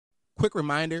quick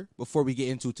reminder before we get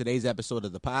into today's episode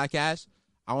of the podcast.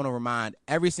 I want to remind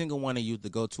every single one of you to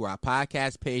go to our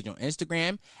podcast page on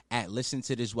Instagram at Listen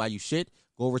to This While You Shit.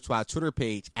 Go over to our Twitter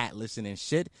page at Listen and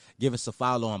Shit. Give us a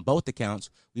follow on both accounts.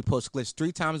 We post clips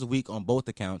 3 times a week on both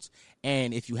accounts.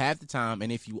 And if you have the time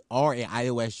and if you are an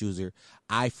iOS user,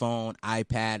 iPhone,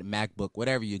 iPad, MacBook,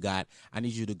 whatever you got, I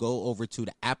need you to go over to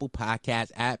the Apple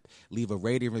Podcast app, leave a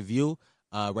rating review.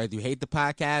 Whether you hate the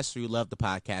podcast or you love the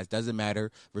podcast, doesn't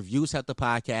matter. Reviews help the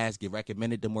podcast get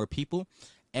recommended to more people.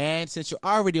 And since you're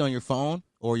already on your phone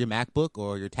or your MacBook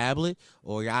or your tablet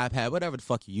or your iPad, whatever the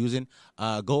fuck you're using,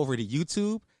 go over to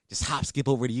YouTube. Just skip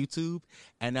over to YouTube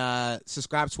and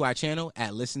subscribe to our channel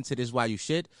at Listen to This While You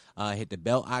Shit. Hit the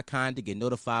bell icon to get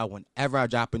notified whenever I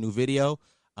drop a new video.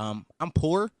 I'm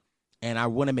poor and I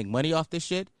want to make money off this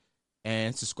shit,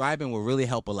 and subscribing will really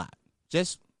help a lot.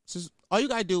 Just all you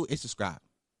gotta do is subscribe.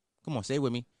 Come on, say it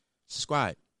with me.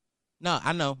 Subscribe. No,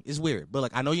 I know it's weird, but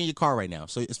like I know you're in your car right now,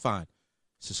 so it's fine.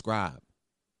 Subscribe.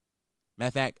 Matter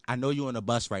of fact, I know you're on a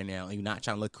bus right now and you're not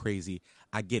trying to look crazy.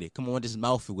 I get it. Come on, just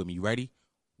mouth it with me. You ready?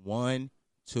 1,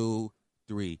 2,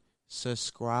 3.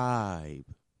 Subscribe.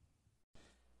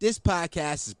 This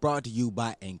podcast is brought to you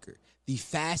by Anchor, the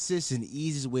fastest and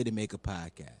easiest way to make a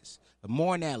podcast. But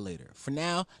more on that later. For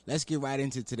now, let's get right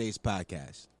into today's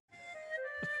podcast.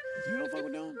 You don't fuck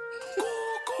with them?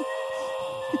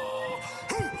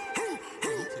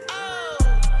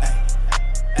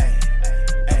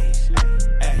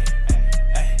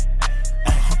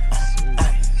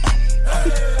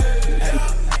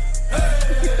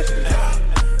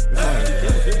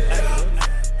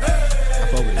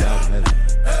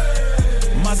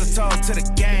 To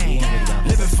the game,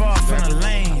 living far from the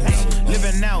lanes,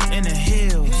 living out in the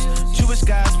hills. Jewish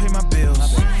guys pay my bills,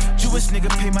 Jewish nigga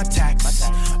pay my tax.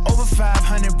 Over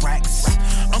 500 racks.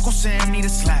 Uncle Sam need a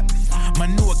slap. My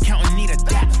new accountant need a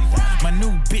dap. My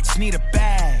new bitch need a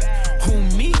bag. Who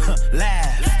me?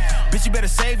 Laugh. Bitch, you better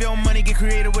save your money, get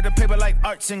creative with a paper like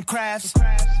arts and crafts.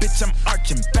 Bitch, I'm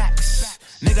arching backs.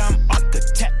 Nigga, I'm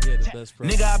architect.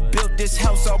 Nigga, I built this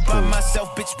house all by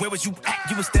myself. Bitch, where was you at?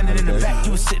 You was standing in the back.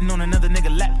 You was sitting on another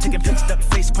nigga lap. Taking pics, duck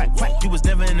face, quack, quack. You was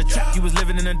never in a trap. You was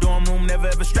living in a dorm room, never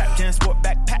ever strapped. Can't sport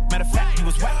backpack. Matter of fact, you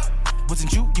was whack.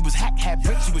 Wasn't you? You was hack. Had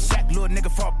bricks. You was Shaq. Little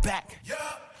nigga fall back.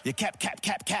 You cap, cap,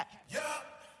 cap, cap.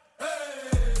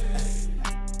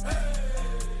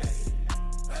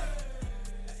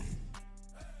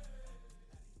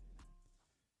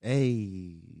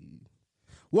 Hey.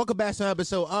 Welcome back to an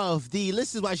episode of the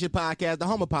Listen to Why You Shit podcast, the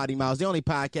home of Potty Miles, the only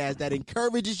podcast that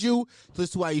encourages you to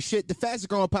listen to Why You Shit, the fastest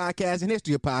growing podcast in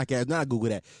history of podcasts. Not Google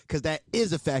that, because that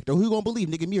is a factor. Who you gonna believe,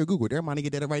 nigga, me or Google? They're money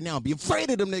get that right now and be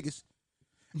afraid of them niggas.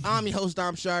 I'm your host,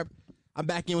 Dom Sharp. I'm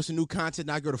back in with some new content.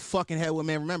 Now I go to fucking hell with,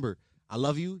 man. Remember, I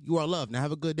love you. You are loved. Now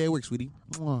have a good day at work, sweetie.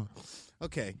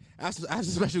 Okay. I have some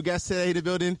special guests today in the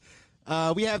building.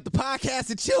 We have the podcast,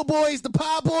 the Chill Boys, the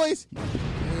Pod Boys.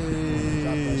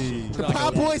 The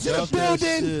Pod Boys in the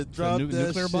building. Drop that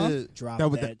nuclear shit. bomb? Drop That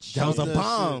was a that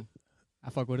bomb. I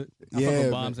fuck with it. I Yeah, fuck with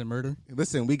man. bombs and murder.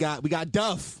 Listen, we got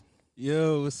Duff.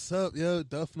 Yo, what's up? Yo,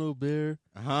 Duff No Bear.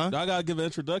 Uh-huh. Do I gotta give an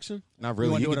introduction? Not We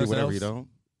really. wanna You do can it do whatever you ourselves?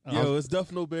 don't. Yo, it's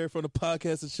Duff No Bear from the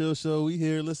Podcast and Chill Show. We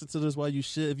here. Listen to this while you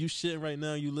shit. If you shitting right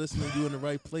now, you listening, you in the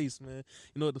right place, man.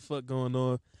 You know what the fuck going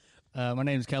on. My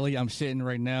name is Kelly. I'm shitting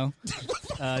right now.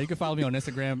 You can follow me on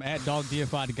Instagram at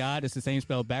DogDeifiedGod. It's the same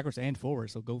spell backwards and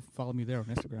forward. So go follow me there on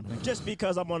Instagram. Thank you. Just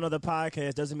because I'm on another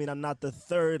podcast doesn't mean I'm not the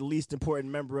third least important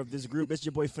member of this group. It's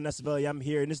your boy Finesse Belli. I'm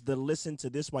here, and this is the Listen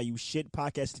to This While You Shit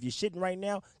podcast. If you're shitting right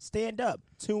now, stand up.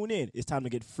 Tune in. It's time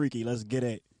to get freaky. Let's get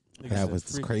it. That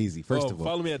was crazy. First of all,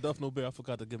 follow me at Duff No Bear. I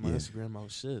forgot to get my Instagram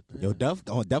out. Shit. yo, Duff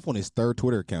on his third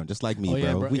Twitter account, just like me, Oh,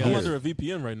 yeah, bro. bro. We Yeah. I'm here. under a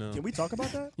VPN right now. Can we talk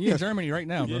about that? You're in Germany right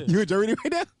now, bro. Yeah. You in Germany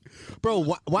right now,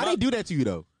 bro? Why they do that to you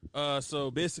though?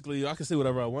 So basically, I can say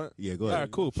whatever I want. Yeah, go All ahead.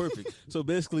 right, cool, perfect. So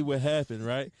basically, what happened,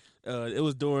 right? It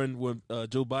was during when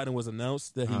Joe Biden was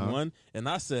announced that he won, and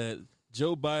I said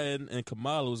Joe Biden and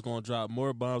Kamala was going to drop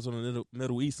more bombs on the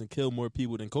Middle East and kill more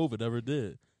people than COVID ever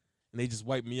did, and they just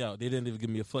wiped me out. They didn't even give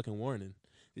me a fucking warning.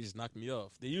 They just knocked me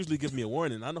off. They usually give me a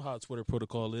warning. I know how Twitter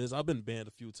protocol is. I've been banned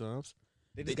a few times.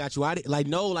 They just got you out. Like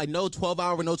no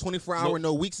 12-hour, no 24-hour,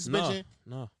 no week suspension.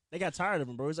 No. They got tired of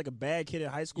him, bro. He was like a bad kid in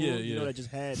high school. Yeah, You yeah.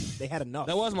 know, they had enough.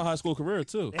 That was my high school career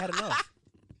too. They had enough.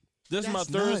 This is my That's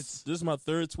third. nuts. This is my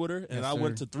third Twitter, and Yes, I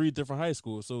went sir. to 3 different high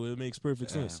schools, so it makes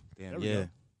perfect sense. Damn, There we yeah. go.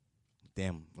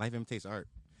 Damn, life imitates art.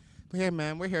 But here,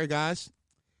 man, we're here, guys.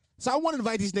 So I want to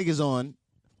invite these niggas on.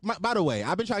 By the way,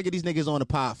 I've been trying to get these niggas on the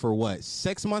pod for what,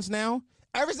 6 months now?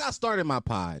 Ever since I started my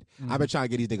pod, I've been trying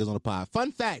to get these niggas on the pod.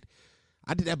 Fun fact,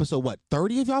 I did episode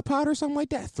 30 of y'all pod or something like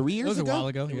that 3 years It was ago. a while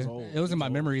ago. It was Yeah. old. It was in my It was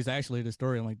old. memories actually. The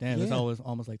story. I'm like, damn, it's Yeah.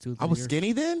 almost like 2. 3 I was years.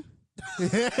 skinny then.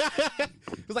 It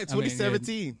was like I mean,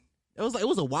 2017. It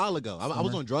was a while ago. I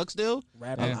was on drugs still.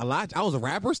 Rapper. Yeah. I was a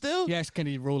rapper still. He asked, can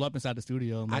he roll up inside the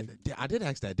studio? I'm like, I did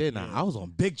ask that, didn't I? I was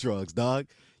on big drugs, dog.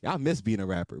 Y'all miss being a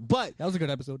rapper, but that was a good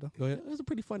episode though. Go ahead. it was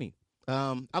pretty funny.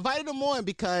 I invited them on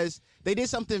because they did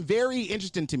something very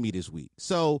interesting to me this week.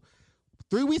 So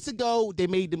 3 weeks ago, they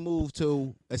made the move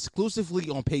to exclusively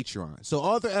on Patreon. So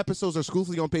all their episodes are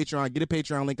exclusively on Patreon. Get a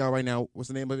Patreon link out right now. What's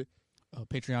the name of it?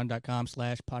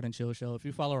 Patreon.com/PodandChillShow. If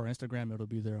you follow our Instagram, it'll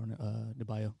be there on the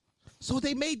bio. So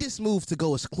they made this move to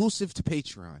go exclusive to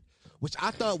Patreon, which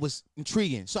I thought was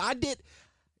intriguing. So I did.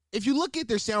 If you look at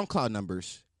their SoundCloud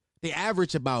numbers, they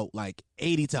average about like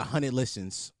 80 to 100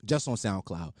 listens just on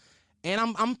SoundCloud. And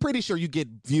I'm pretty sure you get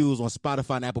views on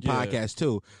Spotify and Apple Yeah. Podcasts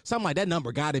too. Something like that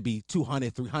number got to be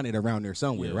 200, 300 around there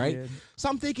somewhere, Yeah. right? Yeah. So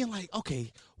I'm thinking like,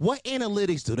 okay, what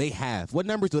analytics do they have? What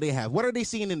numbers do they have? What are they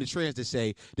seeing in the trends that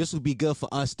say this would be good for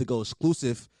us to go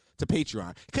exclusive to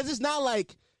Patreon? Because it's not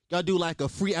like y'all do like a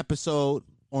free episode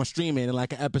on streaming and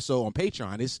like an episode on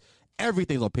Patreon. It's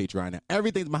everything's on Patreon now.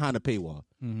 Everything's behind a paywall.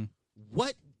 Mhm.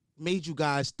 What made you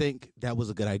guys think that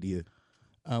was a good idea?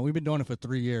 We've been doing it for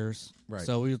 3 years. Right.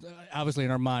 So we obviously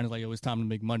in our minds like it was time to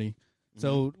make money.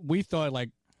 So we thought like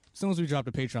as soon as we dropped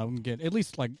the Patreon, we can get at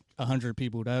least like 100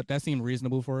 people. That seemed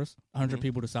reasonable for us. 100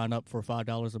 people to sign up for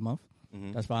 $5 a month.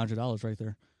 That's $500 right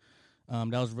there.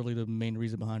 That was really the main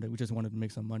reason behind it. We just wanted to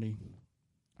make some money,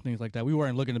 things like that. We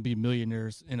weren't looking to be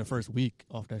millionaires in the first week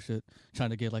off that shit.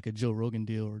 Trying to get like a Joe Rogan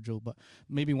deal or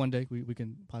maybe one day we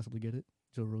can possibly get it.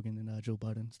 Joe Rogan and Joe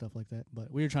Budden, stuff like that.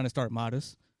 But we were trying to start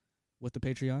modest with the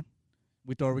Patreon.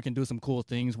 We thought we can do some cool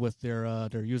things with their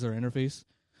user interface.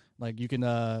 Like you can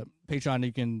Patreon,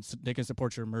 they can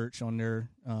support your merch on there,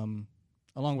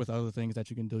 along with other things that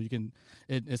you can do.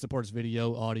 It supports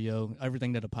video, audio,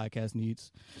 everything that a podcast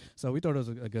needs. So we thought it was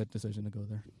a good decision to go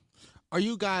there. Are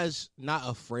you guys not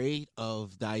afraid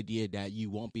of the idea that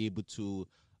you won't be able to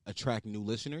attract new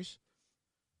listeners?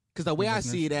 Because the way I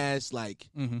see it as like,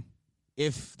 Mm-hmm.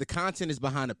 if the content is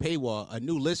behind a paywall, a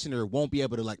new listener won't be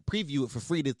able to like preview it for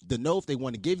free to know if they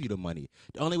want to give you the money.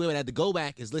 The only way they have to go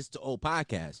back is listen to old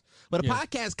podcasts. But a Yeah.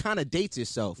 podcast kind of dates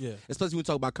itself, Yeah. especially when we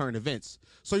talk about current events.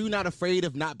 So you're not afraid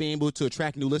of not being able to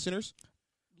attract new listeners?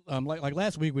 Like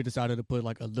last week, we decided to put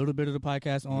like a little bit of the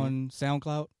podcast on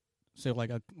SoundCloud. So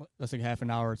like let's say half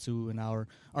an hour to an hour.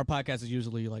 Our podcast is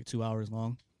usually like 2 hours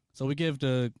long. So we give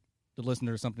the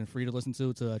listener something free to listen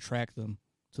to attract them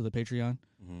to the Patreon.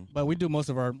 But we do most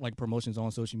of our like promotions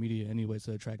on social media anyway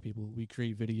to attract people. We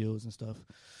create videos and stuff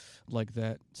like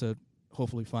that to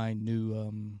hopefully find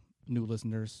new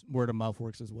listeners. Word of mouth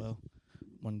works as well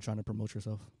when trying to promote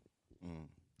yourself.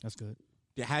 That's good.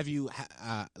 Have you?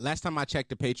 Last time I checked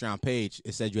the Patreon page,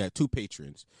 it said you had 2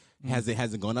 patrons. Has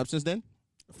it gone up since then?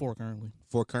 4 currently.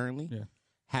 4 currently.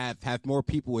 Yeah. Have more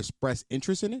people expressed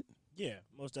interest in it? Yeah,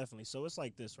 most definitely. So it's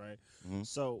like this, right?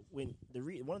 So when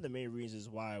one of the main reasons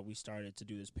why we started to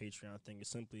do this Patreon thing is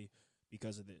simply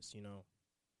because of this. You know,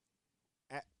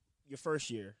 at your first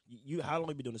year, you how long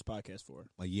have you been doing this podcast for?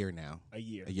 A year now. A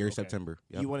year. A year in Okay. September.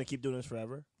 Yep. You want to keep doing this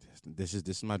forever? This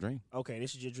is my dream. Okay,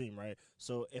 this is your dream, right?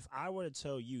 So if I were to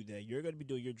tell you that you're going to be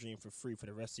doing your dream for free for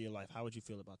the rest of your life, how would you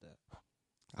feel about that?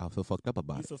 I'll feel fucked up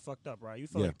about You it. feel fucked up, right? You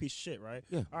feel Yeah. like a piece of shit, right?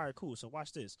 Yeah. All right, cool. So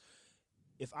watch this.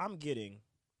 If I'm getting,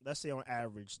 let's say on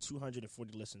average,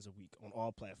 240 listens a week on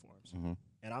all platforms,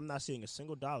 and I'm not seeing a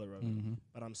single dollar of it,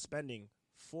 but I'm spending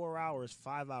 4 hours,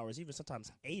 5 hours, even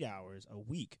sometimes 8 hours a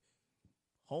week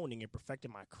honing and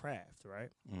perfecting my craft, right?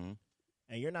 And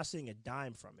you're not seeing a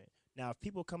dime from it. Now, if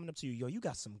people coming up to you, yo, you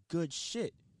got some good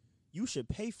shit, you should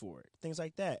pay for it. Things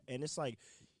like that. And it's like,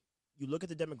 you look at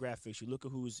the demographics, you look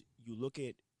at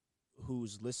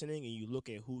who's listening, and you look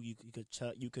at who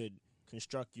you could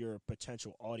construct your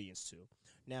potential audience to.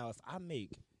 Now, if I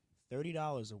make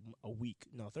 $30 a week,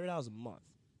 no, $30 a month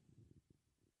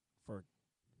for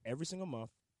every single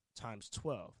month times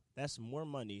 12, that's more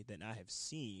money than I have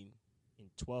seen in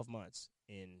 12 months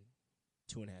in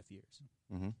 2.5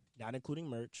 years. Not including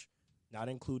merch, not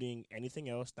including anything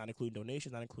else, not including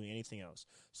donations, not including anything else.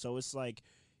 So it's like,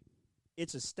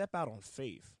 it's a step out on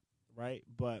faith, right?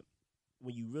 But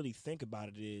when you really think about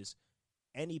it, is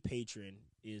any patron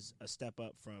is a step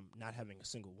up from not having a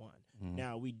single one.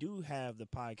 Now, we do have the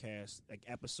podcast, like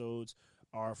episodes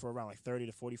are for around like 30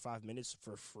 to 45 minutes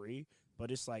for free, but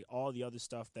it's like all the other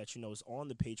stuff that, you know, is on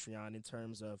the Patreon in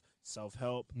terms of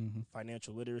self-help,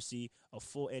 financial literacy, a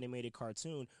full animated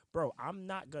cartoon. Bro, I'm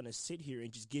not going to sit here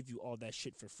and just give you all that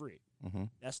shit for free.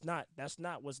 That's not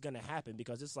what's going to happen,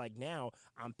 because it's like now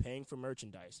I'm paying for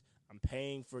merchandise. I'm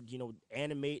paying for, you know,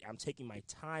 animate. I'm taking my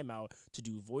time out to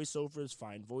do voiceovers,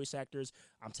 find voice actors.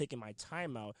 I'm taking my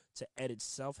time out to edit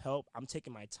self-help. I'm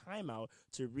taking my time out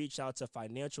to reach out to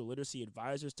financial literacy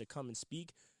advisors to come and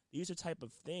speak. These are type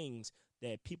of things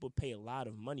that people pay a lot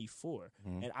of money for.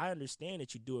 And I understand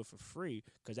that you do it for free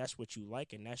because that's what you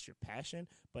like and that's your passion.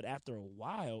 But after a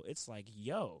while, it's like,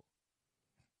 yo,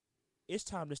 it's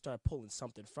time to start pulling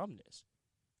something from this,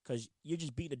 because you're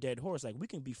just beating a dead horse. Like, we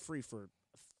can be free for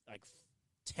like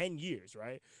 10 years,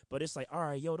 right? But it's like, all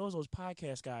right, yo, those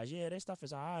podcast guys, yeah, their stuff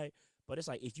is all right. But it's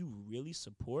like, if you really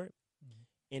support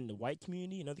in the white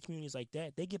community and other communities like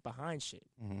that, they get behind shit.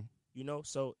 You know,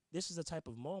 so this is a type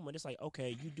of moment. It's like,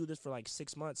 okay, you do this for like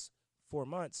 6 months, 4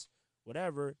 months,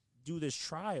 whatever, do this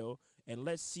trial, and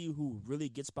let's see who really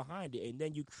gets behind it. And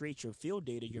then you create your field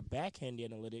data, your backhand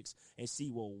analytics, and see,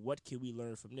 well, what can we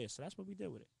learn from this? So that's what we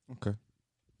did with it. Okay.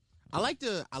 I like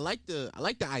the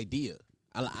idea.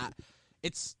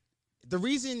 It's the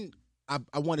reason I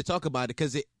want to talk about it,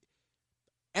 because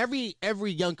every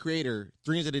young creator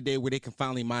dreams of the day where they can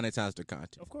finally monetize their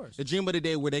content. Of course. The dream of the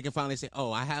day where they can finally say,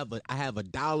 "Oh, I have a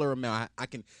dollar amount. I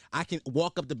can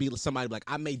walk up to be somebody like,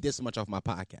 I made this much off my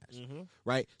podcast."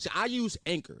 Right? So I use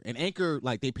Anchor, and Anchor,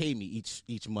 like, they pay me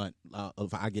each month.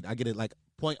 I get it like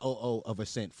 0.00 of a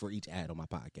cent for each ad on my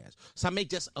podcast. So I make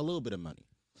just a little bit of money.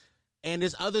 And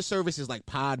there's other services like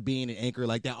Podbean and Anchor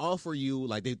like that offer you,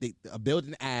 like, they build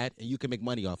an ad and you can make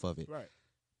money off of it. Right.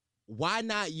 Why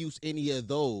not use any of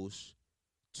those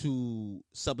to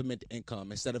supplement the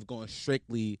income instead of going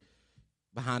strictly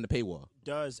behind the paywall?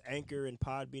 Does Anchor and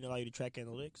Podbean allow you to track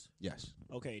analytics? Yes.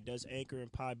 Okay. Does Anchor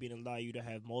and Podbean allow you to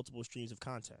have multiple streams of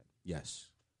content? Yes.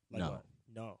 Like No. what?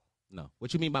 No. No.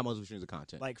 What you mean by multiple streams of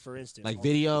content? Like, for instance, Like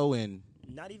video and...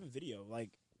 not even video. Like,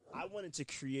 I wanted to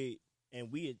create, and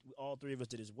all three of us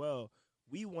did as well,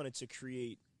 we wanted to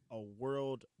create a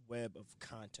world web of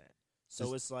content.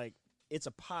 So it's like, it's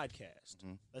a podcast.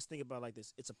 Let's think about it like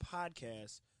this. It's a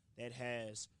podcast that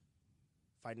has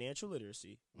financial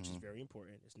literacy, which is very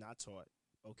important. It's not taught.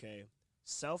 Okay.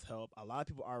 Self-help. A lot of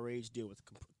people our age deal with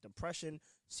depression,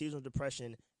 seasonal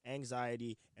depression,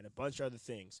 anxiety, and a bunch of other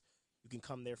things. You can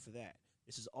come there for that.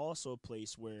 This is also a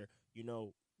place where, you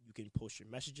know, you can post your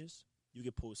messages. You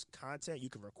can post content. You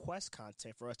can request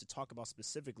content for us to talk about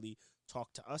specifically,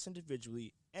 talk to us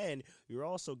individually, and you're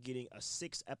also getting a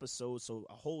 6 episode, so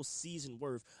a whole season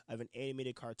worth of an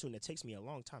animated cartoon that takes me a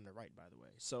long time to write, by the way.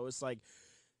 So it's like,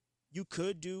 you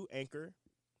could do Anchor,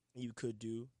 and you could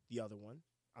do the other one.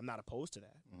 I'm not opposed to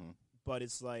that. But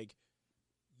it's like,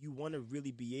 you want to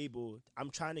really be able,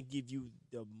 I'm trying to give you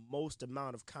the most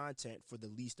amount of content for the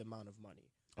least amount of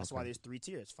money. That's why there's 3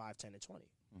 tiers, 5, 10, and 20.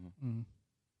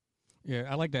 Yeah,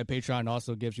 I like that Patreon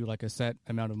also gives you like a set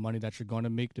amount of money that you're going to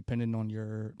make depending on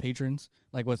your patrons.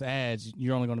 Like with ads,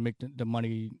 you're only going to make the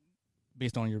money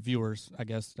based on your viewers. I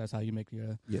guess that's how you make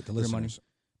the listeners. money.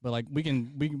 But like we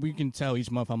can tell each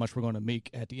month how much we're going to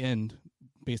make at the end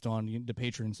based on the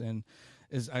patrons, and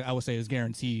I would say is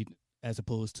guaranteed as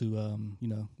opposed to you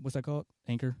know, what's that called?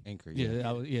 Anchor. Anchor.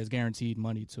 Yeah, it's guaranteed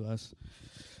money to us.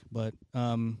 But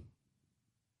I'm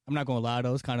not going to lie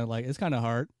though, it's kind of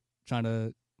hard trying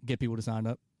to get people to sign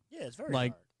up. Yeah, it's very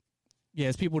like hard. Yeah,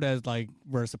 it's people that like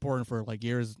were supporting for like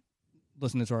years,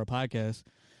 listening to our podcast.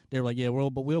 They're like, yeah,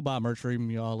 we'll buy merch for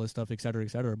you, all this stuff, et cetera, et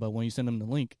cetera. But when you send them the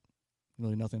link,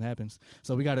 really nothing happens.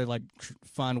 So we got to like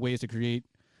find ways to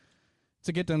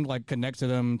get them, like connect to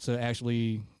them, to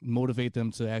actually motivate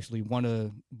them to actually want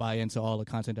to buy into all the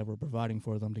content that we're providing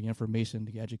for them, the information,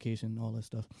 the education, all that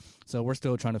stuff. So we're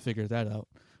still trying to figure that out.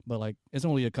 But like, it's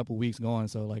only a couple weeks going,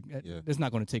 so like, it's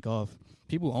not going to take off.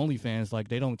 People OnlyFans, like,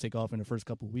 they don't take off in the first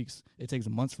couple weeks. It takes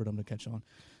months for them to catch on.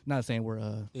 Not saying we're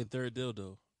in third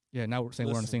dildo. Yeah, now we're saying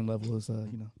we're on the same level as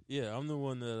you know. Yeah, I'm the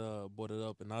one that brought it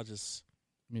up, and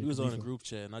we was on a group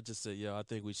chat, and I just said, I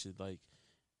think we should like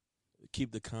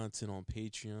keep the content on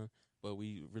Patreon, but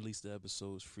we release the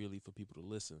episodes freely for people to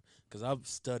listen. Because I've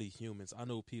studied humans. I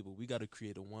know people. We got to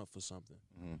create a want for something.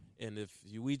 And if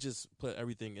we just put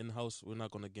everything in-house, we're not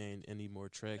going to gain any more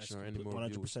traction or any more 100%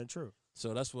 viewers. True.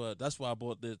 So that's why I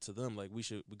brought it to them. Like, we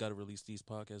got to release these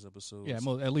podcast episodes. Yeah,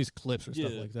 at least clips or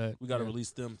stuff like that. We got to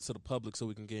release them to the public so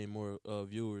we can gain more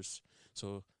viewers.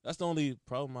 So that's the only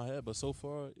problem I had. But so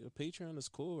far, Patreon is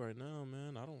cool right now,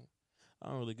 man. I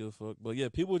don't really give a fuck. But yeah,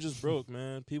 people were just broke,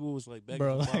 man. People was like begging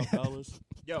for $5.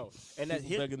 Yo, and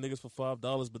begging niggas for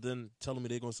 $5, but then telling me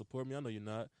they're gonna support me. I know you're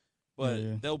not. But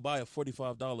Yeah. they'll buy a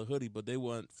 $45 hoodie, but they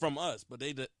want from us, but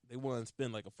they want to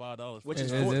spend like a $5, which for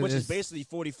is it. which is it's- basically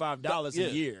 $45 Yeah. a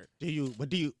year. Do you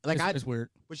like It's weird.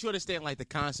 but you understand like the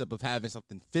concept of having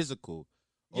something physical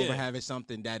over Yeah. having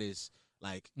something that is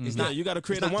like it's Mhm. Yeah, not you got to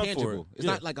create it's a not one tangible. for it. It's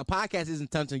Yeah. not like a podcast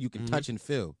isn't something you can touch and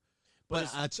feel. But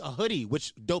a hoodie,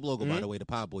 which dope logo by the way, the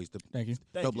Pod Boys, the Thank you.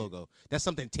 Thank dope you. logo. That's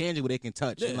something tangible they can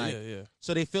touch. Yeah, and like, yeah.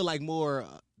 so they feel like more.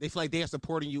 They feel like they are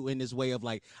supporting you in this way of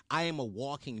like I am a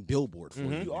walking billboard for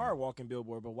you. You are a walking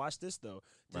billboard, but watch this though.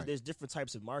 Right. There's different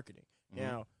types of marketing.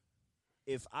 Now,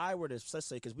 if I were to let's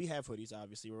say because we have hoodies,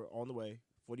 obviously we're on the way,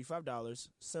 $45,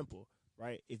 simple,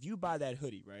 right? If you buy that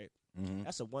hoodie, right,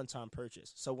 that's a one-time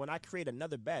purchase. So when I create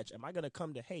another batch, am I gonna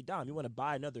come to, hey Dom, you want to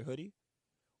buy another hoodie,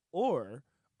 or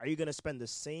are you gonna spend the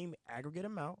same aggregate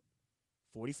amount,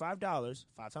 $45,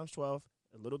 5 times 12,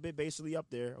 a little bit basically up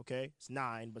there, okay? It's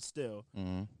 9, but still,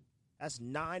 that's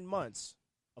 9 months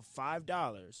of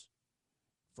 $5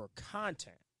 for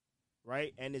content,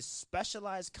 right? And it's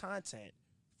specialized content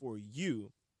for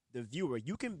you, the viewer.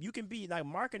 You can be like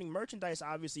marketing merchandise.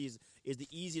 Obviously, is the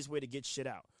easiest way to get shit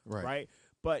out, right?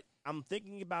 But I'm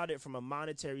thinking about it from a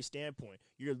monetary standpoint.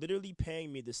 You're literally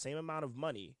paying me the same amount of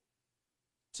money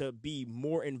to be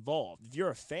more involved. If you're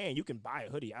a fan, you can buy a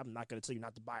hoodie. I'm not going to tell you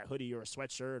not to buy a hoodie or a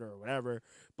sweatshirt or whatever,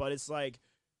 but it's like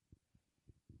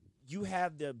you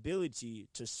have the ability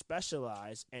to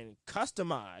specialize and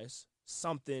customize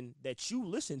something that you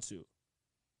listen to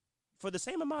for the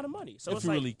same amount of money. So If it's you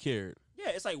like, really cared. yeah,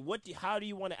 it's like how do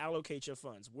you want to allocate your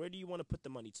funds? Where do you want to put the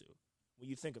money to when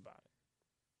you think about it?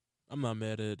 I'm not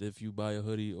mad at it if you buy a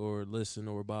hoodie or listen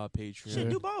or buy a Patreon. Shit,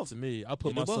 do both. To me, I put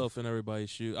Yeah, do both. myself in everybody's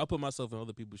shoes. I put myself in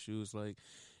other people's shoes. Like,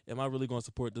 am I really going to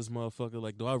support this motherfucker?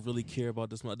 Like, do I really care about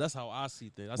this motherfucker? That's how I see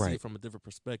things. I see Right. it from a different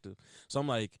perspective. So I'm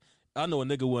like, I know a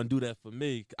nigga wouldn't do that for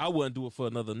me. I wouldn't do it for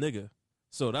another nigga.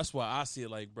 So that's why I see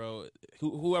it like, bro,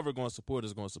 whoever going to support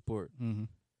is going to support. Mm-hmm.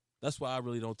 That's why I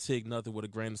really don't take nothing with a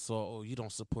grain of salt. Oh, you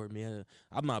don't support me.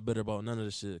 I'm not bitter about none of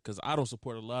this shit because I don't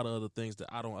support a lot of other things that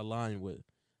I don't align with.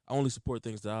 I only support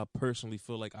things that I personally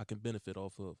feel like I can benefit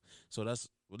off of. So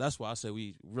that's why I say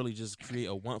we really just create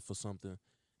a want for something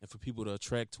and for people to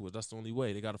attract to it. That's the only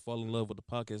way. They got to fall in love with the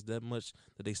podcast that much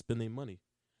that they spend their money.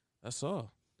 That's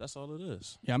all. That's all it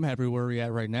is. Yeah, I'm happy where we're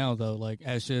at right now, though. Like,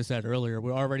 as Shiz said earlier,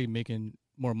 we're already making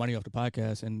more money off the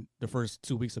podcast in the first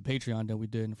 2 weeks of Patreon than we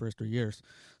did in the first 3 years.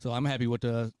 So I'm happy with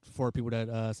the 4 people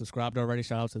that subscribed already.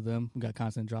 Shout out to them. We got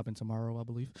content dropping tomorrow, I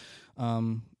believe.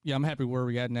 Yeah, I'm happy where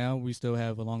we're at now. We still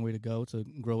have a long way to go to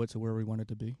grow it to where we want it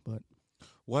to be, but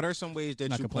What are some ways that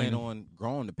Not you plan complaining. on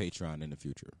growing the Patreon in the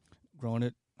future? growing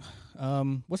it.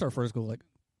 What's our first goal? Like,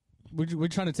 we're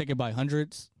trying to take it by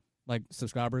hundreds, like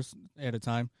subscribers at a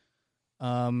time.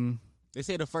 They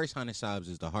say the first 100 subs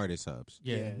is the hardest subs.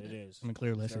 Yeah, it is. I mean,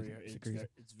 clearly, It's it's, very, it's it's, crazy. very,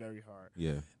 it's very hard.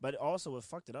 Yeah. But also, what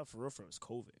fucked it up for real was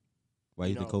COVID. Why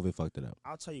You you think know- COVID fucked it up?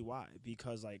 I'll tell you why.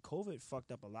 Because like COVID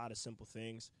fucked up a lot of simple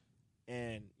things,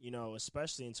 and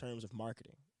especially in terms of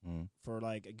marketing. Mhm. For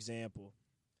like example,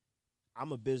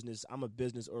 I'm a business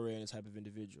oriented type of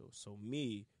individual. So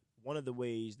me, one of the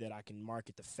ways that I can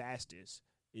market the fastest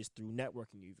is through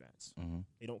networking events. Mhm.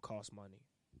 They don't cost money.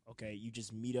 Okay, you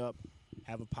just meet up,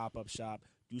 have a pop-up shop,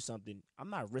 do something. I'm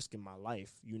not risking my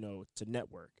life, to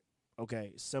network.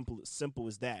 Okay, simple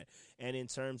as that. And in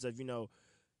terms of,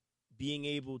 being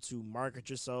able to market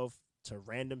yourself to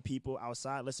random people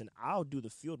outside, listen, I'll do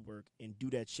the field work and do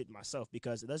that shit myself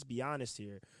because let's be honest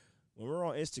here. When we're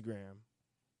on Instagram,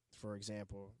 for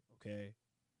example, okay,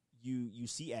 you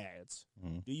see ads.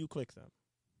 Mhm. Do you click them?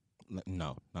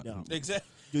 No. No. Exactly.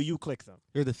 Do you click them?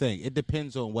 Here's the thing. It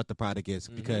depends on what the product is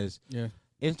because Yeah.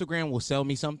 Instagram will sell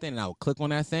me something and I'll click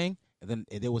on that thing and then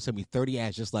they will send me 30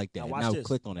 ads just like that. Now And watch I'll this.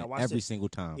 click on Now it watch every this. single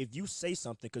time. If you say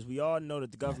something, because we all know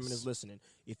that the government Yes. is listening.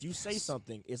 If you say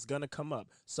something, it's gonna come up.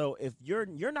 So if you're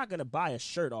not gonna buy a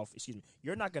shirt off,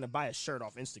 you're not gonna buy a shirt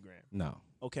off Instagram. No.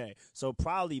 Okay, so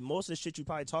probably most of the shit you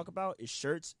probably talk about is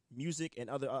shirts, music, and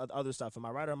other stuff. Am I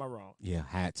right or am I wrong? Yeah,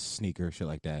 hats, sneakers, shit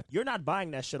like that. You're not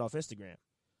buying that shit off Instagram.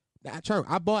 True.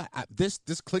 I bought this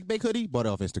clickbait hoodie, bought it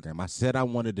off Instagram. I said I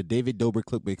wanted the David Dobrik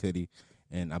clickbait hoodie,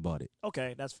 and I bought it.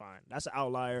 Okay, that's fine. That's an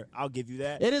outlier. I'll give you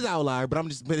that. It is outlier, but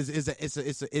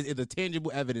it's a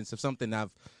tangible evidence of something I So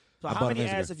bought how on many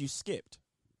Instagram. ads have you skipped?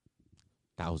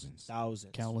 Thousands.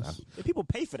 Thousands. Countless. And people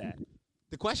pay for that.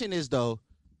 The question is though,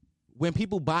 when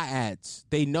people buy ads,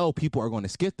 they know people are going to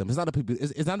skip them. It's not about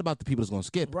the people that's going to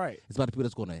skip. Right. It's about the people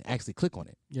that's going to actually click on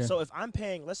it. Yeah. So if I'm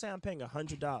paying, let's say I'm paying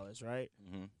 $100, right,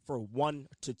 for 1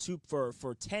 to 2 for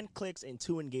 10 clicks and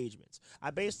 2 engagements.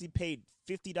 I basically paid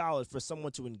 $50 for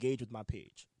someone to engage with my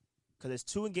page, because it's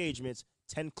 2 engagements,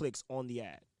 10 clicks on the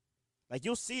ad. Like,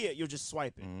 you'll see it, you'll just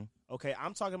swipe it. Okay,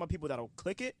 I'm talking about people that'll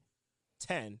click it,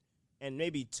 10, and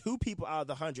maybe 2 people out of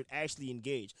the 100 actually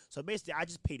engage. So basically, I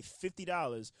just paid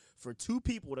 $50 for 2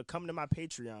 people to come to my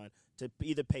Patreon to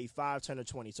either pay $5, $10, or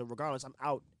 $20. So regardless, I'm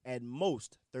out at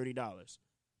most $30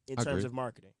 in terms of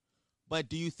marketing. But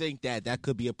do you think that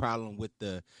could be a problem with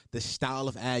the style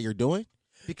of ad you're doing?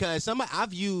 Because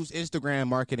I've used Instagram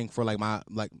marketing for like my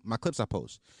clips I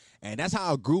post, and that's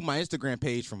how I grew my Instagram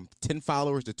page from 10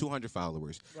 followers to 200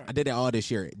 followers. Right. I did that all this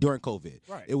year during COVID.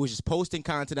 Right. It was just posting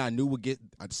content I knew would get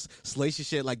salacious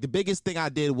shit. Like the biggest thing I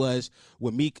did was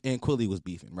when Meek and Quilly was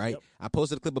beefing. Right. Yep. I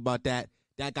posted a clip about that.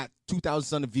 That got 2,000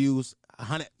 some views,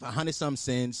 100 some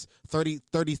sends, 30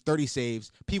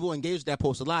 saves. People engaged with that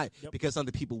post a lot because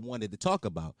something people wanted to talk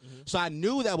about. So I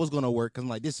knew that was going to work. Cause I'm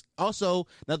like, this also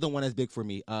another one that's big for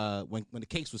me. When the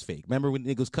cakes was fake. Remember when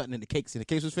niggas cutting in the cakes and the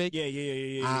cakes was fake?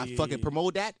 Yeah. I fucking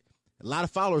promote that. A lot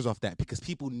of followers off that because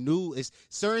people knew it's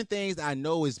certain things I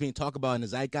know is being talked about in the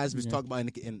zeitgeist, being talked about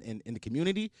in the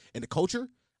community, in the culture.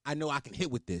 I know I can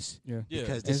hit with this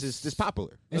because this is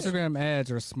popular. Instagram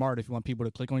ads are smart if you want people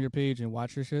to click on your page and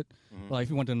watch your shit. But like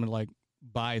if you want them to like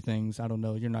buy things, I don't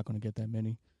know, you're not going to get that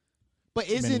many. But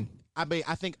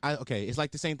I think it's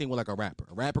like the same thing with like a rapper.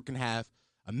 A rapper can have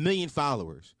 1 million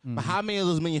followers, but how many of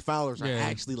those 1 million followers are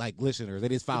actually like listeners? They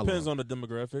just follow. Depends on the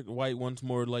demographic. White ones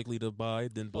more likely to buy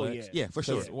than blacks. Yeah, for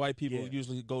sure. White people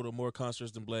usually go to more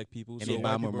concerts than black people, and so they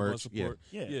buy more merch. Support.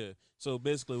 Yeah. So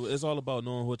basically, it's all about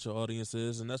knowing what your audience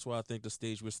is, and that's why I think the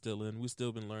stage we're still in. We've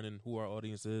still been learning who our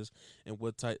audience is and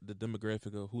what type the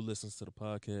demographic of who listens to the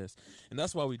podcast, and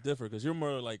that's why we differ because you're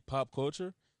more like pop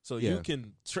culture. So you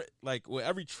can like with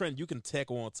every trend you can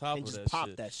tackle on top and of just that pop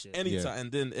shit that shit anytime,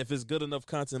 and then if it's good enough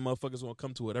content, motherfuckers won't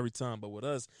come to it every time. But with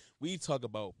us, we talk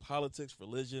about politics,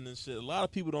 religion, and shit. A lot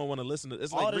of people don't want to listen to.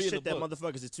 It's all like the reading shit that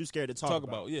motherfuckers is too scared to talk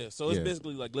about. Yeah, so it's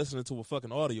basically like listening to a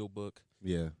fucking audio book.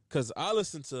 Yeah, because I don't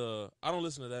listen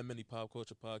to that many pop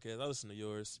culture podcasts. I listen to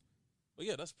yours. But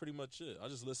yeah, that's pretty much it. I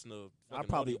just listen to. I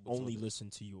probably only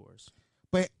listen to yours.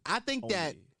 But I think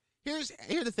that. Here's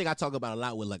the thing I talk about a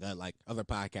lot with like other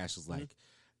podcasters. Like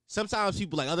sometimes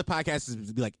people like other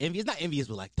podcasters be like envious, not envious,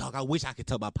 but like, dog, I wish I could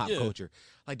talk about pop culture.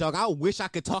 Like, dog, I wish I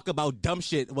could talk about dumb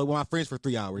shit with my friends for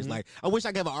 3 hours. Like, I wish I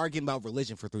could have an argument about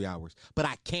religion for 3 hours, but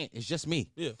I can't. It's just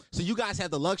me. Yeah. So you guys have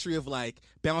the luxury of like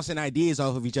bouncing ideas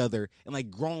off of each other and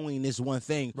like growing this one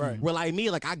thing. Right. Where like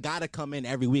me, like I gotta come in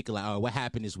every week and like, oh, what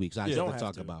happened this week? So I have to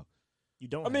talk about. You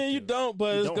don't. I mean, you don't,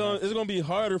 but it's gonna be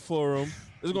harder for them.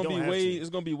 It's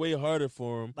gonna be way harder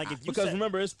for them. Like because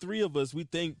remember, it's 3 of us.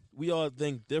 We all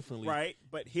think differently, right?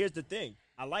 But here's the thing.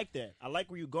 I like that. I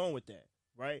like where you're going with that,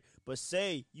 right? But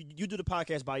say you do the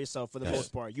podcast by yourself for the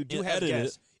most part. You do have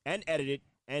guests and edit it,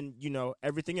 and you know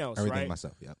everything else, right?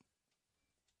 Myself. Yep.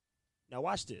 Now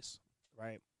watch this,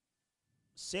 right?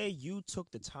 Say you took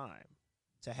the time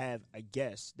to have a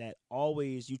guest that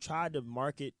you tried to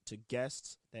market to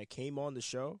guests that came on the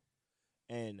show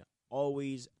and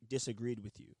always disagreed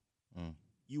with you.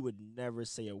 You would never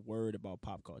say a word about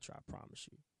pop culture, I promise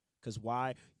you. Because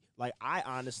why? Like, I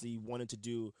honestly wanted to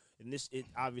do, and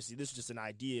obviously this is just an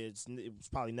idea. It was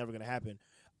probably never going to happen.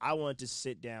 I wanted to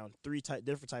sit down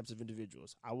different types of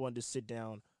individuals. I wanted to sit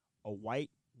down a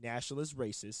white nationalist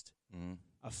racist,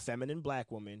 a feminine black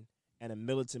woman, and a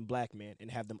militant black man, and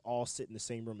have them all sit in the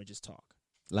same room and just talk.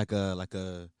 Like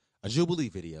a Jubilee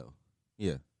video.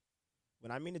 Yeah.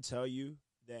 When I mean to tell you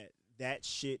that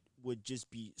shit would just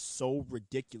be so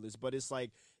ridiculous, but it's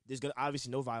like there's gonna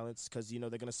obviously no violence because they're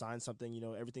gonna sign something.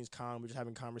 Everything's calm. We're just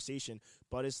having conversation.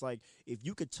 But it's like if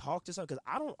you could talk to someone, because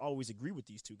I don't always agree with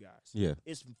these 2 guys. Yeah.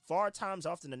 It's far times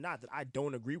often than not that I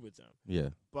don't agree with them. Yeah.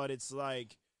 But it's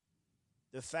like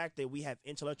the fact that we have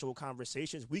intellectual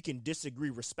conversations, we can disagree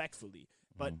respectfully,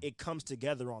 but it comes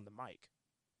together on the mic.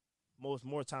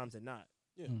 More times than not.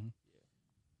 Yeah. And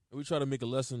we try to make a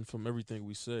lesson from everything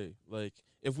we say. Like,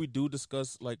 if we do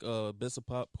discuss, like, bits of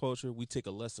pop culture, we take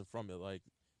a lesson from it. Like,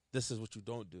 this is what you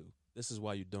don't do. This is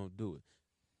why you don't do it.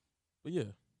 But,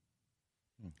 yeah.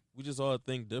 We just all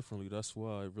think differently. That's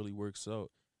why it really works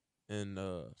out. And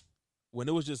when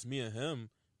it was just me and him,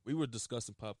 we were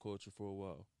discussing pop culture for a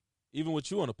while. Even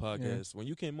with you on the podcast. When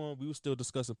you came on, we were still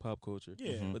discussing pop culture.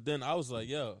 Yeah. But then I was like,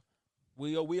 yo,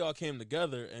 we all came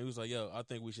together, and he was like, yo, I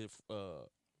think we should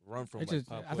run from pop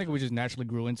culture. I think we just naturally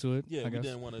grew into it. Yeah, I we guess.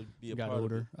 didn't want to be a got part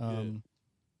older. of it.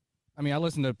 I mean, I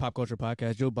listen to pop culture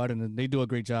podcasts. Joe Budden, they do a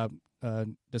great job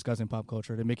discussing pop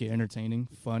culture. They make it entertaining,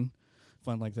 fun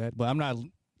like that. But I'm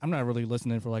not really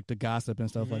listening for like the gossip and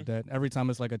stuff like that. Every time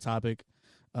it's like a topic,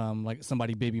 like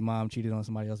somebody baby mom cheated on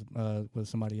somebody else with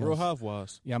somebody else. Real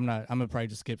Housewives. Yeah, I'm gonna probably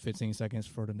just skip 15 seconds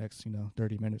for the next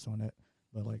 30 minutes on that.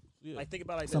 But like Yeah. Like think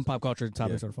about it like some this. pop culture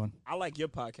topics are fun. I like your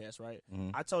podcast, right?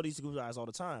 Mhm. I tell these two guys all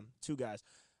the time, two guys.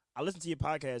 I listen to your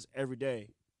podcast every day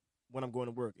when I'm going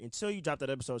to work. Until you dropped that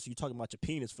episode, so you talking about your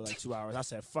penis for like 2 hours. I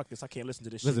said, "Fuck this! I can't listen to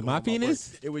this." Was shit it my going on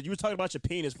penis? work. It was you were talking about your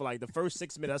penis for like the first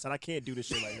 6 minutes. I said, "I can't do this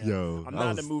shit right now. Yo, I'm I not in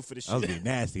was- the mood for this I was shit." getting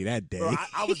nasty that day. Bro,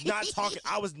 I was not talking.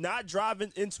 I was not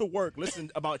driving into work.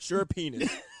 Listening about your penis.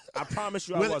 I promise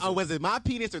you, I wasn't. was it my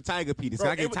penis or Tiger penis?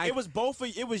 Bro, I get it was both of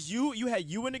you. It was you. You had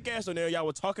you and the guest on there. Y'all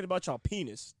were talking about your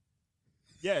penis.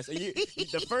 Yes. And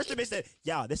the first thing they said,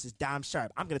 "Y'all, this is Dime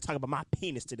Sharp. I'm going to talk about my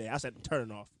penis today." I said, "Turn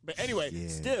it off." But anyway, Yeah.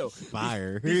 still.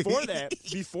 Fire. Before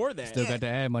that. Still got the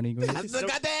ad money. Go I ahead. still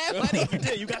got that you money.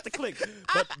 did. You got the click.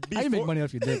 But I didn't make before, money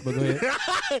off your dick, but go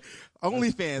ahead.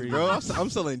 OnlyFans, bro. I'm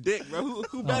selling dick, bro.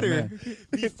 Who better? man.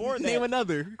 before that, Name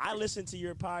another. I listen to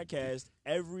your podcast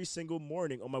every single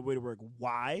morning on my way to work.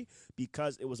 Why?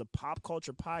 Because it was a pop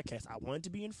culture podcast. I wanted to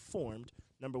be informed,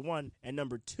 number one. And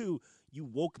number two, you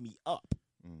woke me up.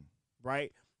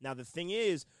 Right? Now, the thing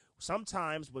is,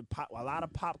 sometimes with a lot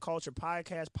of pop culture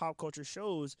podcasts, pop culture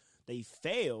shows, they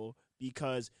fail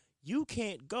because you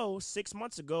can't go 6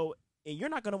 months ago and you're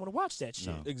not going to want to watch that shit.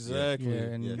 No. Exactly. Yeah,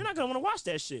 and You're not going to want to watch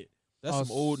that shit. That's Oh,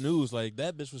 some old news. Like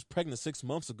that bitch was pregnant 6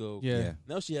 months ago. Yeah. Yeah.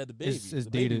 Now she had the baby. It's the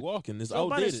baby dated. walking. It's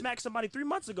Somebody outdated. smacked somebody 3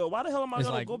 months ago. Why the hell am I It's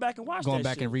going to like go back and watch going that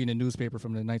back shit? and reading a newspaper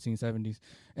from the 1970s,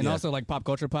 and Yeah. also like pop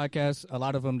culture podcasts. A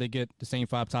lot of them they get the same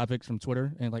 5 topics from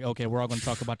Twitter, and like, okay, we're all going to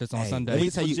talk about this on Hey, Sunday. let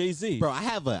me tell you, Jay-Z. bro. I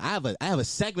have a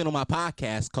segment on my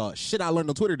podcast called "Shit I Learned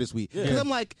on Twitter This Week." Because I'm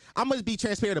like, I must be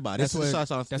transparent about it. That's This is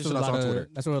what on Twitter.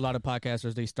 that's what a lot of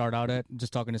podcasters they start out at,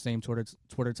 just talking the same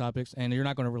Twitter topics, and you're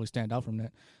not going to really stand out from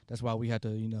that. That's why we had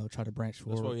to try to branch That's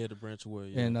why forward we had to branch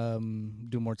away. Yeah. and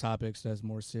do more topics that's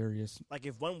more serious. Like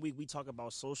if 1 week we talk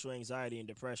about social anxiety and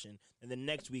depression, and the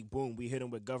next week, boom, we hit them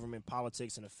with government,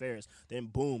 politics, and affairs. Then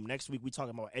boom, next week we talk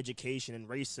about education and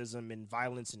racism and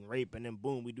violence and rape, and then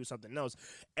boom, we do something else.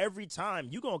 Every time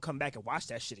you gonna come back and watch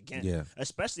that shit again. Yeah.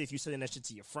 Especially if you sending that shit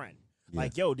to your friend. Yeah.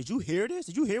 Like, yo, did you hear this?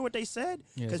 Did you hear what they said?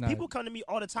 Yeah, it's Because not- people come to me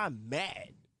all the time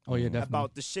mad. Oh yeah, definitely.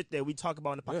 About the shit that we talk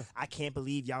about in the podcast. Yeah. I can't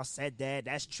believe y'all said that.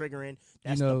 That's triggering.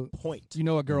 That's know, the point. you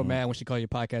know a girl mad when she call your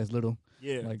podcast little.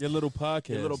 Yeah. like- Your little podcast.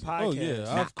 Your little Oh, yeah. podcast.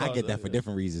 Nah, I've I called get that for yeah.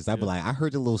 different reasons. I'd be like, I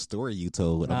heard the little story you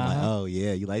told. And I'm like, Uh-huh. oh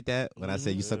yeah, you like that? When I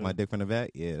said you suck my dick from the back,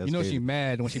 yeah, that's You know crazy. she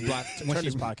mad when she blocked Turn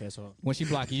this podcast off. when she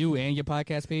blocked you and your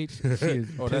podcast page. She is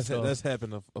Oh, pissed off. that's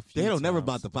happened a few They don't never times.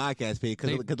 about the podcast page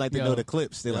because They- like they yo. know the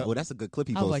clips. They're like, Yep. oh, that's a good clip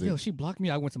he I was posted. like, yo, she blocked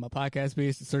me. I went to my podcast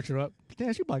page to search her up.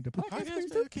 Damn, she blocked the podcast Podcast, page.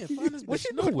 man, I can't find this What bitch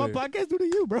she doing? My nowhere. podcast do to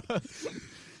you, bro?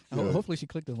 Yeah. Hopefully she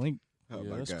clicked the link. Oh, Yeah,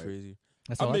 my that's God. crazy.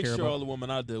 That's I all I make care sure all about. the women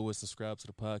I deal with subscribe to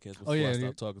the podcast before Oh, yeah, I yeah.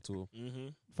 stop talking to them. Mm-hmm.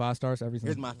 5 stars, everything.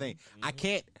 Here's my thing. I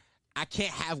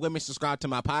can't have women subscribe to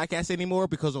my podcast anymore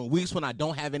because on weeks when I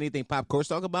don't have anything pop culture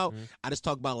to talk about, I just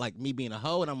talk about like me being a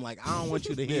hoe, and I'm like, I don't want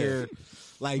you to hear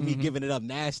like me giving it up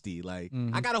nasty. Like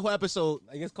I got a whole episode,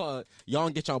 like it's called "Y'all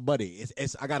Get Y'all Buddy."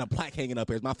 It's I got a plaque hanging up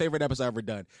here. It's my favorite episode I've ever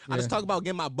done. I just Yeah. talk about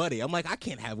getting my buddy. I'm like, I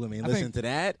can't have women I listen think- to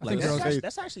that. I Like think that's girls- crazy.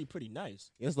 That's actually pretty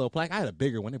nice. This little plaque. I had a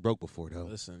bigger one. It broke before though.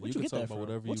 Listen, Where'd you you can get talk that about from?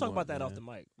 whatever We'll you talk want, about that off man.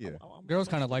 the mic. Yeah. Girls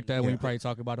kind of like that when Yeah. you probably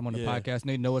talk about them on the Yeah. podcast and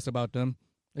they know it's about them.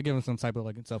 They give them some type of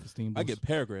like self-esteem I boost. get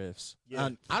paragraphs. Yeah.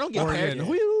 I don't get Or, paired. yeah,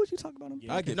 who you talk about them?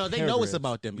 Yeah. I get No, they know it's paragraphs.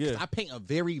 about them because Yeah. I paint a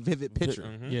very vivid picture.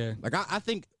 Mhm. Yeah. Like I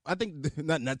think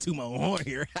not to my horn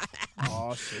here.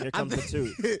 Oh shit! Here comes the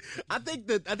two. I think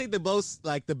the most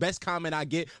like the best comment I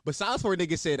get, besides for a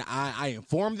nigga said I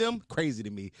inform them, crazy to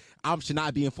me. I should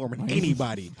not be informing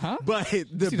anybody. Huh? But the See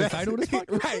the best title of this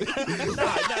podcast? right.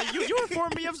 nah, you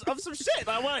informed me of some shit.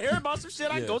 I want to hear about some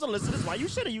shit. I Yeah. go to listen to this. Why you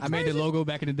shit? Are you I crazy? made the logo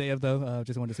back in the day of though.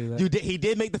 Just wanted to say that. He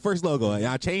did make the first logo.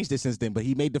 I changed it since then, but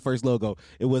he made the first logo.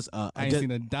 It was I ain't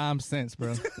seen a dime since,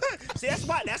 bro. See, that's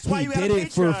why he you got did a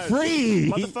it for Patreon. free.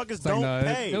 Motherfuckers It's like, don't no,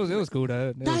 pay. it was cool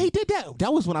though. Nah, he did that.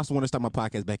 That was when I wanted to start my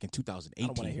podcast back in I don't want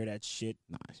to 2018. hear that shit.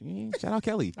 Nah, shout out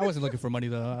Kelly. I wasn't looking for money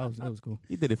though. It was cool.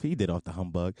 He did off the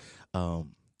humbug.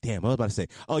 Damn, I was about to say.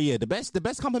 Oh yeah, the best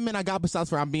compliment I got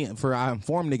besides I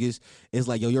inform niggas is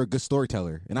like, yo, you're a good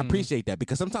storyteller, and I appreciate that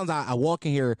because sometimes I walk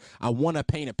in here, I want to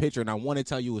paint a picture and I want to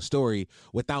tell you a story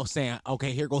without saying,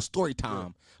 okay, here goes story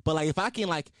time. But like if I can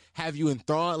like have you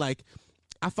enthralled, like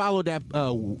I followed that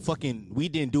fucking We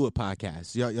Didn't Do It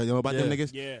podcast. Y'all know about them Yeah.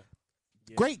 niggas? Yeah.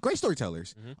 Great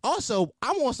storytellers. Also,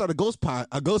 I want to start a ghost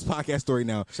podcast story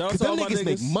now Shout out because to them all my niggas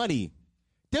make niggas. money.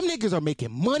 Them niggas are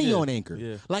making money Yeah, on Anchor.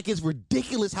 yeah. Like it's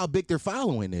ridiculous how big their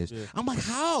following is. Yeah. I'm like,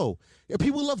 how? If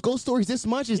people love ghost stories this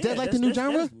much, is that like the new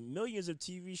genre? There's millions of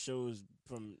TV shows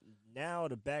from now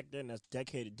to back then that's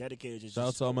dedicated to Shout out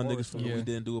just to all my horror niggas from the Yeah. We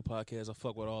Didn't Do a podcast. I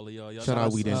fuck with all of y'all. Y'all Shout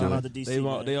out We Didn't Shout Do out It. to DC. They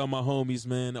man. are my homies,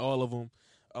 man. All of them.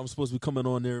 I'm supposed to be coming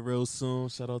on there real soon.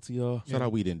 Shout out to y'all. Shout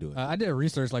out, we didn't do it. I did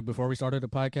research like before we started the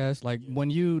podcast. Like when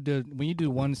you do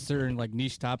one certain like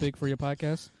niche topic for your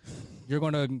podcast, you're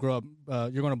gonna grow up.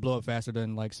 You're gonna blow up faster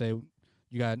than like say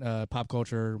you got pop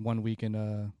culture one week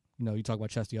and you talk about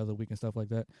chess the other week and stuff like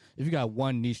that. If you got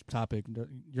one niche topic,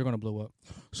 you're gonna blow up.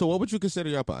 So what would you consider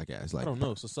your podcast? Like I don't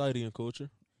know, society and culture.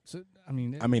 So, I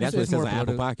mean that's what it says on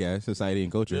Apple Podcast, society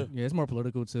and culture. Yeah, it's more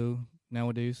political too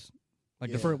nowadays.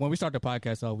 Like when we start the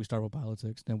podcast, we start with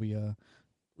politics, then we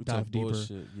dive deeper.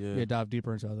 Bullshit, yeah. Dive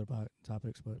deeper into other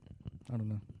topics. But I don't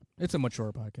know. It's a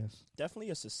mature podcast.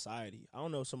 Definitely a society. I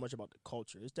don't know so much about the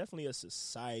culture. It's definitely a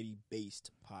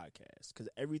society-based podcast because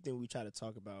everything we try to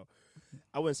talk about,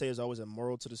 I wouldn't say there's always a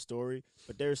moral to the story,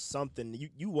 but there's something.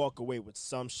 You walk away with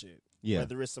some shit. Yeah.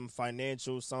 Whether it's some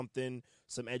financial something,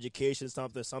 some education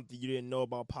something you didn't know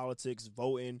about politics,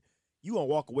 voting, you gonna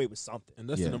walk away with something. And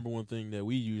that's the number one thing that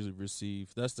we usually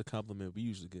receive. That's the compliment we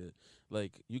usually get.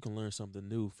 Like, you can learn something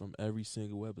new from every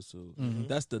single episode. Mm-hmm.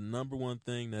 That's the number one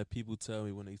thing that people tell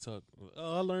me when they talk.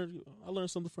 Oh, I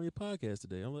learned something from your podcast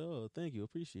today. I'm like, oh, thank you,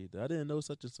 appreciate that. I didn't know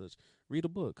such and such. Read a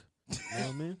book. You know what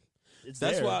I mean?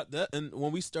 That's there. why. And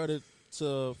when we started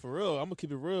for real, I'm gonna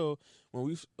keep it real. When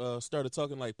we started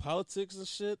talking like politics and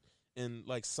shit. And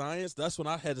like science, that's when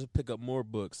I had to pick up more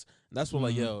books. And that's when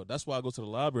that's why I go to the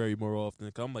library more often.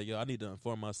 Cause I'm like, I need to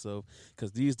inform myself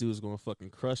because these dudes gonna fucking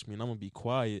crush me, and I'm gonna be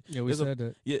quiet. Yeah, we said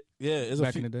that. Yeah. It's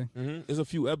back in the day. There's a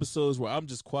few episodes where I'm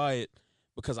just quiet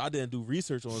because I didn't do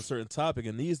research on a certain topic,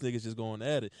 and these niggas just going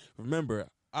at it. Remember,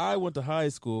 I went to high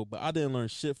school, but I didn't learn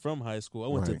shit from high school. I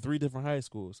went to 3 different high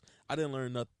schools. I didn't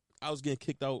learn nothing. I was getting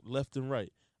kicked out left and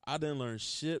right. I didn't learn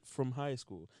shit from high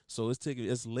school, so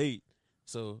it's late.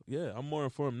 So, yeah, I'm more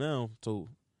informed now, so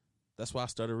that's why I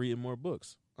started reading more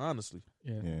books, honestly.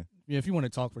 Yeah, if you want to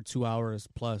talk for 2 hours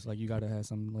plus, like, you got to have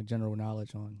some, like, general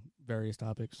knowledge on various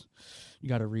topics. You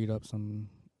got to read up some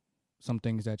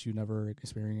things that you never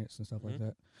experienced and stuff like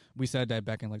that. We said that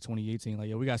back in, like, 2018.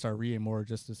 Like, we got to start reading more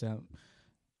just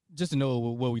to know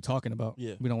what we're talking about.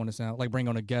 Yeah. We don't want to bring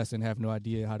on a guest and have no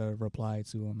idea how to reply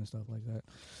to them and stuff like that.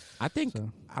 I think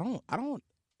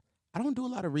I don't do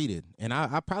a lot of reading, and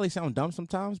I probably sound dumb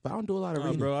sometimes, but I don't do a lot of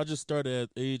reading. Bro, I just started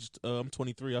at I'm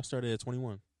 23. I started at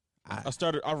 21.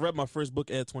 I read my first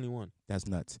book at 21. That's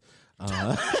nuts.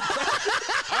 What?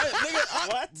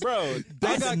 Bro,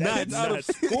 I got kicked out of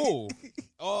school.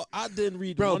 Oh, I didn't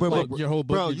read bro, your whole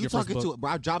book. Bro, you talking to it,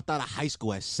 bro. I dropped out of high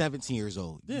school at 17 years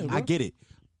old. Yeah, I get it.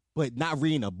 But not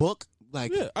reading a book?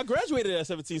 Like, yeah, I graduated at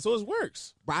 17, so it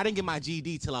works. Bro, I didn't get my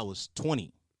GED till I was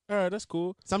 20. All right, that's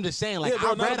cool. So I'm just saying, like,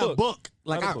 I read a book.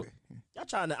 Like, y'all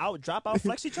trying to drop out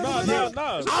Flexi? No.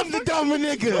 I'm the dumber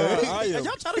nigga.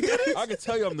 Y'all trying to get it? I can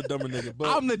tell you I'm the dumber nigga, but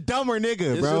I'm the dumber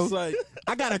nigga, bro. Just like,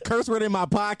 I got a curse word in my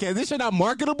podcast. This shit not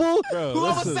marketable? Bro, who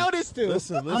I'ma sell this to?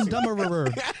 Listen. I'm dumber.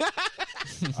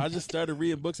 I just started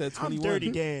reading books at 21. I'm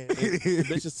dirty, Dan.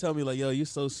 Bitches tell me, like, yo, you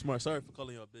so smart. Sorry for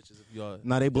calling y'all bitches if y'all.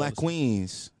 Nah, they black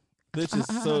queens. Bitches,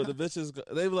 so the bitches,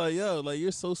 they be like, yo, like,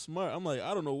 you're so smart. I'm like,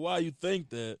 I don't know why you think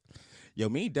that. Yo,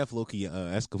 me and Def Loki,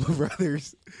 Eskimo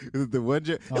brothers. The one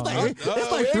joke.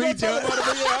 It's like 3 jokes.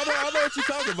 I know what you're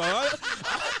talking about.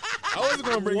 I wasn't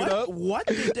gonna bring it up. What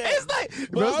did that? It's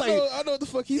like, bro, I know what the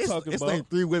fuck he's talking about. It's like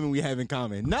 3 women we have in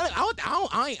common.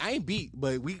 I ain't beat,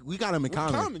 but we got them in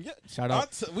common. Yeah. Shout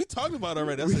out. We talked about it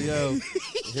already. I said, yo,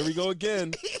 here we go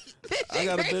again. I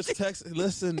got a bitch text.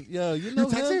 Listen, yo, you know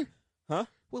him? Huh?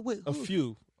 A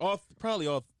few. Probably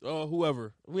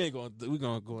whoever. We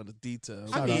gonna go into detail.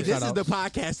 I mean, this is the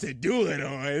podcast to do it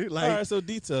on. Like, all right, so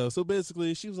detail. So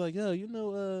basically, she was like, "Yo, you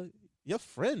know, your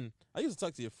friend. I used to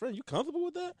talk to your friend. You comfortable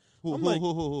with that?" Who?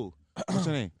 What's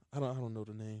her name? I don't know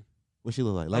the name. What she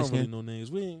look like? Light I don't skin? really know names.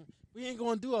 We ain't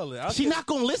gonna do all that. She not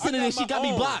gonna listen to this. She got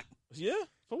me blocked. Yeah,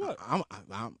 for what?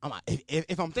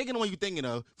 If I'm thinking of what you're thinking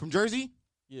of, from Jersey.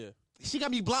 Yeah. She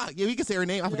got me blocked. Yeah, we can say her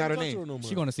name. I forgot her name.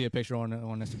 She's going to see a picture on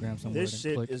Instagram somewhere. This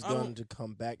shit is going to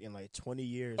come back in like 20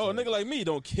 years. Oh, nigga like me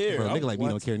don't care. Bro, nigga like me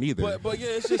don't care neither. But yeah,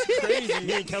 it's just crazy.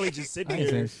 Me and Kelly just sitting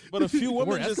here. But a few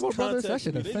women just brothers? That contacted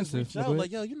shit me. They just offensive. reached out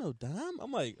like, yo, you know Dom?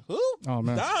 I'm like, who? Oh,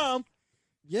 man. Dom?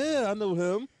 Yeah, I know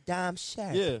him. Dom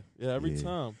Shack. Yeah, every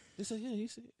time. They said, yeah,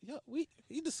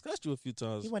 he discussed you a few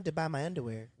times. He went to buy my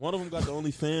underwear. One of them got the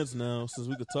OnlyFans now, since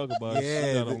we could talk about it.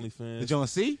 She got OnlyFans. The John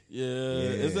C? Yeah.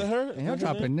 Is that her? And y'all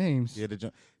dropping names. Yeah, the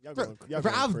John. Bro,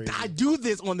 I do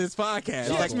this on this podcast.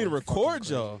 She asked me to record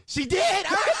y'all. She did?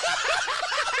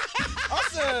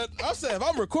 I said, if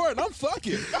I'm recording, I'm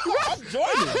fucking. I'm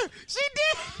joining. She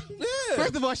did. Yeah.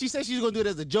 First of all, she said she was gonna do it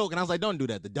as a joke, and I was like, "Don't do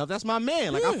that, the Duff. That's my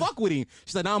man. Like I fuck with him."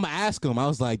 She's like, "Now I'm gonna ask him." I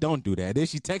was like, "Don't do that." Then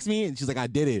she texted me, and she's like, "I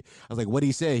did it." I was like, "What did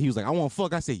he say?" He was like, "I want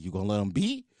fuck." I said, "You gonna let him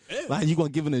beat? Yeah. Like you gonna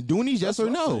give him the Doonies? Yes or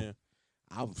That's what I'm no?" saying.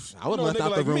 I would You have know, a left nigga out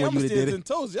the like room me, when I'm you gonna did stand it. and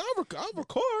toes. I'll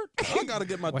record. I gotta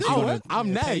get my What, dick she Oh, gonna wet. I'm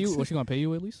pay next. you? What, she gonna pay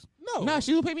you at least? No, Nah,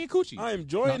 she would pay me a coochie. I am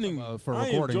joining. No, for I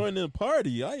am recording. joining the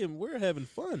party. We're having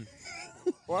fun.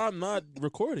 Or I'm not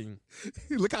recording.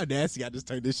 Look how nasty I just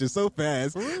turned this shit so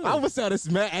fast. For real. I was sounding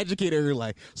mad educator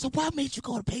like, so what made you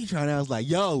go to Patreon? And I was like,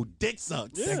 yo, dick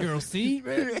sucks. Yeah. That girl, see,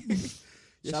 man.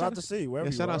 Shout out to C. Wherever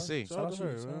Yeah, you shout are. out C. Shout out to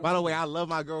her, man. By the way, I love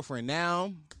my girlfriend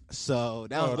now. So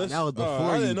that was before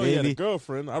I you, didn't know you had a baby.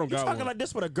 girlfriend. I don't You got talking one. like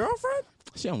this with a girlfriend?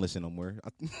 She don't listen no more.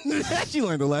 She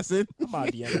learned her lesson. I'm about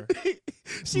to DM her.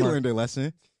 She learned her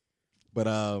lesson. But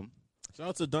Shout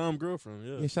out to Dom girlfriend.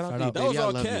 Yeah, yeah, shout Shout out to you, out. that was baby. I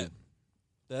all love cat. you.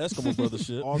 The Eskimo brother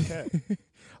shit. All cat.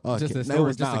 Oh, Just okay. a No, story, it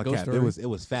was just a not ghost cap. story. It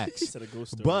was He facts. said a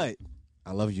ghost story. But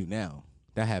I love you now.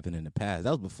 That happened in the past.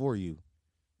 That was before you.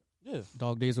 Yeah,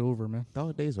 Dog days are over, man.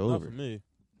 Dog days are not over. for me.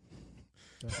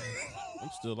 I'm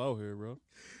still out here, bro.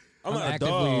 I'm I'm not a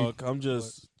actively- dog. I'm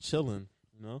just chilling.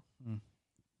 You know,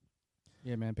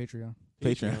 Yeah, man. Patreon.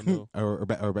 Patreon though. or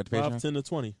back to Patreon. 5, 10 to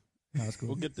 20. No, that's We'll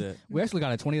cool. get that. We actually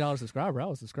got a $20 subscriber. I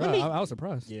was subscribed. I was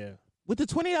surprised. yeah, With the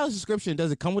 $20 subscription,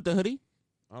 does it come with the hoodie?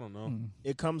 I don't know. Mm.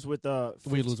 it comes with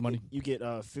We lose money. You get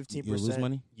 15%. You lose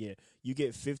money? Yeah, you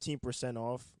get 15%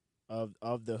 off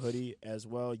of the hoodie as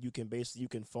well. You can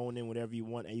phone in whatever you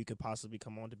want, and you could possibly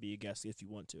come on to be a guest if you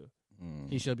want to.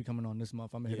 He should be coming on this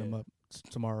month. I'm gonna hit him Yeah. up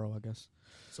tomorrow, I guess.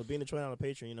 So being a $20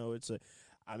 patron, you know,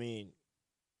 I mean,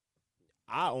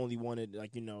 I only wanted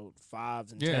like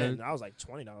 5s and Yeah. 10. I was like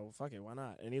 $20. Fuck it, why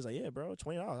not? And he's like, yeah, bro,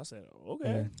 $20. I said, okay.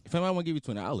 Yeah. If anyone want to give you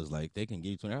 $20, like they can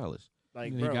give you $20.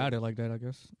 Like, He bro, got it like that, I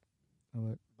guess.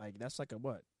 But like that's like a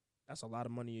what? That's a lot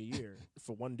of money a year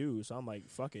for one dude. So I'm like,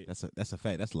 fuck it. That's a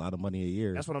fact. That's a lot of money a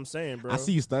year. That's what I'm saying, bro. I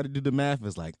see you started to do the math.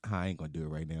 It's like I ain't gonna do it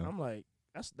right now. I'm like,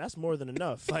 that's more than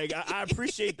enough. Like I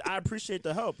appreciate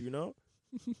the help, you know?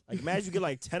 Like imagine you get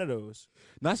like 10 of those.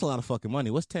 No, that's a lot of fucking money.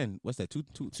 What's 10? What's that? Two.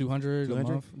 200 a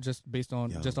 200? month, just based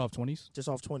on Yo. just off 20s. Just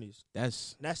off 20s.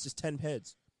 That's And that's just 10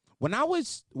 heads. when I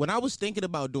was thinking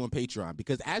about doing Patreon,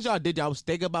 because as y'all did, I was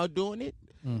thinking about doing it,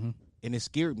 Mm-hmm. and it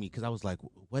scared me because I was like,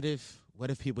 what if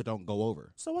people don't go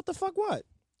over? So what the fuck what?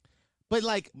 But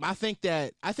like, I think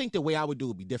the way I would do it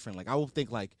would be different. Like I would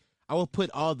think like I would put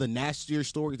all the nastier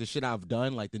stories, the shit I've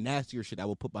done, like the nastier shit I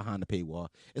would put behind the paywall.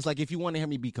 It's like if you want to hear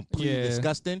me be completely Yeah.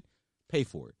 disgusting, pay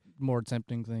for it. More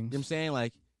tempting things. You know what I'm saying?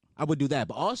 Like, I would do that.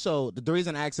 But also, the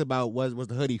reason I asked about was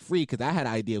the hoodie free, because I had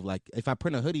an idea of, like, if I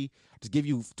print a hoodie, just give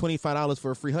you $25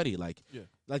 for a free hoodie. Like, Yeah.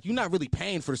 like you're not really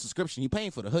paying for the subscription. You're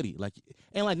paying for the hoodie. Like,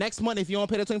 and, like, next month, if you don't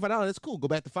pay that $25, that's cool. Go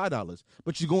back to $5.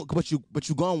 But you going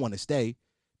to want to stay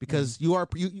because you heard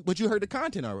the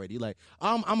content already. Like,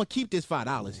 I'm going to keep this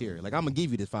 $5 here. Like, I'm going to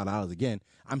give you this $5 again.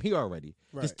 I'm here already.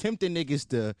 Right. Just tempting niggas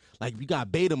to, like, you got to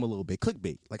bait them a little bit.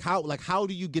 Clickbait. Like, how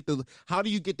do you get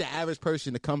the average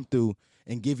person to come through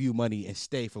and give you money and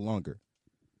stay for longer?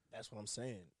 That's what I'm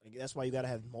saying. Like, that's why you gotta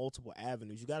have multiple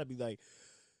avenues. You gotta be like,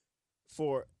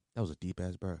 That was a deep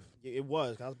ass breath. it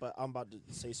was. I'm about to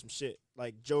say some shit.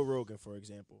 Like Joe Rogan, for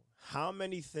example. How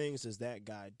many things does that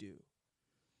guy do?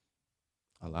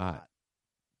 A lot.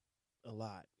 A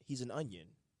lot. He's an onion.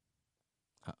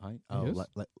 Oh, is?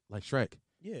 like Shrek.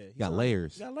 Yeah, he's Got an-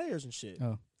 layers. He got layers and shit.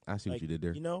 Oh. I see what Like, you did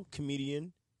there. You know,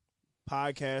 comedian,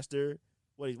 podcaster.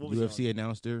 What was UFC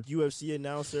announcer. he on? UFC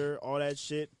announcer, all that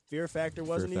shit. Fear Factor,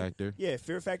 wasn't Fear he? Factor. Yeah,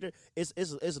 Fear Factor.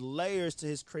 It's layers to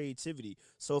his creativity.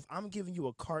 So if I'm giving you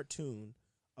a cartoon,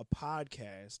 a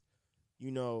podcast,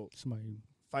 you know, Somebody.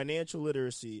 financial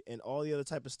literacy, and all the other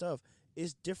type of stuff,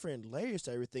 it's different layers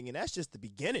to everything, and that's just the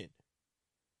beginning.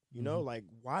 You know, like,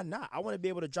 why not? I want to be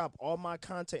able to drop all my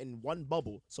content in one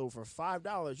bubble. So for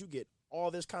 $5, you get all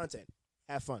this content.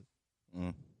 Have fun.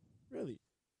 Mm. Really,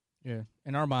 Yeah.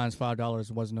 In our minds,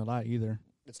 $5 wasn't a lot either.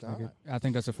 it's Like not. I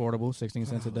think that's affordable, 16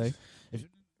 cents a day. If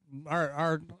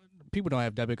our people don't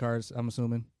have debit cards, I'm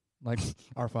assuming, like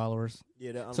our followers.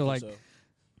 Yeah, that, I don't So, think like, so.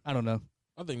 I don't know.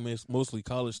 I think mostly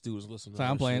college students listen to So that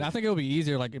I'm playing. shit. I think it would be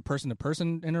easier, like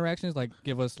person-to-person interactions. Like,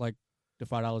 give us like the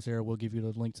 $5 here. We'll give you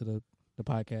the link to the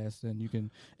podcast, and you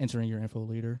can enter in your info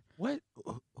later. What?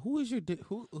 Who is your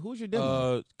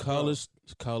demo? College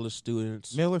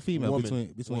students. Male or female?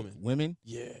 woman. Between Woman. women?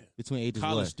 Yeah. Between ages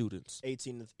College what? students.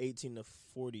 18 to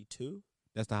 42.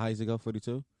 That's the highest it go.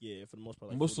 42. Yeah, for the most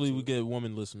part. Like Mostly 42. we get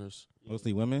women listeners. Yeah.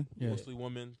 Mostly women. Yeah. Mostly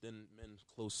women, then men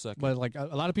close second. But like a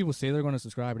lot of people say they're going to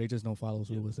subscribe, but they just don't follow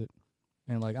through with it.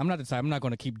 And like I'm not the type. I'm not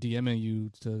going to keep DMing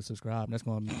you to subscribe. That's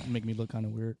going to make me look kind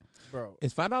of weird. Bro.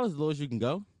 Is $5 the lowest you can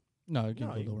go? No, it can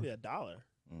No, go you can lower. be $1.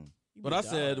 Mm. You But be I $1.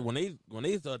 said when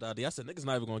they thought that, I said niggas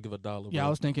not even gonna give $1. Yeah, bro. I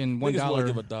was thinking Niggas wanna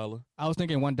give $1. $1. I was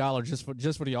thinking $1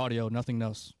 just for the audio, nothing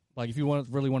else. Like if you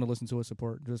really want to listen to it,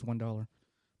 support just $1.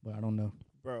 But I don't know.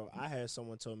 Bro, I had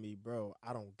someone tell me, bro,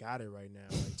 I don't got it right now.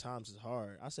 Like, times is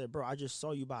hard. I said, bro, I just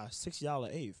saw you buy a $60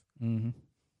 eighth. Mm-hmm.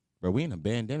 Bro, we in a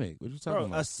pandemic. What you talking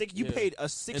Bro, about? you Yeah. paid a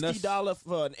 $60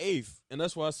 for an eighth. And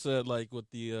that's why I said, like, with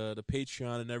the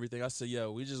Patreon and everything, I said,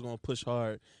 yo, we just gonna push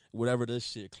hard whatever this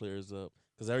shit clears up.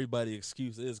 Because everybody's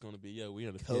excuse is gonna be, yo, we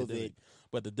in a COVID. pandemic.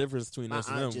 But the difference between My us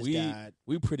and aunt them, just died.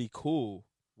 we pretty cool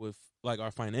with like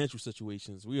our financial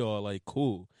situations. We all like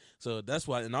cool. So that's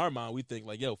why in our mind we think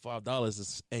like, yo,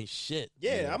 $5 ain't shit.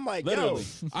 Yeah, I'm like, Literally,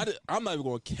 yo, I'm not even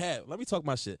going to cap. Let me talk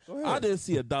my shit. Go ahead. I didn't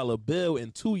see $1 bill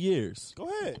in 2 years, go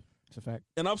ahead. It's a fact.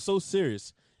 and I'm so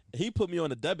serious. He put me on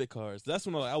the debit cards. That's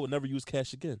when I would never use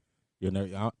cash again.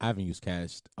 I haven't used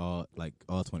cash all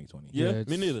 2020. Yeah, it's-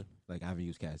 me neither. Like I haven't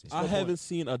used cash. I haven't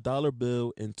seen $1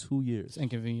 bill in 2 years. It's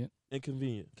inconvenient.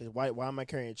 Inconvenient. Cause why am I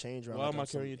carrying change around? Why like am I'm I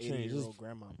some carrying change? 80-year-old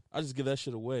grandma? I just give that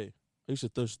shit away. You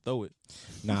should just throw it.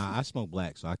 Nah, I smoke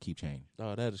black, so I keep change.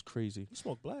 Oh, that is crazy. You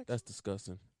smoke black? That's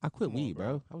disgusting. I quit Come on, weed, bro.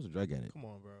 bro. I was a drug addict. Come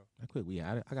on, bro. I quit weed.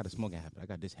 I got a smoking habit. I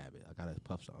got this habit. I got to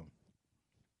puff something.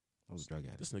 I was a drug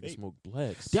addict. This nigga Hey. smoke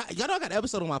blacks. Yeah, y'all know I got an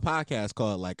episode on my podcast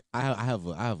called like I'm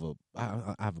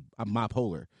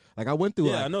bipolar. Like I went through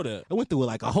Yeah, like, I know that. I went through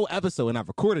like a whole episode and I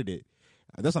recorded it.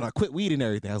 That's when I quit weed and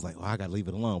everything. I was like, well, I gotta leave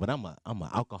it alone. But I'm an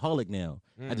alcoholic now.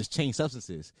 I just changed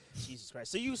substances. Jesus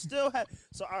Christ. So you still have.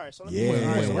 So all right. So let Yeah. me.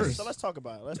 All right, so, Worse. let's talk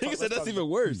about it. Let's Nigga talk, said let's that's talk even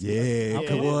worse. Yeah, Yeah,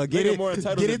 come yeah. on, get Nigga it, more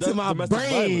entitled get to into my domestic brain.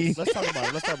 violence. Let's talk about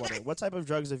it. Let's talk about it. What type of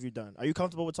drugs have you done? Are you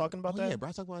comfortable with talking about Oh, that? yeah, bro.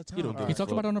 I talk about it all the You don't time. give He a talked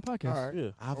fuck. about it on the podcast. All right.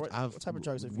 Yeah. What type of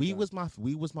drugs have you weed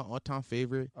done? was my all-time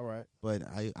favorite, All right. but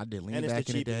I did lean And it's back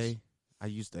the in the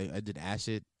cheapest. day. I did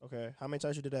acid Okay. How many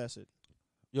times you did acid?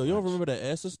 Yo, you don't remember that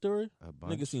acid story? a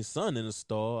bunch. Nigga seen sun in the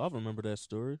stall. I remember that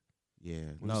story. Yeah,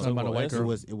 When no, you Something about a white it girl.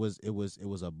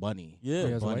 was a bunny. Yeah. Yeah,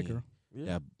 it's a white bunny girl. Yeah.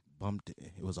 that bumped.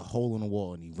 It was a hole in the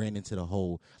wall, and he ran into the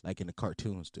hole like in the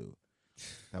cartoons do.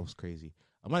 That was crazy.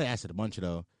 I might have acid a bunch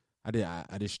though. I did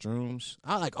shrooms.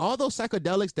 I like all those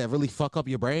psychedelics that really fuck up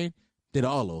your brain. Did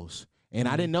all those, and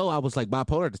I didn't know I was like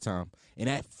bipolar at the time, and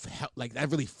that that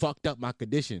really fucked up my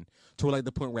condition to like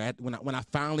the point where when I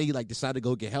finally like decided to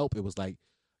go get help, it was like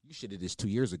you should have did this 2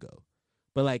 years ago.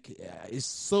 But like it's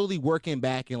slowly working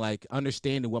back and like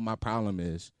understanding what my problem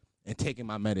is and taking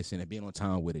my medicine and being on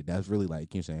time with it. That's really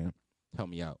like, you know what I'm saying, help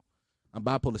me out. I'm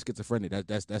bipolar schizophrenic.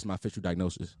 That's my official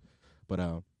diagnosis. But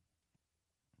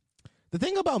the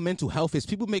thing about mental health is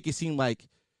people make it seem like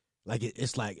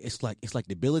it's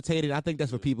debilitated. I think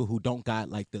that's for people who don't got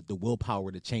like the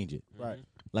willpower to change it. Right.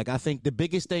 Like I think the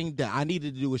biggest thing that I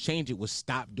needed to do was change it was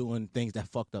stop doing things that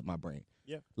fucked up my brain.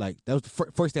 Yeah. Like that was the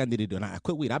first thing I needed to do. And I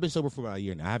quit weed. I've been sober for about a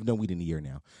year now. I haven't done weed in a year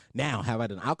now. Now, have I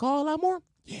done alcohol a lot more?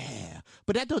 Yeah.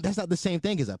 But that's not the same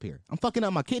thing as up here. I'm fucking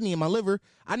up my kidney and my liver.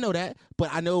 I know that.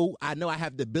 But I know I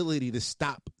have the ability to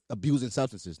stop abusing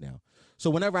substances now. So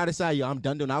whenever I decide, yo, I'm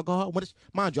done doing alcohol,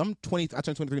 mind you, I'm 20. I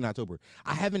turned 23 in October.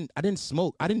 I didn't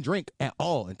smoke. I didn't drink at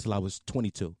all until I was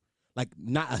 22. Like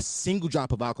not a single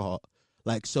drop of alcohol.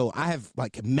 Like, so I have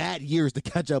like mad years to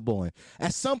catch up on.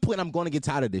 At some point, I'm going to get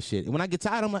tired of this shit. And when I get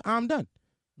tired, I'm like, I'm done.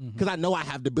 Because I know I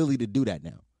have the ability to do that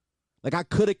now. Like, I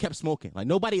could have kept smoking. Like,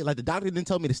 nobody, like, the doctor didn't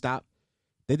tell me to stop.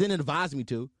 They didn't advise me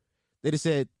to. They just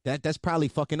said, that's probably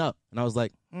fucking up. And I was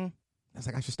like, that's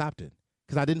like, I should stop it.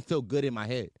 Because I didn't feel good in my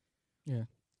head. Yeah.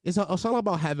 It's all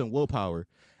about having willpower.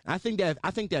 I think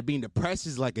that being depressed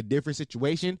is like a different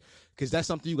situation because that's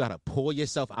something you got to pull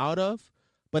yourself out of.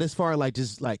 But as far as like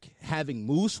just like having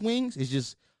mood swings, it's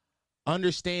just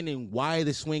understanding why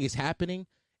the swing is happening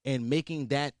and making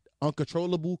that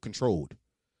uncontrollable controlled.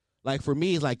 Like for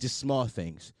me, it's like just small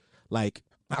things. Like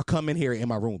I'll come in here and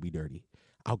my room will be dirty.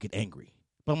 I'll get angry.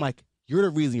 But I'm like, you're the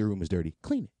reason your room is dirty.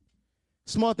 Clean it.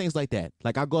 Small things like that.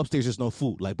 Like I go upstairs, there's no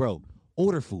food. Like, bro,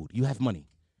 order food. You have money.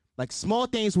 Like small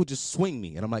things will just swing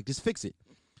me. And I'm like, just fix it.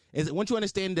 And once you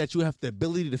understand that you have the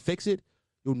ability to fix it,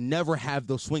 you'll never have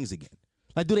those swings again.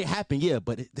 Like, do they happen? Yeah,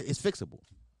 but it's fixable.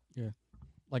 Yeah.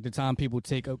 Like the time people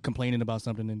take up complaining about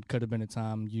something and could have been a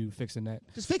time you fixing that,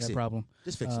 Just fix that it. problem.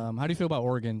 Just fix it. How do you feel about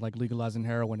Oregon, like legalizing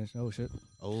heroin? Oh, shit.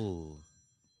 Oh,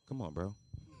 come on, bro.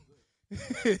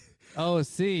 Oh,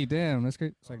 see, damn, that's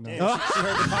great. It's like, no. Damn, she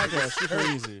heard the podcast. She heard it.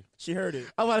 Crazy. She heard it.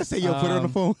 I'm about to say, yo, put it on the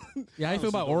phone. Yeah, how you feel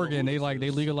about Oregon? They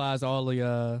legalized all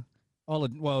the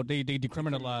they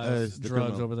decriminalized the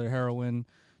drugs criminal. over there, heroin,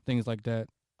 things like that,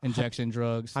 injection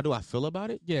drugs. How do I feel about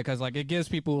it? Yeah, because like it gives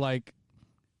people like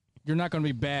you're not going to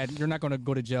be bad. You're not going to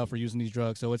go to jail for using these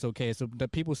drugs, so it's okay. So the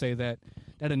people say that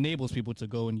enables people to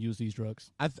go and use these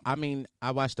drugs. I mean,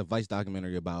 I watched a Vice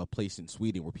documentary about a place in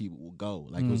Sweden where people will go.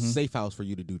 Like, it was a safe house for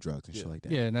you to do drugs and shit like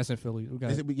that. Yeah, and that's in Philly.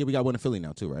 We got one in Philly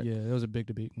now, too, right? Yeah, it was a big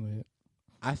debate.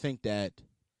 I think that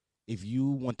if you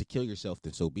want to kill yourself,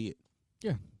 then so be it.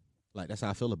 Yeah. Like, that's how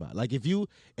I feel about it. Like,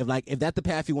 if that's the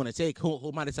path you want to take, who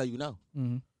am I to tell you no?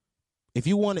 Mm-hmm. If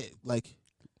you want it, like,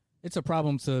 it's a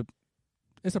problem to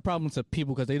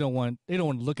people because they don't want to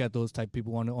look at those type of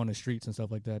people on the streets and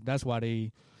stuff like that. That's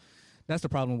why that's the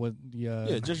problem with the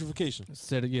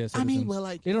gentrification. I mean, well,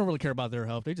 like, they don't really care about their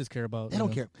health. They just care about they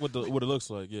don't care what it looks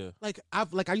like. Yeah,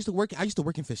 like I used to work in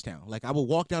Fishtown. Like, I would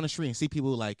walk down the street and see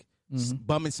people like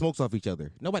bumming smokes off each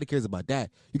other. Nobody cares about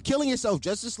that. You're killing yourself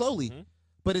just as slowly,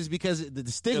 but it's because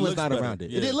the stigma's not better. around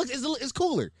it. Yeah. It's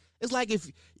cooler. It's like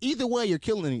if either way you're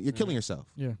killing yourself.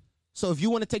 Yeah. So if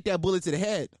you want to take that bullet to the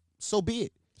head, so be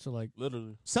it. So like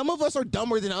literally, some of us are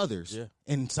dumber than others,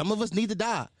 and some of us need to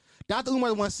die. Dr.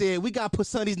 Umar once said, "We got to put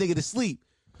some of these niggas to sleep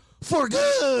for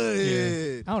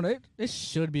good." Yeah. I don't know. It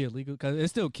should be illegal because there's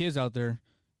still kids out there.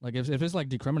 Like if it's like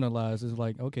decriminalized, it's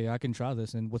like okay, I can try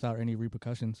this and without any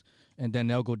repercussions, and then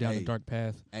they'll go down the dark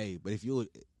path. Hey, but if you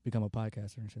become a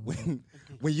podcaster and shit.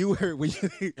 When you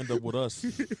end up with us.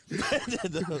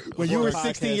 When you were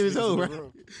 16 years old, right?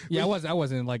 Yeah, I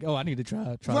wasn't like, oh, I need to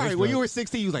try. Right, when you were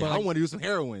 16, you was like, I want to do some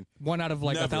heroin. One out of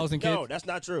like 1,000 kids. No, that's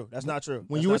not true. That's not true.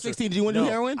 When you were 16, did you want to do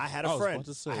heroin? I had a friend.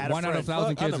 One out of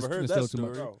 1,000 kids is still too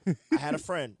much. Bro, I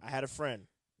had a friend.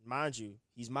 Mind you,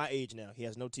 he's my age now. He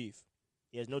has no teeth.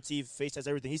 Face has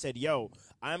everything. He said, yo,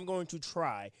 I'm going to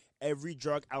try every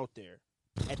drug out there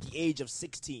at the age of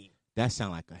 16. That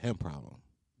sound like a him problem.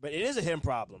 But it is a him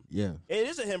problem. Yeah. It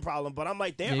is a him problem. But I'm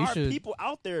like, there are people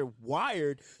out there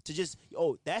wired to just,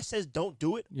 that says don't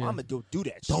do it. Yeah. I'm going to do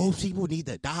that shit. Those people need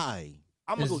to die.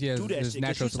 I'm going to go do that shit.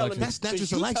 Natural selection. That's natural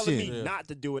selection. You telling me not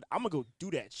to do it, I'm going to go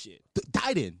do that shit.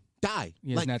 Die then. Die.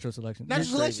 Yeah, like, it's natural selection. Natural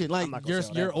selection.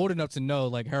 Like, you're old enough to know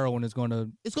like heroin is going to...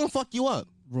 It's going to fuck you up.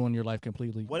 Ruin your life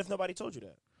completely. What if nobody told you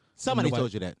that? Somebody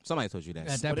told you that. At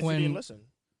At that point, if you didn't listen.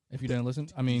 If you didn't listen,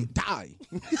 I mean, die.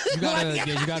 You gotta.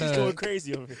 He's going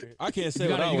crazy over here. I can't say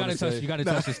what I want to say. You gotta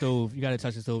touch the stove. You gotta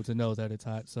touch the stove to know that it's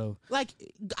hot. So, like,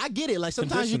 I get it. Like,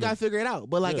 sometimes you gotta figure it out.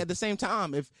 But like at the same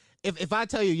time, if I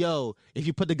tell you, yo, if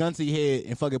you put the gun to your head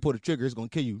and fucking pull the trigger, it's gonna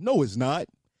kill you. No, it's not.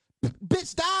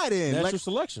 Bitch, die then. Natural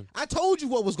selection. I told you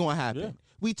what was gonna happen. Yeah.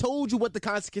 We told you what the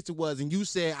consequence was, and you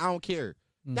said, I don't care.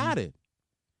 Got it.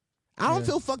 I don't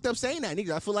feel fucked up saying that,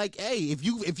 nigga. I feel like, hey, if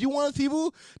you want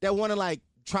people that want to like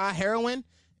try heroin,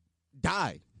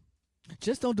 die.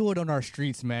 Just don't do it on our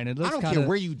streets, man. It looks I don't care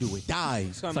where you do it. Die.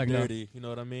 It's kind of dirty. You know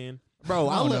what I mean? Bro,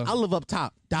 I live up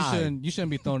top. Die. You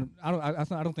shouldn't be thrown.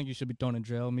 I don't think you should be thrown in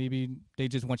jail. Maybe they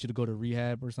just want you to go to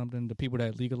rehab or something. The people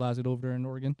that legalize it over there in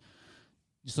Oregon.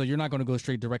 So you're not going to go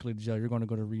straight directly to jail. You're going to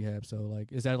go to rehab. So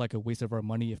like, is that like a waste of our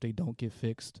money if they don't get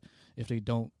fixed? If they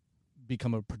don't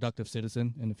become a productive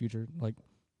citizen in the future? Like,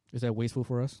 is that wasteful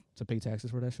for us to pay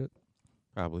taxes for that shit?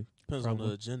 Probably. Depends on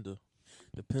the agenda.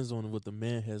 Depends on what the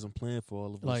man has in plan for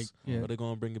all of us. Are they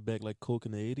going to bring it back like Coke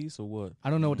in the 80s or what? I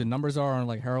don't know what the numbers are on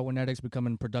like heroin addicts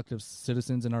becoming productive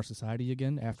citizens in our society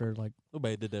again after like.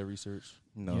 Nobody did that research.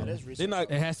 No. Yeah, that's research. They're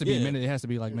not, it has to be it has to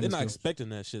be like they're not expecting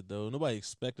that shit though. Nobody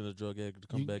expecting a drug addict to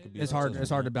come back and be It's hard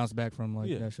to bounce back from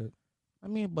like that shit. I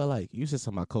mean, but like you said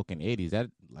something about Coke in the 80s, that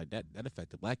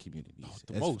affected black communities.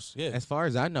 The most, yeah. As far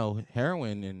as I know,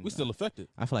 heroin and we still affected.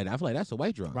 I feel like that's a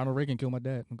white drug. Ronald Reagan killed my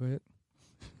dad. Go ahead.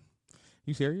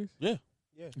 You serious? Yeah.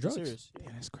 Yeah, drugs. Serious. Yeah,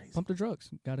 that's crazy. Pump the drugs.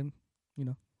 Got him.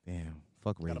 Damn.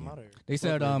 Fuck Reagan. They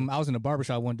said I was in a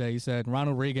barbershop one day. He said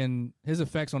Ronald Reagan, his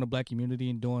effects on the black community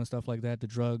and doing stuff like that, the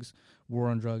drugs, war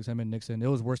on drugs, him and Nixon, it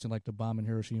was worse than like the bomb in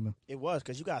Hiroshima. It was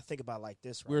because you gotta think about it like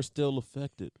this. Right? We're still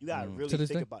affected. You gotta really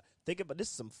think about this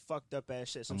is some fucked up ass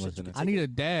shit. Some shit you can I need a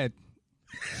dad.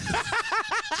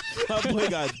 My boy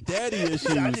got daddy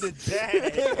issues. I need a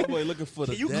dad. My boy looking for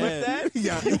the Can you dad. clip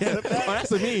that? Yeah. Oh,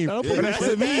 that's a meme. That's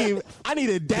a meme. I need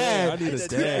a dad. I need a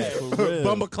dad for real.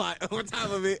 Bumble clot on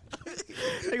top of it.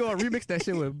 They gonna remix that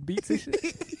shit with beats and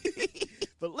shit.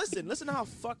 But listen how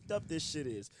fucked up this shit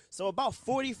is. So about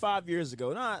 45 years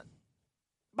ago,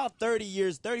 about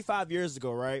 35 years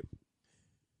ago, right?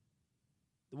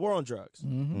 The war on drugs.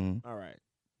 Mm-hmm. All right.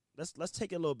 Let's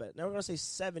take it a little bit. Now we're gonna say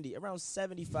around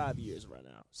 75 years right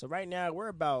now. So right now we're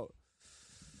about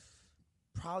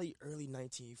probably early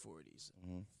 1940s.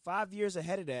 5 years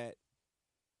ahead of that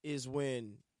is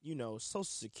when Social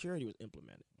Security was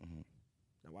implemented.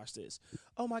 Now watch this.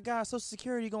 Oh my God, Social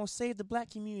Security gonna save the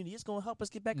black community. It's gonna help us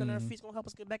get back on our feet. It's gonna help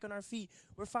us get back on our feet.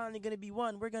 We're finally gonna be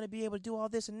one. We're gonna be able to do all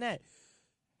this and that.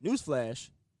 newsflash,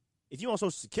 if you on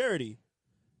Social Security,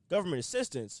 government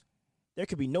assistance, there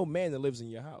could be no man that lives in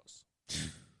your house.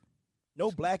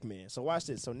 No black man. So watch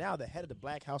this. So now the head of the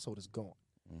black household is gone.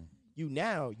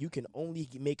 You can only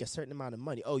make a certain amount of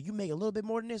money. Oh, you make a little bit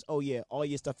more than this? Oh yeah, all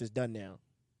your stuff is done now.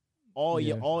 All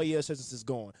your assistance is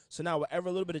gone. So now whatever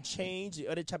little bit of change, the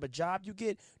other type of job you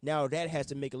get, now that has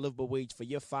to make a livable wage for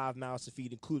your 5 mouths to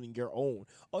feed, including your own.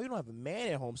 Oh, you don't have a man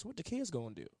at home, so what the kids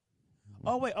gonna do?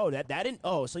 Oh wait, that didn't.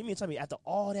 Oh, so you mean to tell me after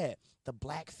all that, the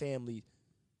black family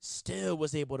still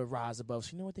was able to rise above?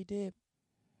 So you know what they did?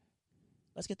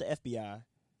 Let's get the FBI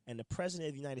and the president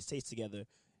of the United States together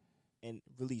and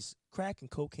release crack and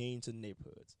cocaine to the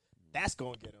neighborhoods. That's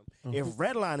gonna get them. If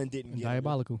redlining didn't get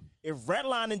Diabolical. them, if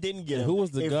redlining didn't get them, who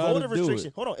was the if guy voter to do restriction,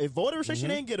 it? hold on, if voter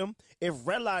restriction ain't get them, if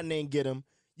redlining ain't get them,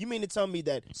 you mean to tell me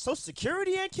that Social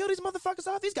Security ain't kill these motherfuckers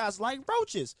off? These guys like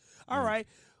roaches. All right.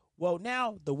 Well,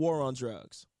 now the war on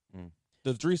drugs.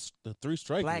 The three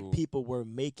strike Black rule. people were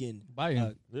making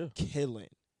Buying. killing,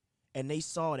 and they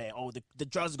saw that the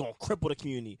drugs is gonna cripple the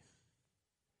community.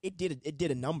 It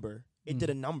did a number. It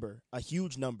did a number, a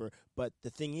huge number. But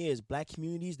the thing is, black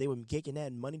communities, they were taking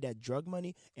that money, that drug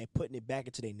money, and putting it back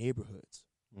into their neighborhoods.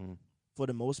 For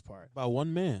the most part, by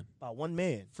one man. by one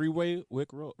man. Freeway Rick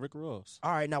Ross.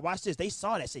 All right, now watch this. They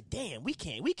saw that, said, "Damn, we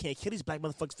can't kill these black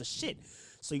motherfuckers for shit."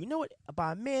 So you know what?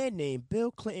 By a man named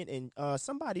Bill Clinton and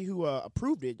somebody who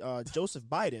approved it, Joseph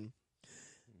Biden.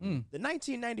 The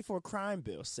 1994 crime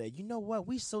bill said, "You know what?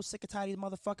 We so sick and tired of these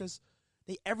motherfuckers.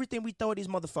 Everything we throw at these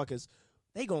motherfuckers,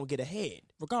 they gonna get ahead,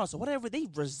 regardless of whatever. They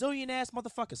resilient ass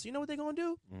motherfuckers. So you know what they gonna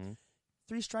do?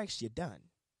 3 strikes, you're done.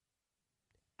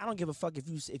 I don't give a fuck if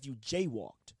you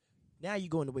jaywalked. Now you're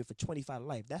going away for 25 to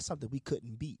life. That's something we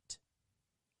couldn't beat.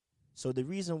 So the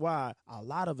reason why a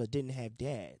lot of us didn't have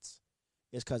dads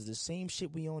is because of the same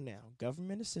shit we on now.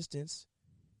 Government assistance,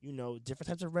 different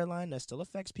types of red line that still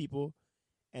affects people,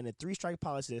 and the 3-strike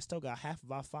policy that still got half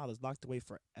of our fathers locked away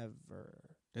forever.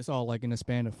 It's all like in a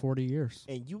span of 40 years.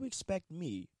 And you expect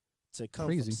me to come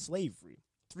Crazy. from slavery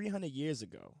 300 years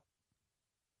ago,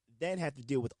 then have to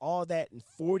deal with all that in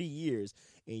 40 years,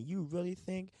 and you really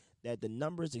think that the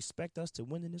numbers expect us to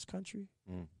win in this country?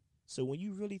 So when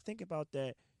you really think about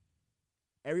that,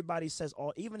 everybody says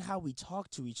even how we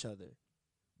talk to each other.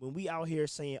 When we out here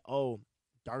saying, oh,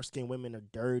 dark-skinned women are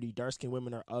dirty, dark-skinned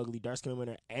women are ugly, dark-skinned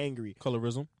women are angry.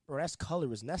 Colorism. Bro, that's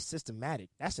colorism. That's systematic.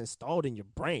 That's installed in your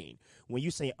brain. When you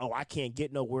say, oh, I can't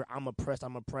get nowhere, I'm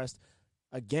oppressed.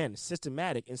 Again,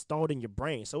 systematic, installed in your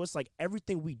brain. So it's like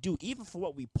everything we do, even for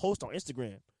what we post on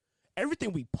Instagram,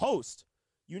 everything we post,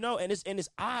 and it's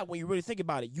odd when you really think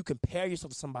about it. You compare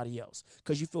yourself to somebody else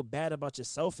because you feel bad about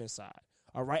yourself inside.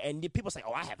 All right? And people say,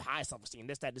 oh, I have high self-esteem,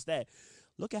 this, that.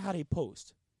 Look at how they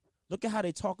post. Look at how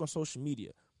they talk on social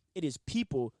media. It is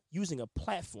people using a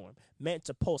platform meant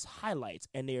to post highlights,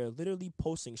 and they are literally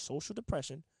posting social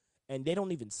depression, and they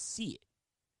don't even see it.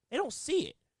 They don't see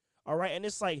it. All right? And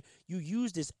it's like you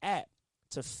use this app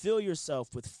to fill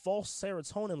yourself with false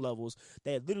serotonin levels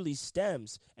that literally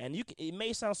stems, and it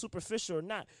may sound superficial or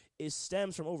not, it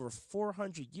stems from over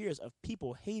 400 years of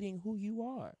people hating who you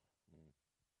are.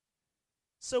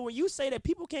 So when you say that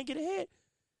people can't get ahead,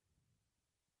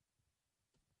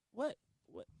 what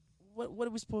are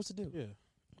we supposed to do? Yeah.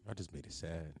 I just made it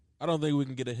sad. I don't think we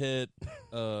can get ahead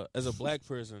as a black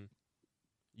person.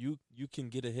 You can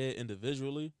get ahead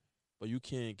individually, but you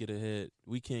can't get ahead.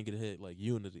 We can't get ahead like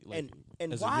unity. Like,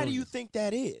 and as a why do unit. you think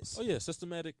that is? Oh yeah,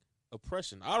 systematic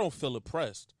oppression. I don't feel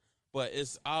oppressed, but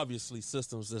it's obviously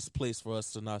systems that's placed for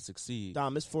us to not succeed.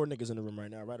 Dom, it's 4 niggas in the room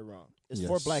right now, right or wrong? It's Yes.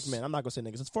 4 black men. I'm not gonna say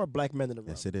niggas. It's 4 black men in the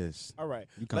room. Yes, it is. All right.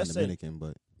 You kind of Dominican,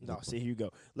 but No, see, here you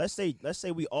go. Let's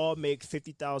say we all make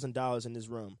 $50,000 in this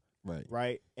room, right.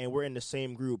 right? And we're in the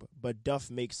same group, but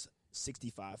Duff makes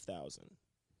 $65,000.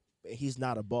 He's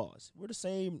not a boss. We're the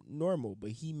same normal, but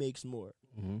he makes more.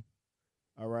 Mm-hmm.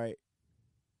 All right.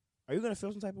 Are you gonna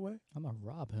feel some type of way? I'm going to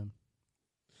rob him.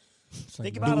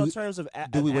 Think no. about it in we- terms of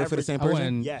Do we work for the same I person?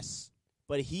 wouldn't- Yes,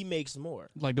 but he makes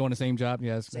more. Like doing the same job?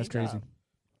 Yeah, that's Same crazy. job.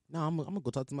 No, I'm gonna go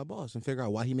talk to my boss and figure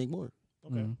out why he make more.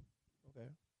 Okay. Mhm. Okay.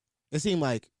 It seemed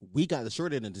like we got the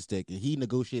short end of the stick, and he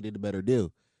negotiated a better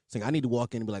deal. Saying I need to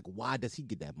walk in and be like, why does he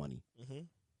get that money?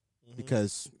 Mm-hmm.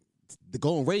 Because the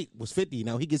going rate was 50.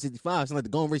 Now he gets 65. It's like the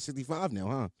going rate 65 now,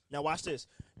 huh? Now watch this.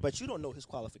 But you don't know his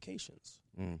qualifications.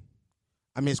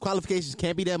 I mean, his qualifications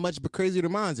can't be that much but crazier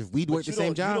than mine. If we But work the you same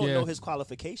don't- job, You don't Yeah. know his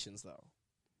qualifications though.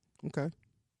 okay.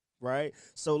 Right?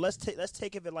 So let's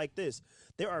take of it like this.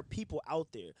 There are people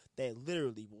out there that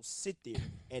literally will sit there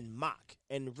and mock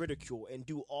and ridicule and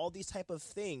do all these type of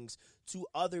things to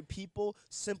other people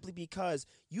simply because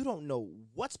you don't know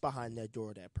what's behind that door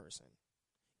of that person.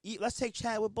 let's take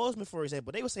Chadwick Boseman for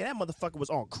example. They would say that motherfucker was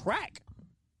on crack.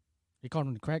 He called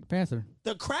him the Crack Panther.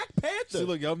 The Crack See, Panther.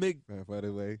 look, y'all make By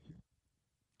the way,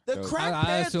 The Yo, Crack I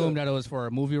Panther. assumed that it was for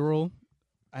a movie role.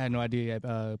 I had no idea he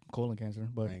had colon cancer,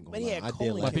 but I ain't gonna But he lie. had I did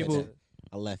colon laugh cancer. at that.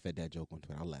 I laughed at that joke on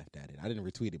Twitter. I laughed at it. I didn't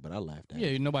retweet it, but I laughed at yeah,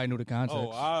 it. nobody knew the context.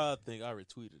 Oh, I think I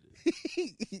retweeted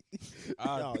it.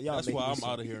 Y'all That's making why me I'm sick.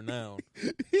 out of here now.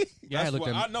 yeah, I That's looked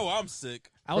why, at. I know I'm sick.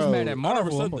 I was Bro, mad at I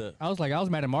never Marvel. said that. I was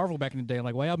mad at Marvel back in the day.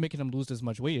 Like, why y'all making him lose this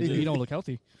much weight? He don't look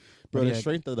healthy. Bro, But the yeah,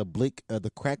 strength of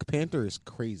the Crack Panther is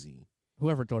crazy,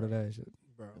 whoever thought of that shit?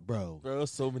 bro. Bro, there's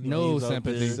so many No names out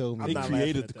sympathy. there. So I'm many. They not laughing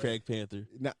created at the that. Crack Panther.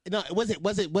 No,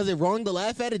 was it wrong to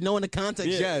laugh at it? Knowing the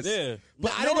context, yes. Yeah.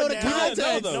 But I didn't know the now- context.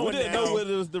 no, We didn't know, no, though. We didn't know now. what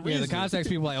was the Yeah, reason. the context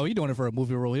people like, oh, you doing it for a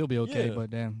movie role? He'll be okay. Yeah. But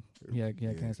damn, he had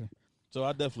cancer, So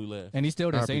I definitely laughed. and he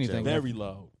still didn't say R.I.P. anything. Very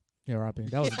loud. Yeah, R.I.P.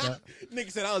 That was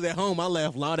Nigga said I was at home. I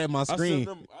laughed loud at my I screen.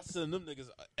 send them niggas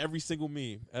every single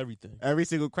meme, everything. Every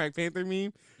single Crack Panther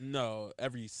meme. No,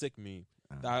 every sick meme.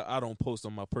 I don't post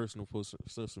on my personal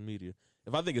social media.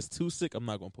 If I think it's too sick, I'm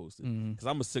not gonna post it Mhm. because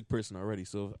I'm a sick person already.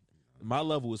 So my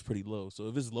level is pretty low. So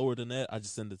if it's lower than that, I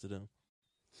just send it to them.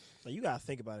 So you gotta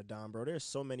think about it, Don, bro. There's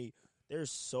so many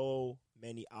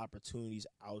opportunities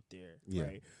out there, Yeah.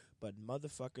 right? But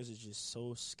motherfuckers is just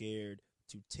so scared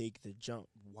to take the jump.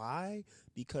 Why?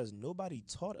 Because nobody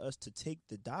taught us to take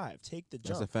the dive, take the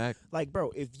That's jump. a fact. Like, bro,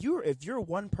 if you're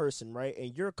one person, right,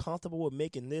 and you're comfortable with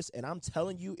making this, and I'm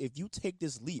telling you, if you take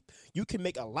this leap, you can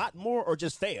make a lot more or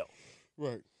just fail.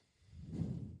 Right.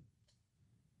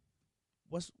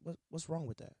 What's wrong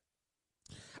with that?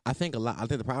 I think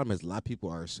the problem is a lot of people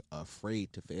are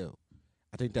afraid to fail.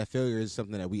 I think that failure is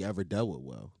something that we ever dealt with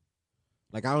well.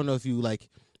 Like, I don't know if you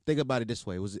think about it this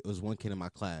way. It was one kid in my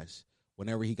class.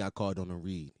 Whenever he got called on a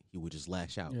read, he would just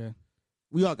lash out. yeah,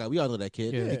 We all know that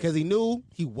kid Yeah. because he knew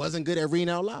he wasn't good at reading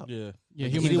out loud. Yeah. yeah.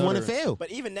 He Humans didn't want to are- fail. But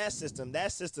even that system,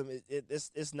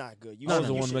 it's not good. You I was shouldn't-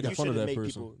 the you one should- making you fun of shouldn't that make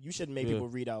person. people. You shouldn't make Yeah. people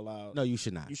read out loud. No, you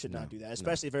should not. You should not do that, No.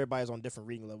 especially if everybody's on different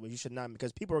reading levels. You should not,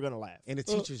 because people are gonna laugh. And the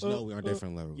teachers know we're on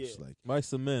different levels. yeah. Like,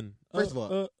 Mice and men. first of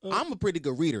all, I'm a pretty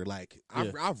good reader. Like,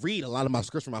 I read a lot of my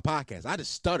scripts for my podcast. I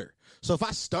just stutter. So if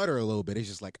I stutter a little bit, it's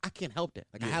just like I can't help that.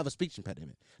 Like, I have a speech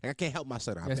impediment. Like, I can't help my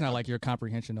stutter. It's not like your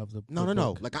comprehension of the No.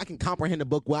 book. Like, I can comprehend the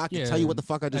book well. I can Yeah, tell you what the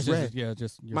fuck I That's just read.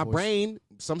 just your My voice. brain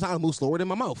sometimes moves slower than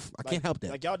my mouth. I can't help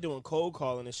that. Like y'all doing cold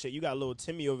calling and shit. You got little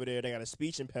Timmy over there that got a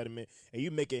speech impediment, and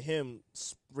you making him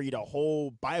read a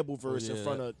whole Bible verse in yeah.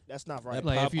 front of. That's not right. That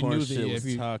Like, if you popcorn knew the- shit if was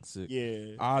you- toxic.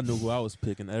 Yeah. I knew who I was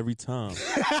picking every time.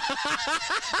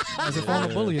 That's a form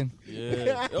of bullying.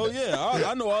 Yeah. Oh yeah.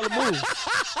 I know all the moves.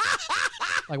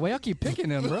 Like, why y'all keep picking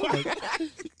him, bro? Like,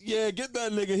 Yeah, get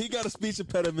that nigga. He got a speech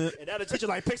impediment. And now the teacher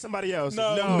like pick somebody else.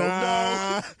 No.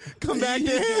 Come back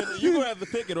there. You gonna have to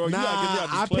pick it, or you gotta get me out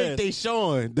I this class.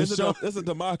 picked Deshaun. It's a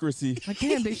democracy. like,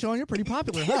 damn, they showing you're pretty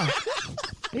popular, huh?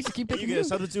 They should keep You picking get you. a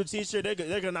substitute teacher,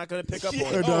 they're not gonna pick up on it.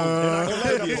 Yeah, They're not gonna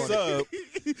pick up Hey, on it.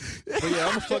 sub. But yeah,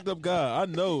 I'm a fucked up guy. I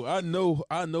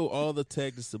know all the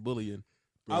tactics to bullying.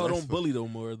 Bro, I that's don't bully no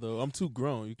more though. I'm too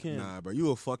grown. You can't. Nah, bro, you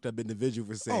a fucked up individual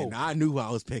for saying. Oh. Nah, I knew who I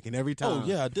was picking every time. Oh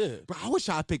yeah, I did. Bro, I wish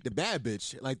I picked the bad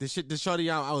bitch. Like the shorty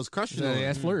I was crushing Yeah, on.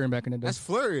 that's flirting back in the day. That's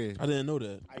flirting. I didn't know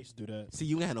that. I used to do that. See,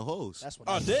 you ain't had no hoes. That's what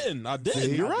I didn't. I didn't.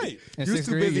 See? You're right. In you was sixth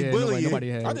too grade, busy yeah, bullying. Nobody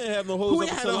had. I didn't have no hoes. Who up ain't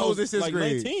had until no I hoes was, in sixth like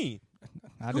grade? 19.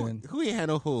 I didn't. Who ain't had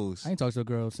no hoes? I ain't talked to a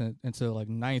girl until like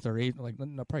 9th or 8th, like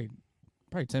no, probably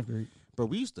 10th grade. Bro,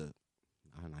 we used to.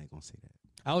 I'm not gonna say that.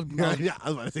 I was Yeah, I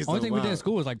was about to say only something thing we did in wild.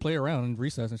 school was like play around and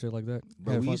recess and shit like that.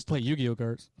 Bro, Have we fun, used to- play Yu-Gi-Oh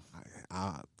cards.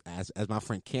 As my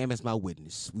friend Cam is my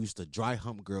witness, we used to dry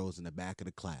hump girls in the back of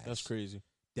the class. That's crazy.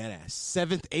 That ass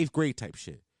 7th, 8th grade type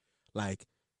shit. Like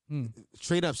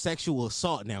straight up sexual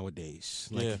assault nowadays.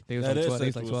 Like, Yeah, they was that like is 12, they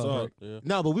was sexual like 12, assault. Yeah.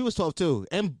 No, but we was 12 too.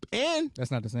 And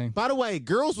That's not the same. by the way,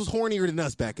 girls was hornier than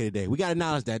us back in the day. We gotta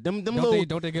acknowledge that. Them Don't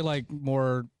little they get like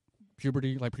more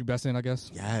puberty, like pubescent, I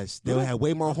guess? yes, they had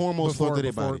way more hormones flowing through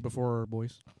their body. Before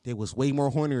boys. They was way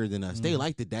more hornier than us. They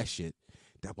liked that shit.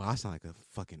 Well, I sound like a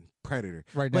fucking predator.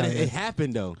 Right But now, it yeah.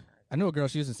 happened though. I knew a girl,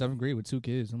 she was in 7th grade with 2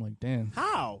 kids. I'm like, damn,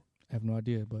 How? I have no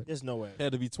idea, but There's no way.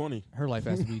 Had to be 20. her life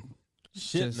has to be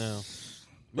Shit just- now.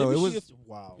 Bro, Maybe it she was- is-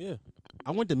 Wow. Yeah.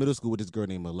 I went to middle school with this girl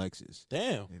named Alexis.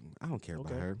 Damn. I don't care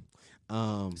Okay. about her.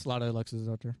 There's a lot of Alexis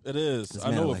out there It is. This I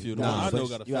man know a like- few. nah, I know but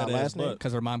got a you got fat a ass last name? butt.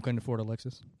 because her mom couldn't afford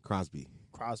Alexis. Crosby.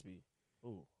 Crosby.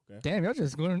 Ooh. Okay. Damn, y'all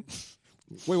just going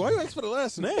Wait, why you ask for the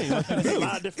last name? There's a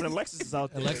lot of different Alexis's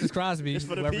out there. Alexis Crosby, It's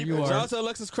for the whoever people. you Shout are. out to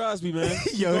Alexis Crosby, man.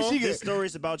 Yo, she This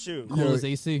story's about you. Cool as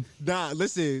AC. Nah,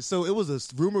 listen. So it was a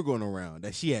rumor going around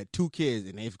that she had 2 kids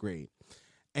in 8th grade,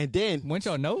 And then Wouldn't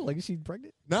y'all know? Like, is she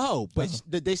pregnant? no, but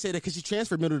they say that because she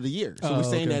transferred middle of the year. So we're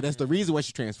saying that that's the reason why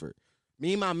she transferred.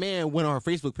 Me and my man went on her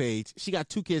Facebook page. She got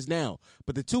 2 kids now,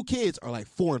 but the 2 kids are like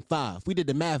 4 and 5. We did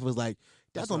the math. It was like,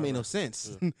 that don't make no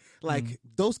sense. Like,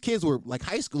 those kids were like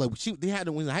high school. Like, they had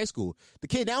them when in high school. The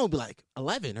kid now would be like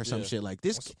 11 or some shit. Like,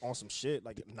 this On some shit,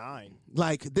 like 9.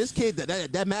 like this kid,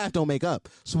 that math don't make up.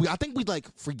 So I think we like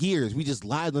for years we just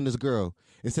lied on this girl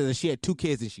and said that she had 2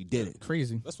 kids and she did it.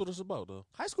 Crazy. That's what it's about, though.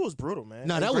 High school is brutal, man.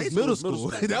 No, Like, that was grade middle school school.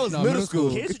 is brutal. That was No, middle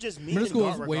school. Kids are just mean. Middle school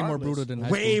is and way more regardless. brutal than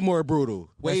high Way school. more brutal.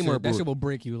 Way That more shit, that shit brutal. will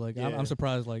break you. Like, Yeah. I'm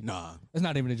surprised. Like, Nah. it's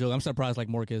not even a joke. I'm surprised like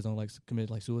more kids don't like commit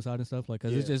like suicide and stuff. Like,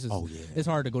 cause it's just Oh, yeah. it's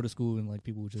hard to go to school and like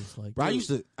people just like. Bro, I used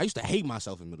to hate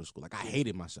myself in middle school. Like I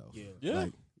hated myself. Yeah. Yeah?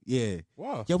 Like, yeah.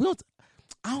 Wow. Yeah, we don't.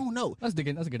 I don't know. Let's get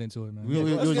into it,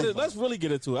 man. Let's really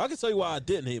get into it. I can tell you why I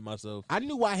didn't hate myself. I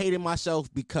knew why I hated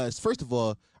myself because first of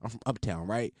all, I'm from uptown,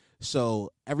 right?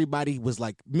 So everybody was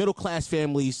like middle class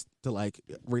families to like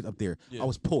right up there. Yeah. I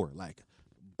was poor, like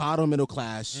bottom middle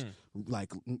class,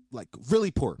 like really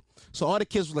poor. So all the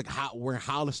kids were like wearing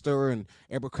Hollister and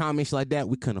Abercrombie and shit like that.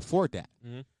 We couldn't afford that.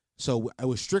 So it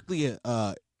was strictly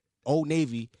Old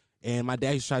Navy. And my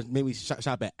dad used to make me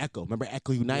shop at Echo. Remember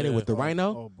Echo United with the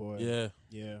Rhino? Oh boy. Yeah.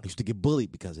 Yeah. I used to get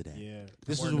bullied because of that. Yeah.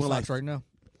 This was Wearing when the like socks right now.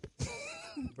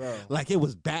 Bro. like it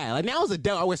was bad. Like now as a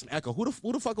adult, I wear some Echo. Who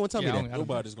the fuck gonna tell Yeah, me I that? don't-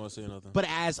 Nobody's going to say nothing. But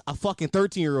as a fucking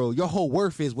 13-year-old, your whole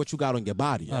worth is what you got on your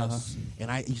body. Yes. And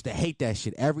I used to hate that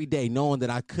shit every day, knowing that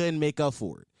I couldn't make up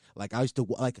for it. Like I used to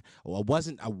like I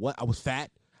was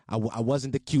fat. I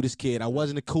wasn't the cutest kid. I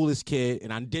wasn't the coolest kid,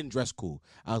 and I didn't dress cool.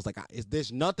 I was like,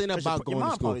 there's nothing about your going mom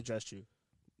to school. probably dressed you.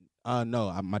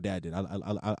 No, my dad did.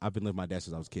 I've been living with my dad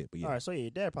since I was a kid. But yeah. All right, so yeah,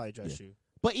 your dad probably dressed you.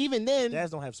 But even then,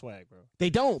 Dads don't have swag, bro.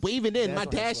 they don't. But even then, Dads my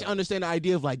don't have dad should swag. understand the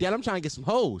idea of like, Dad, I'm trying to get some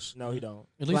hoes. No, he don't.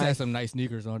 At least Like- have some nice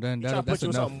sneakers on. Then He trying to that's put you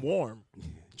in enough. something warm.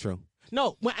 True.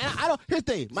 No, I don't. Here's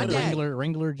the thing. My Some dad.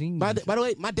 Wrangler jeans. By the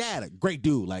way, my dad, a great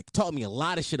dude, like taught me a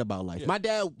lot of shit about life. Yeah. My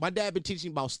dad been teaching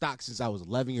me about stocks since I was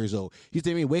 11 years old. He used to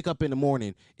make me wake up in the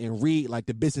morning and read like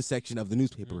the business section of the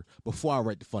newspaper before I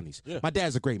read the funnies. Yeah. My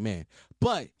dad's a great man,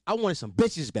 but I wanted some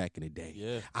bitches back in the day.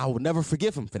 Yeah. I will never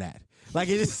forgive him for that. Like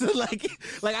it's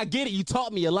like I get it. You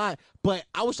taught me a lot, but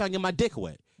I was trying to get my dick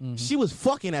wet. She was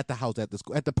fucking at the house at the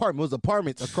school at the apartment. It was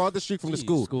apartments across the street from the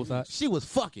school. School side. She was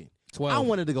fucking. 12. I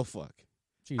wanted to go fuck.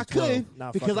 She was I 12. couldn't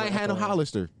Not because I fucking had no Echo on.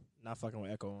 Hollister. Not fucking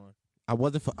with Echo on. I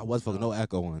wasn't fucking no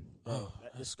Echo on. Oh,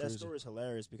 That that's that crazy. story is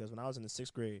hilarious because when I was in the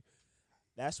 6th grade,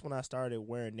 that's when I started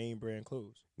wearing name brand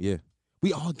clothes. Yeah.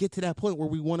 We all get to that point where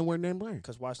we want to wear name brand.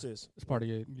 Cause watch this. It's part of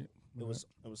it. It was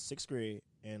 6th grade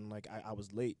and like I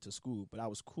was late to school, but I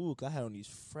was cool because I had on these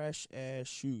fresh ass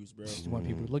shoes, bro. Just want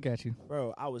people to look at you.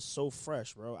 Bro, I was so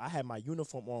fresh, bro. I had my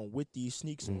uniform on with these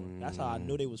sneaks on. That's how I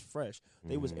knew they was fresh.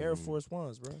 They was Air Force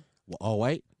Ones, bro. Well, all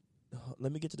white?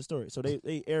 Let me get to the story. So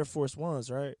they Air Force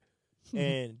Ones, right?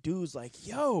 And dude's like,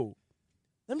 yo,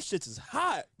 them shits is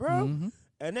hot, bro. Mhm.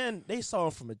 And then they saw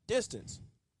him from a distance.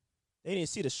 They didn't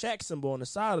see the Shaq symbol on the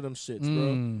side of them shits, bro.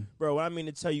 Mm. Bro, what I mean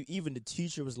to tell you, even the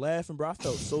teacher was laughing, bro. I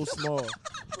felt so small.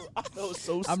 Bro, I felt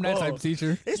so small. I'm that type of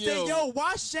teacher. They said, Yo. yo,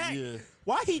 why Shaq? Yeah.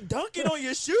 Why he dunking on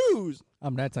your shoes?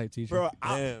 I'm that type of teacher. Bro,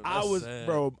 Damn, I that's was sad.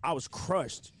 bro, I was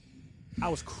crushed. I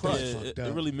was crushed. Yeah,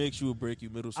 it really makes you or break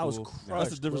you middle school. I was That's the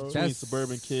crushed, difference bro. between That's-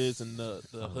 suburban kids and the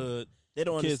hood. They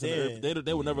don't Kids in the understand. urban,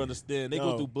 they will never understand. They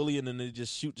No. go through bullying and they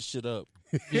just shoot the shit up.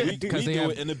 Yeah, we because do they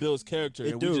have- it and it builds character.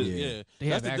 They and do. We just, Yeah. yeah. They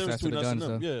That's have the access difference to the between us and guns,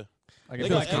 them. though. Yeah. Like, I They feel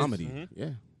got like It's access. comedy. Mhm.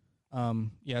 Yeah.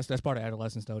 Yes, that's part of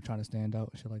adolescence though, trying to stand out,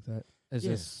 shit like that. It's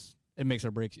Yeah. just it makes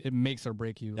or breaks. It makes or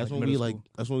break you. That's like when we middle like. school.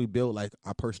 That's when we build like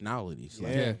our personalities.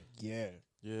 Like, Yeah. Yeah.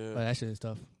 Yeah. But that shit is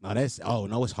tough. no, that's. Oh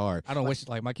no, it's hard. I don't wish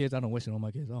like my kids. I don't wish it on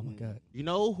my kids. Oh my god. You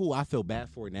know who I feel bad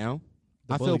for now?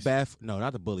 The I feel bullies. bad. No,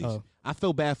 not the bullies. Oh. I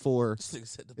feel bad for This nigga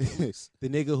said the police. the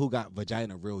nigga who got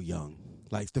vagina real young.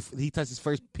 Like he touched his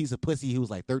first piece of pussy. He was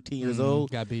like 13 years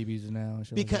old. Got babies now. And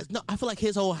shit Because no, I feel like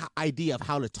his whole idea of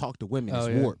how to talk to women is Oh,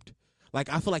 yeah. warped. Like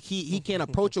I feel like he can't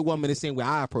approach a woman the same way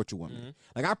I approach a woman.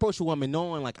 Like I approach a woman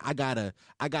knowing like I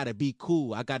gotta be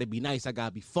cool, I gotta be nice, I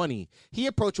gotta be funny. He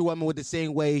approached a woman with the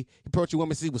same way he approached a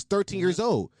woman since he was 13 years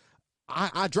old.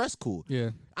 I dress cool. like that. Yeah.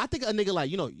 I think a nigga like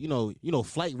you know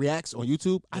Flight Reacts on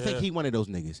YouTube. I think Yeah. he one of those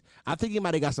niggas. I think he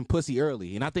might have got some pussy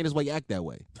early, and I think that's why he act that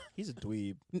way. He's a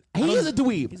dweeb. He is a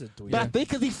dweeb. He's a dweeb. But I think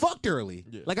because he fucked early.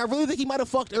 Yeah. Like I really think he might have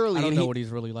fucked early. I don't and know he- what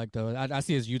he's really like though. I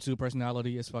see his YouTube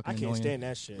personality. It's fucking I can't annoying. stand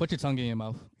that shit. Put your tongue in your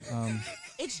mouth.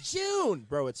 It's June,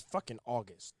 bro. It's fucking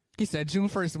August. He said June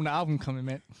 1st when the album coming,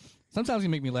 man. Sometimes he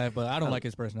make me laugh, but I don't like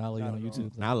his personality on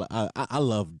YouTube. I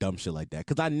love dumb shit like that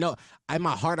because I know in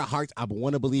my heart of hearts I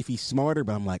want to believe he's smarter,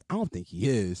 but I'm like I don't think he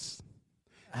is.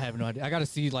 I have no idea. I got to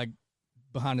see like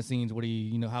behind the scenes what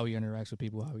he, how he interacts with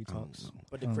people, how he talks.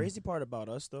 But the crazy part about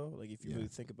us, though, like if you really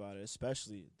think about it,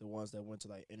 especially the ones that went to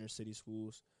like inner city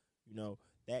schools,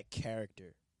 that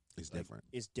character It's different.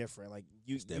 It's different. Like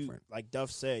you, different. Like Duff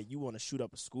said, you want to shoot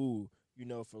up a school,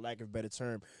 for lack of a better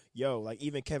term. Like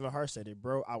even Kevin Hart said it,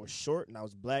 bro. I was short and I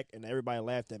was black, and everybody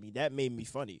laughed at me. That made me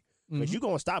funny. Because you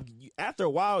gonna stop after a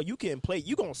while. You can play.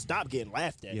 You gonna stop getting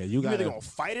laughed at. Yeah, you gotta, either gonna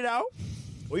fight it out,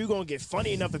 or you gonna get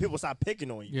funny enough that people stop picking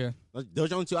on you. Yeah,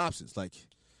 those are only two options. Like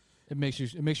it makes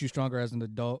you stronger as an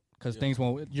adult because things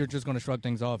won't. You're just gonna shrug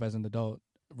things off as an adult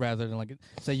rather than like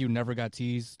say you never got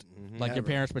teased. Like your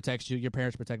parents protect you. Your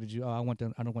parents protected you. Oh, I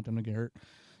don't want them to get hurt.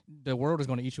 The world is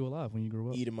gonna eat you alive when you grow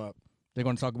up. Eat them up. They're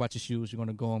gonna talk about your shoes. You're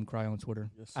gonna go home cry on Twitter.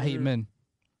 Yes, I hate men.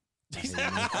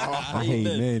 I hate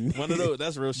men. One of those.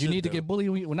 That's real shit. You need to get bullied.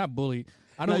 Well, not bullied.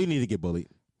 No, you need to get bullied.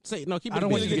 Say no. Keep it. I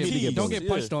don't want you to get. Don't bullied. get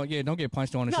punched on. Yeah, don't get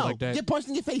punched on and shit like that. Get punched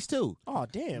in your face too. Oh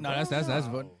damn. No, bro.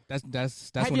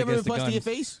 that's Have when you it ever gets been to punched in your guns.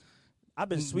 face? I've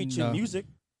been sweet chin No. music.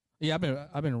 Yeah,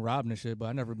 I've been robbed and shit, but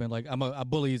I never been like a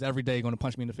bully's every day going to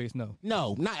punch me in the face. No.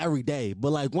 No, not every day,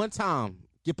 but like one time,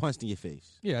 get punched in your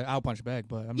face. Yeah, I'll punch back,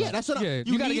 but I'm not. That's what. Yeah,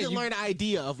 you gotta need to learn the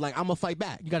idea of like I'm gonna fight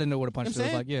back. You got to know what a punch You know what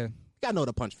feels I'm like. Yeah, You gotta know what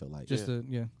a punch feel like.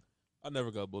 yeah. I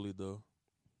never got bullied though.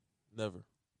 Never.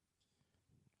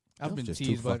 I've been just too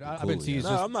teased, but fucking I've been cool, teased.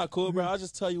 yeah. No, I'm not cool, bro. I'll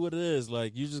just tell you what it is.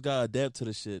 Like, you just gotta adapt to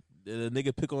the shit. A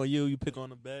nigga pick on you, you pick on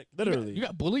the back. Literally. You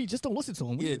got bullied. Just don't listen to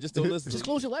him. Yeah, just don't listen. Just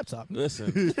close your laptop.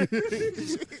 Listen.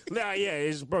 Nah, yeah,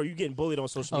 it's bro. You getting bullied on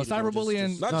social media. bro.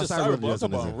 Cyberbullying. Not No, just cyberbullying cyberbullying. I'm talking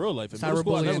about isn't. in real life. In middle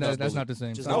school, I never Cyberbullying. got That's bullied. not the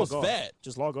same. Just I was log off. fat.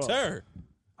 Just log off. Sir,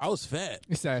 I was fat.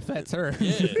 It's that fat sir.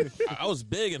 Yeah, I was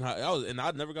big and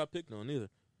I never got picked on either.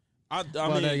 I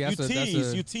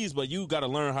mean, you tease, but you got to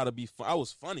learn how to be. I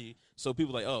was funny, so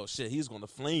people like, oh shit, he's gonna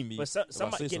flame me. But if I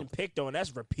somebody say getting something. picked on,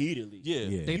 that's repeatedly. Yeah, They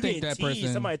You think getting that teased,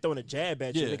 person. somebody throwing a jab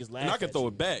at you, yeah, niggas laugh and I can at throw you.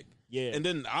 it back. Yeah. and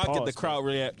then I'll get Pause, the crowd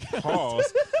react.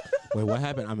 Pause. Wait, what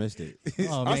happened? I missed it.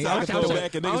 Oh, I man, said I can throw it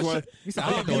back, and niggas want He said,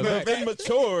 I'll throw it to back. be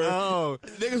immature. Oh,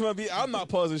 Niggas want to be. I'm not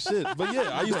pausing shit, but yeah,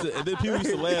 I used to. And then people used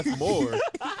to laugh more.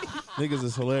 Niggas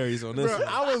is hilarious on this bro, one.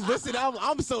 I was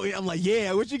listening. I'm like,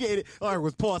 yeah. What you get? Or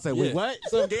was Paul said, wait, Yeah. what?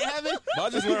 Something gay happened? But I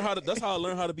just learned how to. That's how I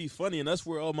learned how to be funny, and that's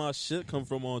where all my shit come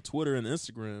from on Twitter and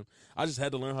Instagram. I just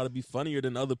had to learn how to be funnier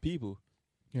than other people,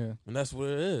 Yeah, and that's what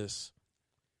it is.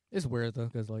 it's weird though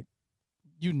because like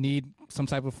you need some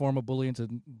type of form of bullying to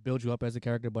build you up as a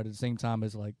character, but at the same time,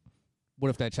 it's like, what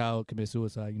if that child commits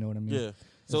suicide? You know what I mean? Yeah.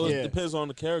 So Yeah. it depends on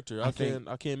the character. I think-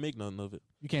 I can't make nothing of it.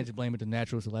 You can't just blame it to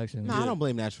natural selection. No, I don't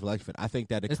blame natural selection. I think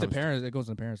that It's the comes parents. It goes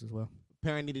to the parents as well.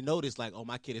 parent need to notice like, oh,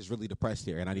 my kid is really depressed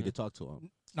here, and I need to talk to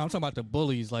him. No, I'm talking about the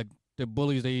bullies. Like the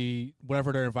bullies, they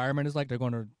whatever their environment is like, they're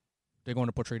going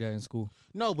to portray that in school.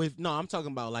 No, I'm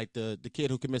talking about like the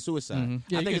kid who commits suicide. Mhm.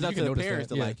 Yeah, I you think can- it's up you to can the notice parents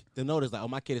that, to yeah. like to notice like, oh,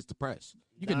 my kid is depressed.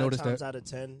 You can 9 notice times that. out of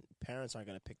 10, parents aren't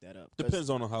gonna pick that up. Depends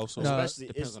on the household. No, Especially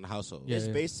Depends it's, on the household. Yeah.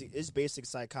 it's basic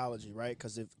psychology, right?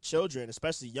 Because if children,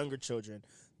 especially younger children,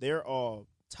 they're all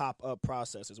top up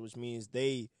processors, which means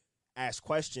they ask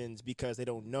questions because they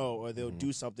don't know, or they'll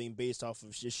do something based off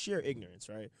of just sheer ignorance,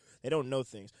 right? They don't know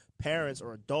things. Parents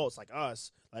or adults like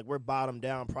us, like we're bottom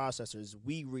down processors.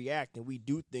 We react and we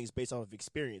do things based off of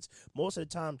experience. Most of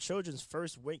the time, children's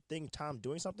first time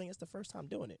doing something is the first time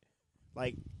doing it.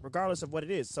 Like, regardless of what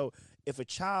it is. So if a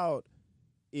child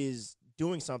is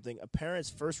doing something, a parent's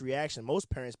first reaction, most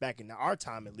parents back in our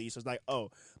time at least, was like, oh,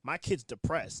 my kid's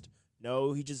depressed.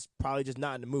 No, he probably just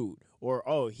not in the mood. Or,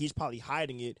 oh, he's probably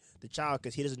hiding it, the child,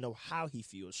 because he doesn't know how he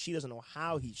feels. She doesn't know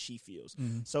how she feels.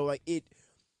 So, like,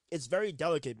 it's very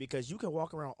delicate because you can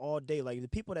walk around all day. Like, the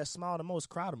people that smile the most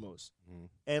cry the most.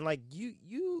 And, like, you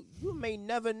may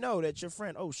never know that your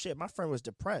friend, oh, shit, my friend was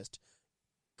depressed.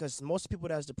 Because most people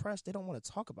that's depressed, they don't want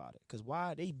to talk about it. Because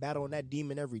why? They battling that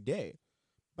demon every day.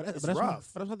 It's rough.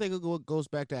 But that's one thing that goes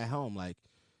back to at home. Like,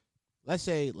 let's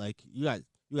say like you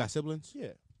got siblings.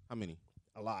 Yeah. How many?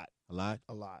 A lot. A lot.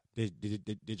 A lot.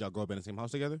 Did y'all grow up in the same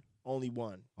house together? Only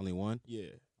one. Only one. Yeah.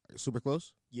 Super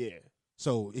close. Yeah.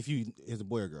 So if is a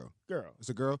boy or girl? Girl. It's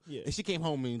a girl. Yeah. And she came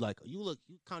home and like you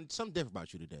kind of something different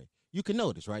about you today. You can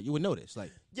notice, right? You would notice,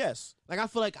 like Yes. I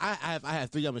feel like I have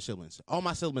 3 younger siblings. All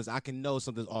my siblings, I can know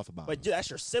something's off about. But them. that's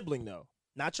your sibling, though.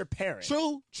 Not your parent.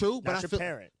 True. But Not I your feel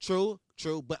parent. True.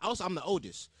 But also I'm the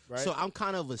oldest, Right. so I'm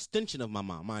kind of an extension of my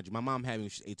mom. Mind you, my mom had me when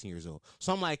she was 18 years old,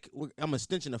 so I'm an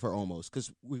extension of her almost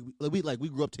because we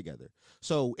grew up together.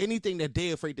 So anything that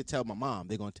they're afraid to tell my mom,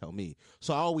 they're gonna tell me.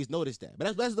 So I always notice that.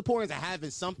 But that's the importance of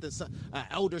having an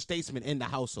elder statesman in the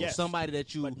household, Yes. somebody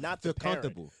that you But not feel the parent.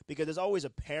 comfortable. Because there's always a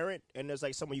parent and there's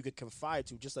like someone you could confide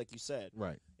to, just like you said.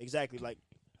 Right. Exactly. Like,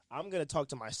 I'm gonna talk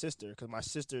to my sister because my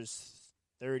sister's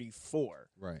 34.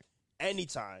 Right.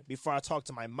 Anytime before I talk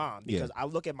to my mom, because I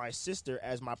look at my sister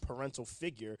as my parental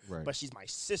figure, Right. but she's my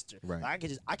sister. Right. Like,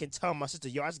 I can tell my sister,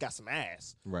 yo, I just got some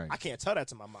ass. Right. I can't tell that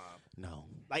to my mom. No.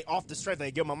 Like off the strength,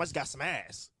 like, yo, mom, I just got some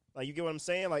ass. Like, you get what I'm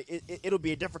saying? Like it'll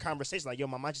be a different conversation. Like, yo,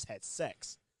 mom, I just had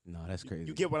sex. No, that's crazy.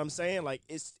 You get what I'm saying? Like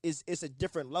it's a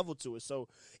different level to it. So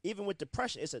even with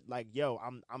depression, it's like, yo,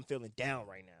 I'm feeling down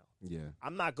right now. Yeah.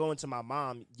 I'm not going to my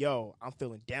mom, yo, I'm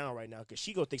feeling down right now, because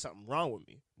she gonna think something wrong with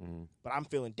me. Mm-hmm. But I'm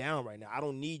feeling down right now. I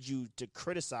don't need you to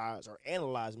criticize or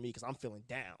analyze me because I'm feeling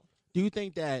down. Do you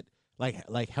think that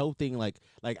like helping like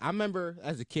I remember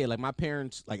as a kid, like my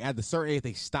parents, like at a certain age,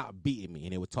 they stopped beating me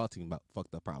and they would talk to me about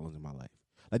fucked up problems in my life.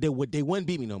 Like they wouldn't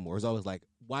beat me no more. It's always like,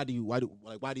 why do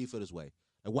you feel this way?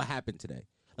 Like, what happened today?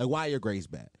 Like, why are your grades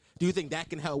bad? Do you think that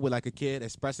can help with like a kid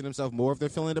expressing himself more if they're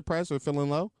feeling depressed or feeling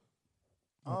low?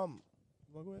 Well,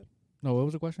 go ahead. No, what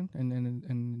was the question in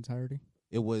entirety?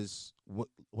 It was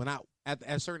when I at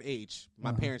a certain age,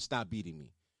 my parents stopped beating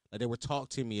me. Like they would talk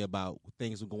to me about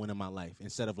things that were going in my life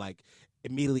instead of like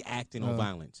immediately acting on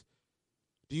violence.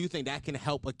 Do you think that can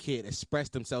help a kid express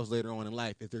themselves later on in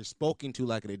life if they're spoken to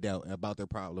like an adult about their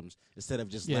problems instead of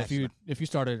just if you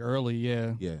started early,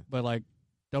 yeah. But like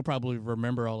they'll probably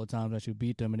remember all the times that you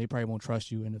beat them, and they probably won't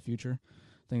trust you in the future,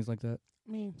 things like that.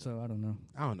 I mean, so I don't know.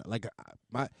 Like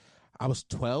I was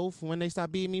 12 when they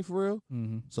stopped beating me for real.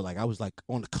 Mm-hmm. So like I was like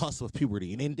on the cusp of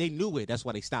puberty, and they knew it. That's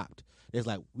why they stopped. It's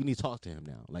like, we need to talk to him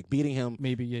now. Like beating him.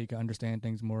 Maybe you can understand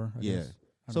things more. I guess.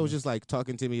 So it's just like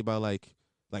talking to me about like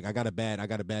I got a bad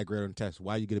grade on the test.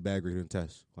 Why you get a bad grade on the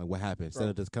test? Like what happened? Instead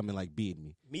of just coming like beating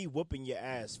me. Me whooping your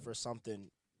ass for something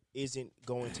isn't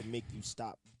going to make you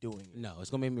stop doing it. No,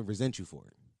 it's gonna make me resent you for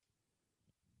it.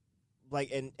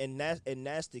 Like and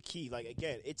that's the key. Like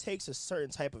again, it takes a certain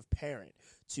type of parent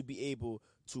to be able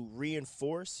to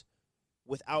reinforce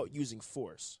without using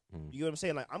force. You know what I'm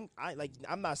saying? Like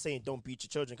I'm not saying don't beat your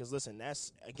children, because listen,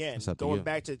 that's again going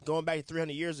back to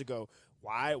 300 years ago.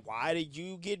 Why did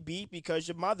you get beat? Because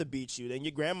your mother beat you, then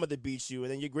your grandmother beat you,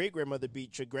 and then your great grandmother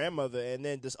beat your grandmother, and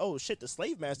then this the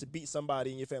slave master beat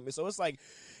somebody in your family. So it's like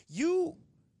you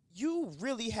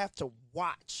really have to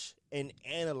watch and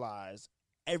analyze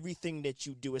everything that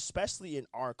you do, especially in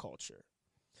our culture,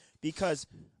 because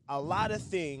a lot of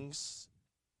things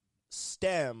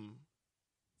stem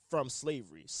from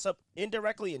slavery,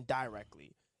 indirectly and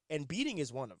directly, and beating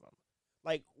is one of them.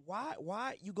 Like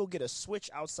why you go get a switch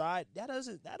outside? That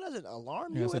doesn't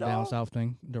alarm you it's at a all. down south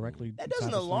thing directly. That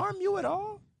doesn't alarm you at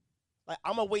all. Like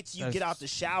I'm gonna wait till you get out the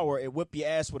shower and whip your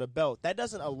ass with a belt. That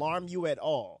doesn't alarm you at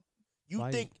all. You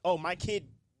think, oh, my kid.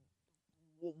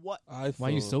 What? Why are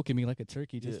you soaking me like a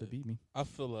turkey just to beat me? I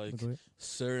feel like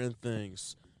certain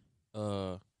things,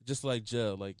 just like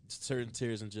jail, like certain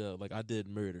tiers in jail. Like I did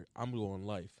murder, I'm going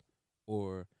life,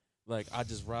 or like I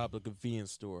just robbed a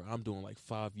convenience store, I'm doing like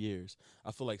 5 years.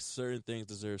 I feel like certain things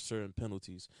deserve certain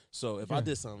penalties. So if I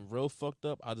did something real fucked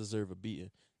up, I deserve a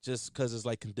beating, just because it's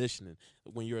like conditioning.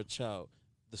 When you're a child,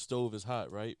 the stove is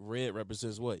hot, right? Red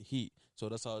represents what? Heat. So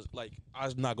that's how it's like,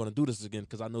 I'm not going to do this again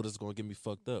because I know this is going to get me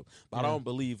fucked up. But I don't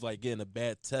believe like getting a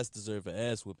bad test deserve an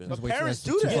ass whipping. But parents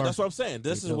do that. Yeah, that's what I'm saying.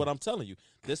 This is what I'm telling you.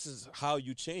 This is how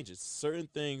you change it. Certain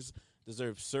things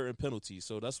deserve certain penalties.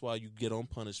 So that's why you get on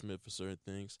punishment for certain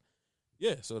things.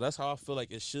 Yeah, so that's how I feel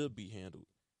like it should be handled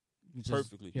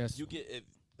perfectly. Yes. You get it.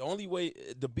 The only way,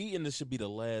 the beating, this should be the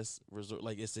last resort.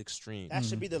 Like, it's extreme. That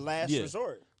should be the last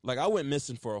resort. Like, I went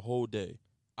missing for a whole day.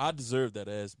 I deserve that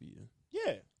ass beating.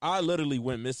 Yeah. I literally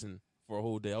went missing for a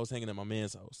whole day. I was hanging at my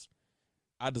man's house.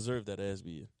 I deserve that ass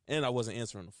beating. And I wasn't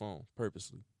answering the phone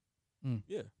purposely.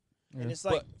 Yeah. And it's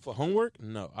like, but for homework,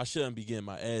 no. I shouldn't be getting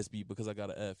my ass beat because I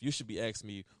got an F. You should be asking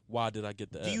me, why did I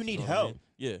get the F? Do you need know what I help? mean?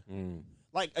 Yeah.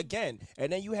 Like, again,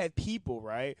 and then you have people,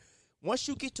 right? Once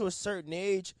you get to a certain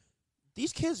age,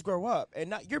 these kids grow up, and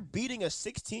now you're beating a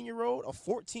 16-year-old, a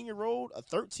 14-year-old, a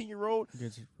 13-year-old.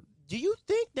 Do you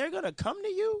think they're going to come to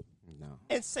you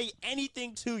and say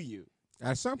anything to you?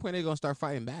 At some point, they're going to start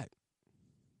fighting back.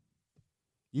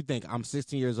 You think I'm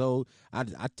 16 years old, I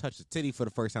touched a titty for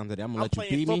the first time today, I'm going to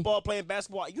let you beat me? I'm playing football, playing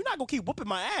basketball. You're not going to keep whooping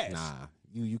my ass. Nah,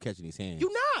 you catching these hands.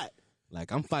 You not.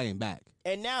 Like, I'm fighting back.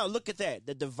 And now look at that,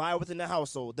 the divide within the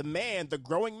household. The man, the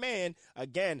growing man,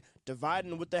 again,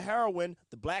 dividing with the heroine,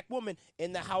 the black woman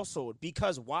in the household.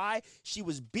 Because why? She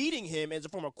was beating him as a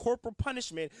form of corporal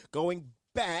punishment, going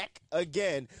back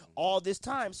again all this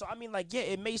time. So, I mean, like, yeah,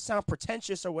 it may sound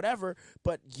pretentious or whatever,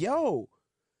 but, yo,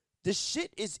 the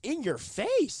shit is in your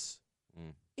face.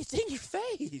 It's in your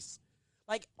face.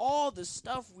 Like, all the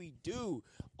stuff we do,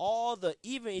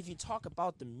 even if you talk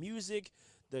about the music,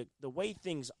 the way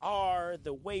things are,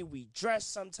 the way we dress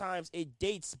sometimes, it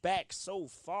dates back so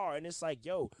far. And it's like,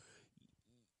 yo,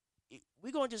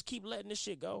 we going to just keep letting this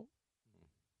shit go.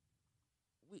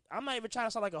 I'm not even trying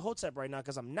to sound like a hotep right now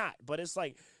because I'm not. But it's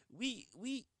like,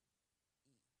 y'all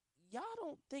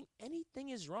don't think anything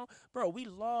is wrong? Bro, we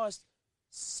lost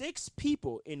 6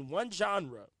 people in one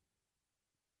genre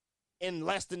in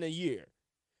less than a year.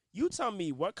 You tell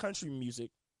me what country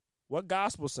music, what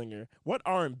gospel singer, what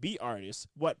R&B artist,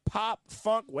 what pop,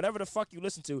 funk, whatever the fuck you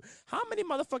listen to, how many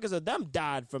motherfuckers of them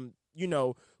died from,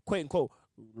 quote unquote,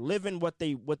 living what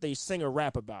they sing or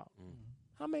rap about?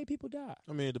 How many people died?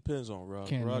 I mean, it depends on rock.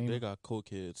 Can't Rock, name they it. got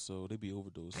cokeheads, so they be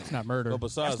overdosing. It's not murder. But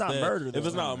besides That's not that, murder, though. if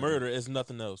it's not murder, it's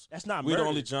nothing else. That's not We murder. the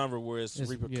only genre where it's It's-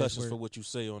 yeah, repercussions it's for where- what you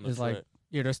say on the It's track. like,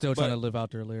 yeah, they're still trying But- to live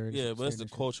out their lyrics. Yeah, but it's the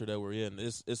Saying culture that we're in.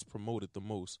 It's promoted the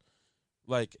most.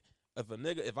 Like,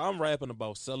 if I'm rapping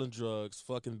about selling drugs,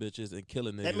 fucking bitches, and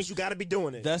killing niggas, That means you got to be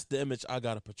doing it. that's the image I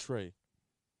gotta portray.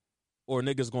 Or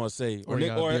niggas gonna say, Or you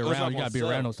nigga- gotta be it's not around. You gonna gotta be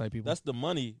sell. around those type people. That's the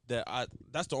money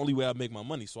that's the only way I make my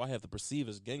money. So I have to perceive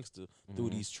as gangster through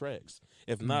Mm-hmm. these tracks.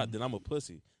 If not, then I'm a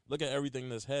pussy. Look at everything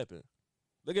that's happened.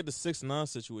 Look at the 6ix9ine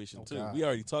situation too. God. We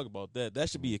already talked about that. That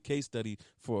should be a case study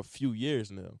for a few years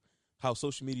now. How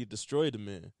social media destroyed the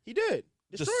man. He did.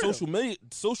 Just Destroyed him.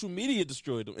 social media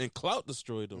destroyed him, and clout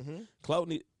destroyed him. Mhm.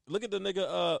 Clout. Look at the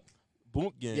nigga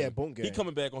Boonk Gang. Yeah, Boonk Gang. He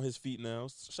coming back on his feet now.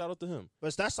 Shout out to him.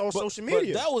 But that's all But- social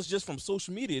media. But that was just from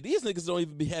social media. These niggas don't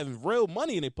even be having real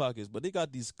money in their pockets, but they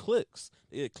got these clicks.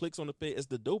 They get clicks on the page. It's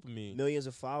the dopamine. Millions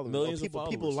of followers. Millions of People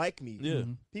followers. like me. Yeah.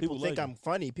 Mhm. People think like I'm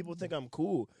funny. People think I'm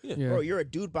cool. Yeah. Yeah. Bro, you're a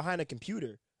dude behind a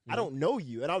computer. I don't know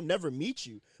you, and I'll never meet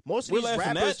you. Most of We're these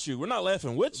laughing rappers, at you. We're not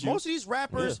laughing with you. most of these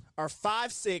rappers are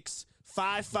 5'6",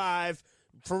 5'5",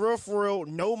 for real,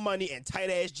 no money and tight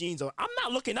ass jeans on. I'm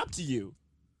not looking up to you.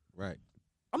 Right.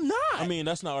 I'm not. I mean,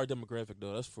 that's not our demographic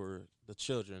though. That's for the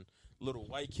children, little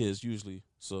white kids usually.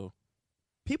 So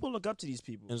people look up to these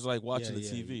people. it's like watching Yeah,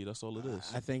 the yeah, TV. That's all it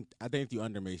is. I think you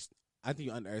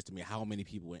underestimate how many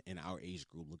people in our age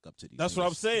group look up to these. That's what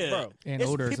I'm niggas. saying. Bro, And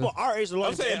it's older, people so- our age that look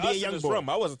I'm up to saying us NBA in this Youngboy. room.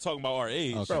 I wasn't talking about our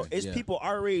age. Okay. Bro, it's Yeah. people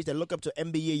our age that look up to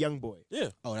NBA Youngboy. Yeah.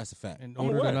 Oh, that's a fact. And I'm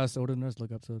older than aware. us,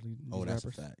 look up to these Oh, that's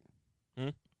rappers. a fact.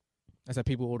 I said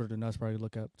people older than us probably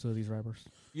look up to these rappers.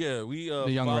 Yeah, we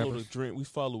young follow rappers. the dream. We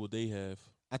follow what they have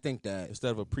I think that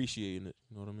instead of appreciating it.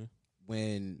 You know what I mean?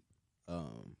 when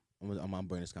I'm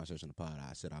bringing this conversation on the pod,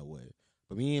 I said I would.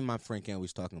 But me and my friend Ken, we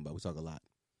talk a lot.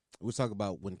 We talk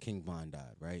about when King Von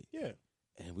died, right? Yeah.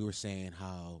 And we were saying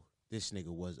how this nigga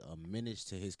was a menace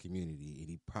to his community and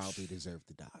he probably deserved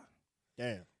to die.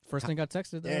 Damn. First thing got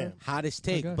texted. Damn. Hottest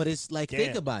take, Okay. but it's like, think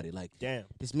Damn. about it. Like, Damn.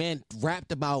 this man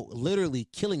rapped about literally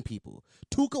killing people.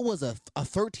 Tuka was a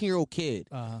 13-year-old kid,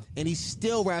 and he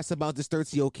still raps about this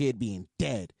 13-year-old kid being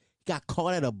dead. He got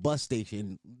caught at a bus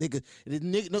station. They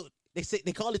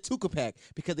call it Tuka Pack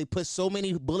because they put so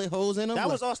many bullet holes in him. That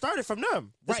Like, was all started from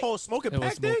them. This Right. whole smoking It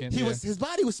was pack thing. smoking. Yeah. his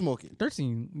body was smoking.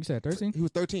 13. You said 13? He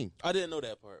was 13. I didn't know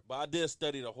that part, but I did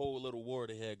study the whole little war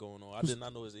they had going on. I did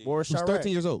not know his age. Boris He was Chirac.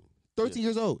 13 years old. 13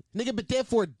 years old. Nigga been dead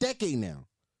for a decade now.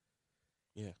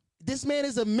 Yeah. This man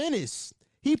is a menace.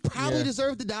 He probably Yeah.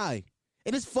 deserved to die.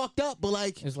 And it's fucked up, but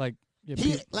like It's like yeah,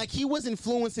 he was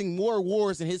influencing more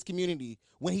wars in his community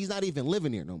when he's not even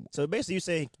living here no more. So basically, you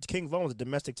saying King Von was a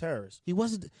domestic terrorist. He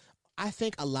wasn't. I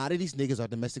think a lot of these niggas are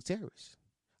domestic terrorists.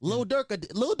 Lil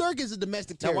Durk is a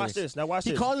domestic Now terrorist. watch this. Now watch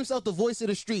He this. calls himself the voice of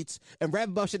the streets and rap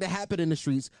about shit that happened in the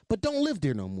streets, but don't live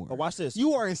there no more. Now watch this.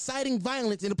 You are inciting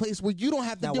violence in a place where you don't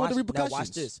have to Now deal watch, with the repercussions. now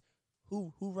watch this.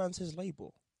 Who runs his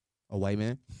label? A white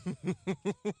man.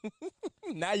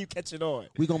 Now you catch it on.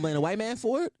 We gonna blame the white man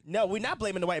for it? No, we're not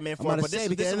blaming the white man I'm for about it. to But say this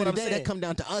because is at the what end I'm of the day, saying. that come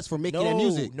down to us for making no, that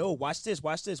music. no. Watch this.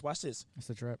 Watch this. Watch this. It's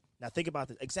a trap. Now think about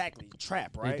this. Exactly.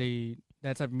 Trap, right?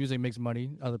 That type of music makes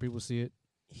money. Other people see it.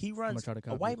 He runs. try to A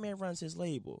copy white it. man runs his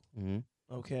label. Mm-hmm.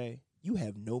 Okay. You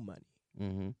have no money.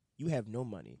 Mm-hmm. You have no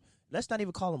money. Let's not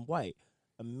even call him white.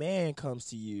 A man comes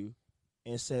to you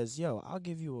and says, "Yo, I'll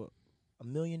give you $1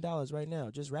 million right now.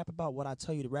 Just rap about what I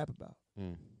tell you to rap about.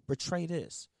 Mm. Portray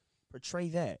this. Portray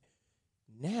that."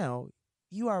 Now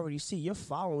you already see your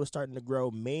following is starting to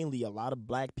grow. Mainly, a lot of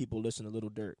black people listen to Lil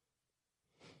Durk.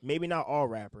 Maybe not all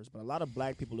rappers, but a lot of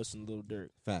black people listen to Lil Durk.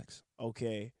 Facts.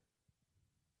 Okay.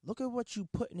 Look at what you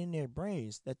putting in their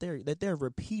brains that they're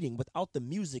repeating without the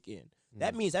music in.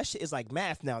 That means that shit is like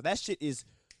math now. That shit is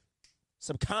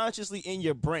subconsciously in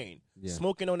your brain. Yeah.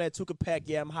 Smoking on that Tuka Pack,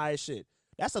 yeah, I'm high as shit.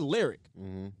 That's a lyric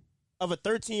Mm-hmm. of a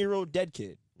 13-year-old dead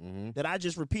kid Mm-hmm. that I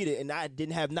just repeated, and I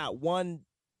didn't have not one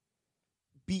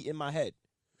beat in my head.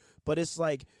 But it's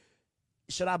like,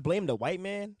 should I blame the white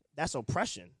man? That's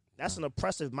oppression. That's an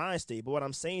oppressive mind state. But what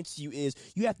I'm saying to you is,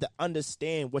 you have to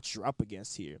understand what you're up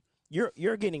against here.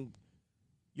 You're getting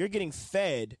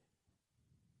fed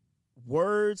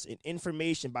words and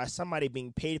information by somebody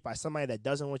being paid by somebody that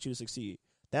doesn't want you to succeed.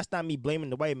 That's not me blaming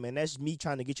the white man. That's me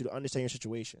trying to get you to understand your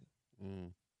situation.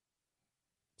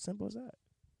 Simple as that.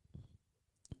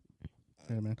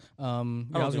 Yeah, man. I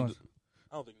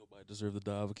don't think nobody deserved to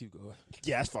die, but keep going.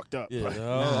 Yeah, that's fucked up. Yeah,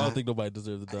 I don't think nobody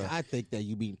deserved to die. I think that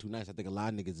you being too nice. I think a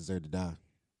lot of niggas deserve to die.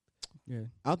 Yeah.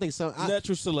 I don't think so.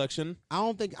 Natural selection.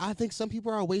 I think some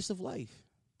people are a waste of life.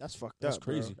 That's fucked That's up.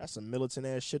 Bro. crazy. That's some militant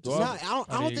ass shit. It's not,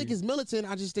 I don't think it's militant.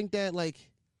 I just think that like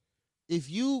if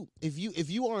you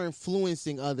are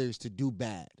influencing others to do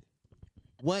bad,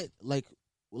 what like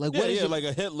what is like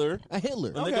a Hitler. a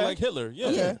Hitler? A nigga like Hitler. Yeah.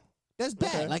 Yeah. That's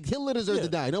bad. Okay. Like Hitler deserves to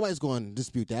die. Nobody's going to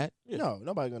dispute that. No,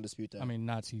 nobody's gonna dispute that. I mean,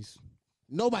 Nazis.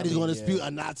 Nobody's going to dispute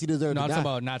a Nazi deserves No, to I'm die. talking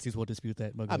about Nazis will dispute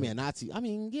that. But I mean, a Nazi. I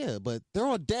mean, yeah, but they're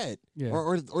all dead. Yeah.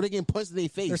 Or they're getting punched in their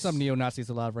face. there's some neo-Nazis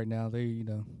alive right now. They,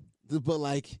 But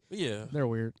like Yeah. they're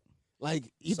weird.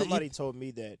 somebody told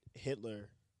me that Hitler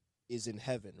is in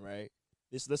heaven, right?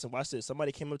 Listen, watch this.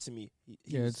 Somebody came up to me.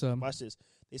 Watch this.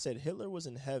 They said Hitler was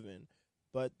in heaven,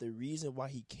 but the reason why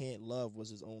he can't love was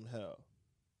his own hell.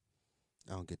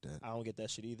 I don't get that. I don't get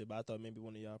that shit either, but I thought maybe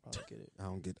one of y'all probably get it. I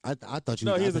don't get. I thought you.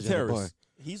 No, I he's thought a you had bar. terrorist.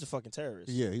 He's a fucking terrorist.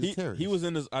 Yeah, he's a terrorist. He was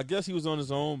in his. I guess he was on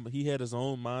his own. He had his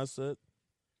own mindset.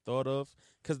 Thought of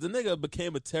because the nigga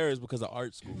became a terrorist because of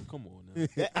art school. Come on,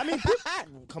 now. I mean,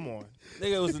 come on.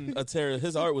 Nigga was a terrorist.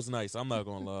 His art was nice. I'm not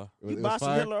gonna lie. You It buy was some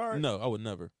fire. Hitler art? No, I would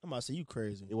never. I'm about to say you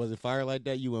crazy. It wasn't fire like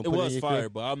that. You wouldn't It put was in your fire,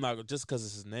 crib? but I'm not just because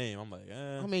it's his name. I'm like,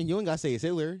 I mean, you ain't gotta say it's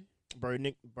Hitler. Bro,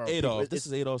 Adolf. This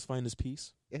is Adolf's finest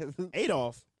piece.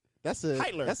 Adolf. That's a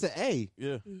Hitler. That's an A.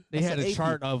 Yeah. They That's had an a AP.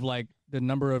 chart of like the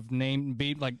number of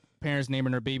like parents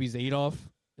naming their babies Adolf.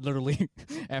 Literally,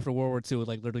 after World War II, it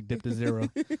like literally dipped to zero.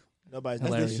 Nobody's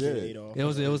Hilarious. naming shit Adolf.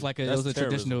 It was like That's a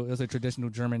terrorism. traditional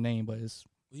German name, but it's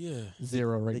Yeah.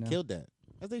 zero right They now. killed that.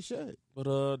 As they should. But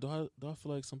do I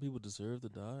feel like some people deserve to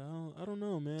die? I don't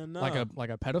know, man. Nah. Like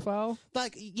a pedophile.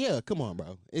 Like, yeah, come on,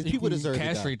 bro. If You people can deserve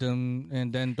castrate them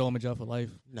and then throw them in jail for life.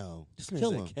 to die. No, this just man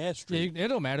kill said them. castrate. Yeah, it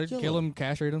don't matter. Kill Kill 'em. them,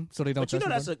 castrate them, so they don't. But you know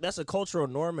touch that's a cultural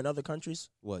norm in other countries.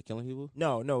 What, killing people?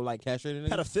 No, like Castrating?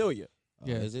 pedophilia.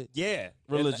 Yeah. Is it? Yeah,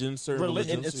 Religion, certain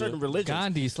religions. in certain yeah. religions.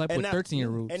 Gandhi slept with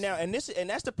 13-year-olds. And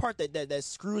that's the part that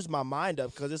screws my mind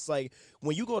up, because it's like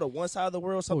when you go to one side of the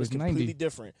world, something's he's completely 90.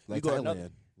 different. Like you go to Thailand.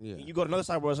 another. Yeah. You go to another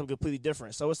side of the world, something completely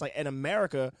different. So it's like in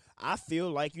America, I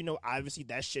feel like, obviously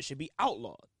that shit should be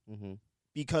outlawed. Mm-hmm.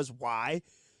 Because why?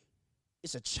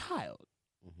 It's a child.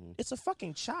 Mm-hmm. It's a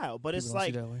fucking child. But People it's don't see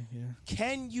like, that way. Yeah.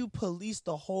 can you police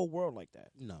the whole world like that?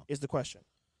 No. Is the question.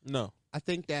 No. I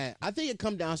think it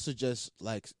comes down to just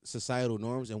like societal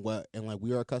norms and like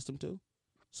we are accustomed to.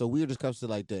 So we are just accustomed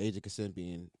to like the age of consent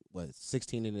being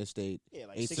 16 in this state. Yeah,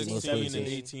 like 18 16, most 16 and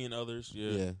 17. 18 others. Yeah.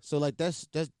 Yeah. So like that's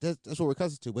what we're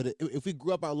accustomed to. But if we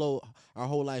grew up our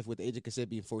whole life with the age of consent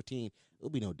being 14, it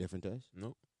would be no different to us.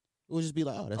 Nope. It would just be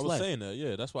like, oh, that's I was life. saying that.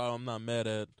 Yeah. That's why I'm not mad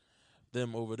at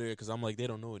them over there, because I'm like, they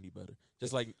don't know any better.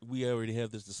 Just like we already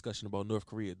have this discussion about North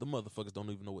Korea. The motherfuckers don't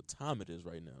even know what time it is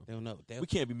right now. They don't know. We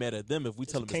can't be mad at them if we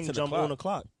tell them King it's 10 jump o'clock. on the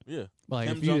clock. Yeah. Like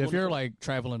Kim if Jong-un you're was- like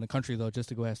traveling the country though, just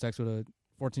to go have sex with a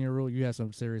 14-year-old, you have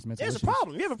some serious mental There's a issues.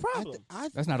 problem. You have a problem.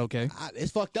 That's not okay.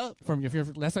 It's fucked up. I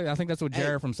think that's what Hey.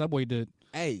 Jared from Subway did.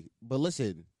 Hey, but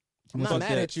listen, I'm Fuck not mad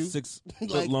that at you. 6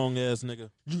 foot Like- long ass nigga.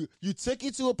 You took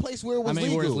it to a place where it was I mean,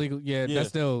 legal. where it's legal. Yeah, Yeah. that's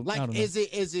still. I Like, don't know. is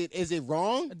it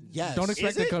wrong? Yes. Don't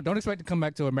expect Is don't expect to come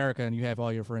back to America and you have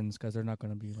all your friends, because they're not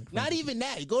going to be like. Not friends. even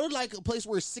that. You go to like a place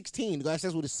where it's 16. You got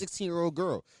sex with a 16-year-old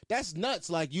girl. That's nuts.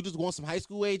 Like you just want some high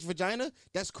school age vagina.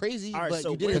 That's crazy. All right, but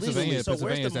so you did it legally. Pennsylvania- where's the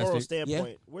Pennsylvania's that moral state.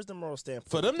 standpoint? Where's the moral standpoint?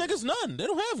 For them niggas, none. They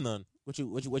don't have none. What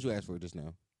you asked for just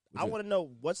now? I want to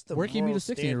know what's the Where can you meet moral a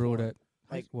 16-year-old standpoint?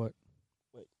 at? Like what?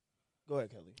 Go ahead,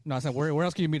 Kelly. No, I said where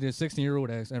else can you meet a 16-year-old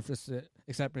at?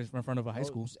 Except in front of a high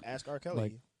school. Just ask R. Kelly.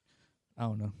 Like, I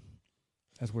don't know.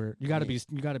 That's weird. You got to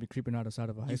be creeping out outside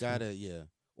of a high You school. gotta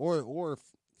or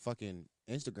fucking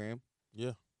Instagram.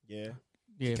 Yeah. yeah,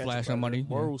 Yeah, catch a flash predator. on money.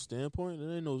 Moral standpoint? There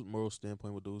ain't no moral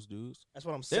standpoint with those dudes. that's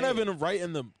what I'm They're saying. not even right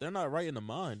in the. They're not right in the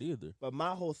mind either. But my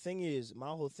whole thing is,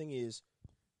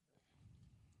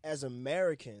 as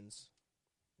Americans,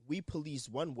 we police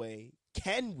one way.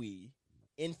 Can we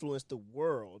influence the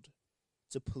world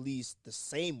to police the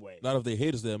same way? Not if they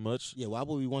hate us that much. Yeah, why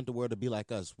would we want the world to be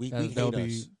like us? We That hate would us.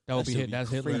 be that would be should hit. That's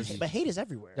Hitler's. crazy. But hate is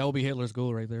everywhere. That would be Hitler's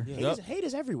goal right there. Yeah. Hate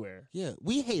is everywhere. Yeah,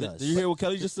 we hate us. Did you hear what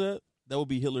Kelly just said? That would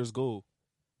be Hitler's goal.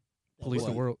 Police the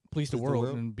What? world. Police the Police the world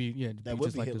world? and be That be would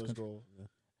just be like this Hitler's country. goal.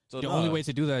 So The only way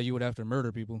to do that, you would have to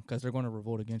murder people because they're going to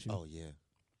revolt against you. Oh yeah.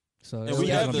 So And it's we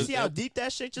See have how, the- you see how deep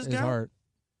that shit just got? hard.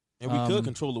 and we could um,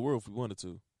 control the world if we wanted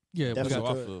to. Yeah, we That's That's got,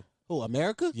 how I good. feel. Who,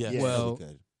 America? Yes. Yeah. Well, we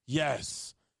could.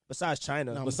 Yes. Besides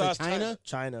China. No, Besides China?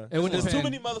 China. it would There's too depend.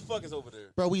 many motherfuckers over there.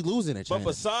 Bro, we losing it, But China.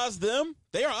 besides them,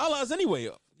 they are allies anyway.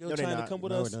 You're No, they're trying to not. come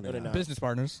with No, us. no, they're not. Business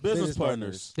partners. Business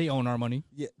partners. They own our money.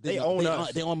 Yeah, They own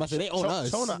us. They own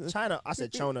us. China. I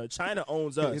said China. China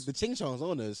owns us. The Ching Chongs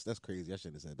own us. That's crazy. I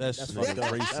shouldn't have said that. That's That's fucking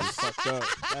fucked up. racist. That's fucked up.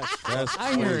 That's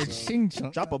I hear it. crazy. Ching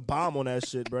chong. Drop a bomb on that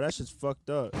shit, bro. That shit's fucked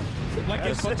up. Like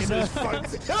it's fucking That up.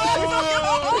 shit's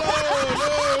fucked.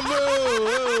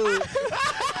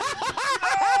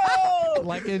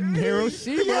 Like in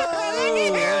Hiroshima.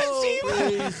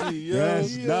 Crazy, yo.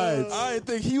 That's nuts. I didn't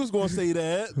think he was gonna say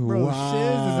that. Bro,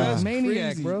 Shiz is a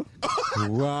maniac, crazy. bro.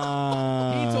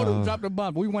 Wow. He told him to drop the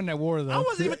bomb, but we won that war, though. I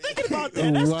wasn't even thinking about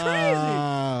that. That's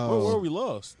Where we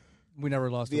lost? We never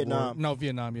lost the Vietnam. war. No,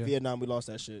 Vietnam, yeah. crazy. Vietnam, we lost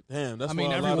that shit. Damn, that's I mean,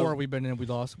 why a every lot war of, we've been in, we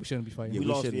lost. We shouldn't be fighting. Yeah, We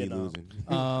we lost shouldn't be Vietnam.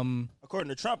 losing. According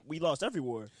to Trump, we lost every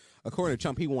war. According to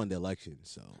Trump, he won the election.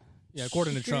 So, Yeah,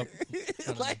 according to Trump.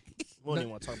 like, We don't even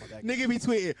want to talk about that. nigga be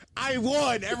tweeting, "I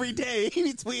won" every day. He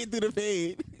be tweeting through the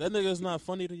feed. that nigga's not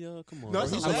funny to y'all. Come on, No, bro.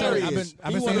 it's He's I'm hilarious. sorry,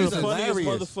 I've been He saying one this of the since- funniest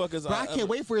hilarious. motherfuckers. Bro, I can't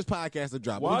wait for his podcast to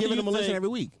drop. Why We're do giving you him a listen think- every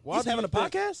week. Why He's do having you a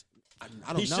think- podcast? I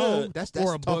don't He know. should. That's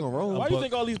Or a talking book. roll. Why do you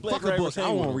think all these black Fuck a book. rappers I hang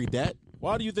don't with want to him? read that.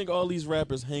 Why do you think all these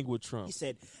rappers hang with He Trump?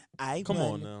 said, I Come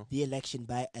won on now. the election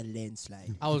by a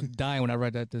landslide. I was dying when I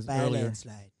read that this By a earlier.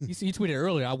 landslide. He tweeted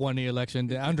earlier, I won the election.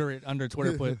 Then under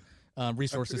Twitter put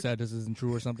resources said this isn't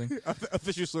true or something.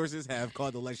 Official sources have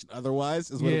called the election otherwise.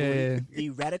 Is what it Yeah. was. The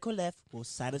radical left will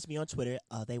silence me on Twitter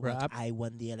all they Bro, want. I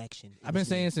won the election. It I've been was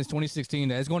me. saying since 2016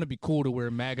 that it's going to be cool to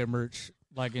wear MAGA merch.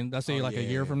 Like in, let's say, Oh, like a yeah.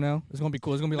 year from now, it's going to be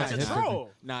cool. It's going to be like That's a a hipster thing. troll.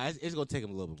 Nah, it's gonna take him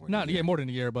a little bit more. Not than yeah, more than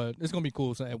a year, but it's going to be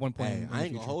cool. So at one point, Hey, in the I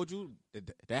ain't gonna future. hold you.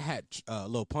 That had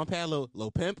Lil Pump had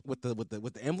Lil Pimp with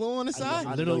the emblem on the I know- side. I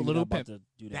know Little- you're little not about pimp.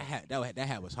 to do That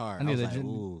hat was hard. I I need was a like,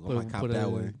 ooh, I might cop put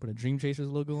that one. a Dream Chasers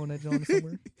logo on that joint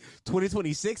somewhere.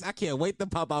 2026. I can't wait to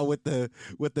pop out with the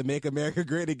Make America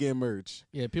Great Again merch.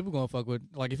 Yeah, people gonna fuck with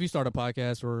like if you start a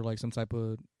podcast or like some type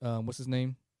of what's his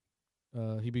name?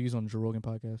 He be used on the Joe Rogan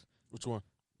podcast. Which one?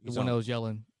 The one that was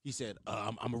yelling. He said,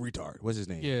 I'm a retard. What's his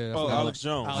name? Yeah. I Oh, forgot. Alex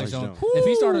Jones. Alex Alex Jones. Jones.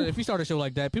 If he started a show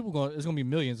like that, people it's gonna be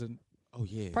millions and Oh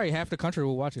yeah. probably half the country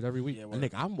will watch it every week. Yeah, And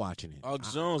Nick, I'm watching it.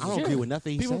 Alex Jones I is- don't agree Yeah. with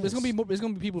nothing he People, says. it's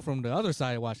gonna be people from the other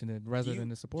side watching it rather than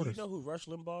the Do supporters. you know who Rush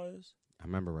Limbaugh is? I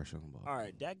remember Rush Limbaugh. All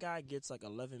right, that guy gets like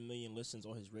 11 million listens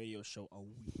on his radio show a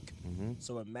week. Mm-hmm.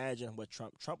 So imagine what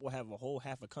Trump will have a whole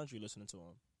half a country listening to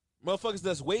him. Motherfuckers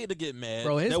that's waiting to get mad.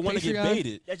 Bro, his that want to get Patreon-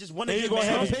 baited. That just want They to get gonna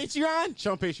Sean have mad. Patreon?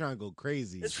 Sean Patreon go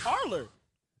crazy. It's Parler.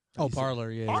 Oh,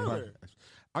 Parlor, yeah. Parler.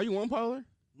 Are you on Parler?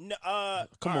 No,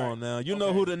 Come all on right. now. You know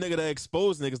Okay. who the nigga that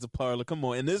exposed niggas to Parler. Come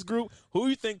on. In this group, who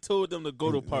you think told them to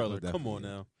go to Yeah, Parler? Come definitely, on yeah.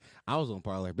 now. I was on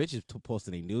Parler. Bitches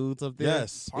posting their nudes up there.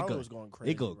 Yes. It Parler go, was going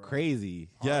crazy. it go bro. crazy.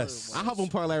 Parler Yes. was- I hop on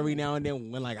Parler every now and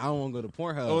then when like I don't want to go to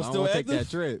Pornhub. Oh, it's I don't still want to take that active?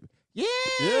 trip. Yeah.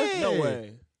 Yeah? No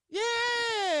way.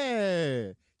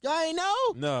 Yeah. Y'all ain't know?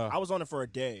 No. I was on it for a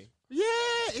day. Yeah,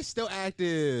 it's still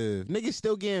active. Niggas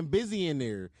still getting busy in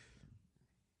there.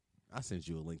 I sent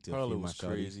you a link to a Parler few of my was shorties.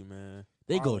 crazy, man.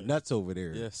 They go Parler. nuts over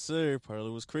there. Yes, sir.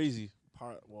 Parler was crazy.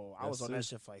 Well, I Yes, was on sir. that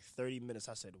shit for like 30 minutes.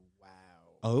 I said, wow.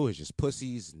 Oh, it was just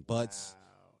pussies and butts. Wow.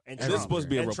 And This Trump. is supposed to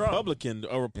be a And Trump.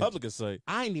 Republican site.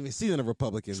 I ain't even seen the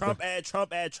Republicans. Trump ad,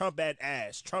 Trump ad, Trump ad,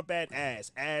 ass. Trump ad,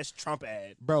 ass, Trump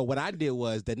ad. Bro, what I did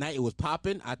was the night it was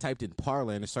popping, I typed in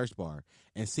Parler in the search bar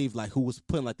and see if like who was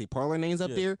putting like their Parler names up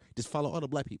Yeah. there. Just follow all the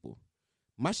black people.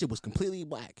 My shit was completely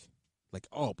black, like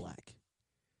all black.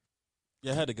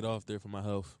 Yeah, I had to get off there for my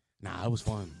health. Nah, it was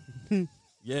fun.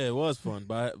 Yeah, it was fun,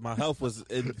 but my health was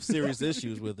in serious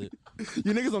issues with it.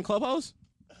 You niggas on Clubhouse?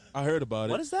 I heard about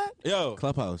it. What is that? Yo,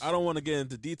 Clubhouse. I don't want to get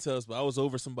into details, but I was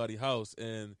over somebody's house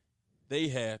and they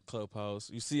had Clubhouse.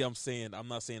 You see, I'm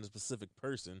not saying a specific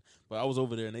person, but I was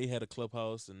over there and they had a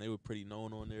Clubhouse and they were pretty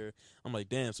known on there. I'm like,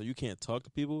 damn, so you can't talk to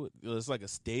people? It's like a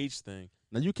stage thing.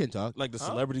 No, you can talk. Like the Huh?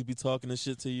 celebrities be talking and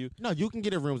shit to you. No, you can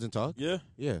get in rooms and talk. Yeah,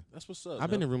 Yeah, that's what's up. I've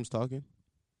been man. in rooms talking.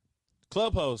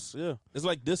 Clubhouse, yeah. It's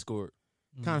like Discord.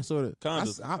 Kind of, sort of.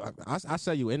 Kinda. I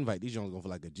sell you an invite. These joints going for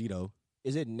like a G though.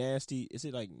 Is it nasty? Is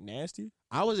it like nasty?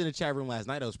 I was in the chat room last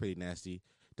night. That was pretty nasty.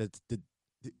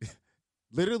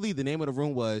 Literally, the name of the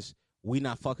room was "We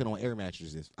Not Fucking on Air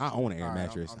Mattresses." I own an air All right,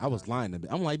 mattress. I'm I was done. lying to me.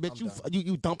 I'm like, bitch, I'm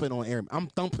you dumping on air. I'm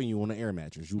thumping you on the air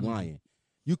mattress. You Mm-hmm. lying.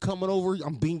 You coming over?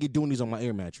 I'm being doing these on my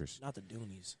air mattress. Not the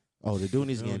Doonies. Oh, the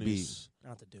Doonies getting beat. Doonies.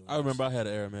 Not the dude. I remember I had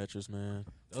an air mattress, man.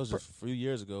 That was just a few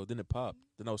years ago. Then it popped.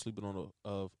 Then I was sleeping on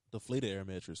a deflated air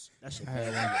mattress. That shit. I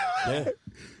had one.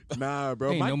 Yeah, Nah,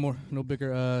 bro. Ain't no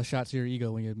bigger shots to your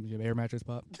ego when your air mattress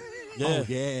pop. yeah. Oh,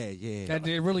 yeah. That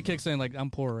it really kicks in. Like,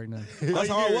 I'm poor right now. That's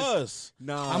how it was.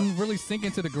 Nah. I'm really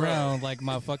sinking to the ground like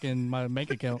my bank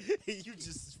account. You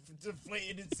just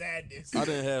deflated in sadness. I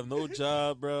didn't have no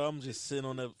job, bro. I'm just sitting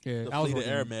on that Yeah, I was deflated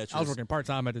working, air mattress. I was working part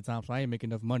time at the time, so I ain't making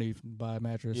enough money to buy a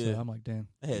mattress. Yeah. So I'm like, damn.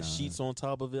 I had sheets on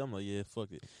top of it. I'm like, yeah,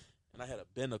 fuck it. And I had a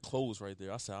bin of clothes right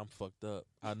there. I said, I'm fucked up.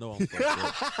 I know I'm fucked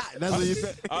up. That's what you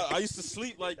said. I used to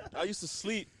sleep like I used to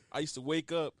sleep. I used to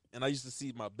wake up and I used to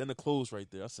see my bin of clothes right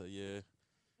there. I said, yeah,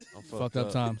 I'm Fucked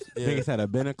up times. Yeah. Niggas had a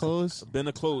bin of clothes. A bin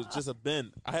of clothes, just a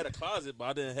bin. I had a closet, but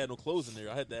I didn't have no clothes in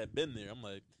there. I had that bin there. I'm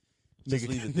like, just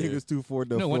leave it there. Niggas 2 4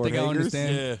 You know, one thing I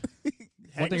understand. Yeah,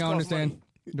 One thing I understand.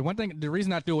 The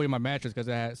reason I threw away my mattress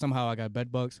because somehow I got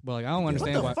bed bugs. But like I don't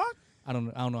understand What the why. fuck? I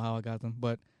don't know how I got them.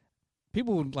 But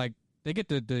people like they get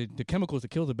the chemicals to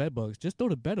kill the bed bugs. Just throw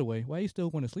the bed away. Why you still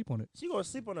want to sleep on it? So you gonna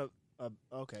sleep on a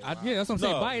okay. Yeah, that's what I'm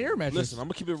saying. No, Buy an air mattress. Listen, I'm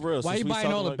gonna keep it real. Why Since you we buying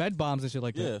talking all the like, bed bombs and shit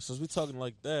like that? Yeah, since we talking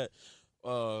like that,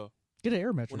 Get an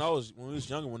air mattress. when we was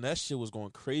younger, when that shit was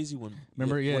going crazy, when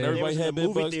Remember, yeah. when They everybody was in had the bed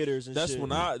movie bugs, theaters and that's shit.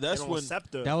 when I that's And on when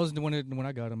Scepter. That was when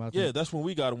I got them out. yeah, there. that's when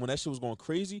we got them. When that shit was going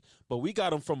crazy, but we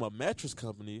got them from a mattress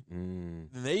company,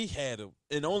 Mm. and they had them,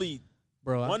 and only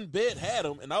Bro, one bed had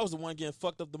them, and I was the one getting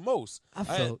fucked up the most.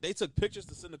 They took pictures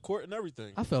to send to court and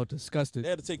everything. I felt disgusted. They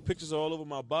had to take pictures all over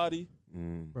my body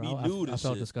Bro, me I nude I and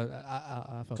felt shit. disgusted. I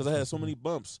felt because I had so disgusted. many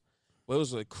bumps. But it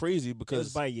was like crazy It was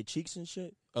because by your cheeks and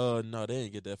shit. no, they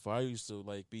didn't get that far. I used to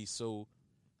like be so.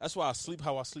 That's why I sleep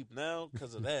how I sleep now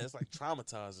because of that. It's like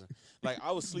traumatizing. Like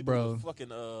I was sleeping Bro. with fucking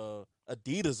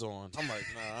Adidas on. I'm like,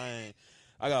 nah, I ain't.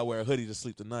 I gotta wear a hoodie to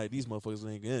sleep tonight. These motherfuckers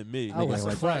ain't getting me. I was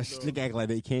like, crushed. Nigga act like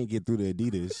they can't get through the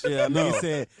Adidas. Yeah, I know. Nigga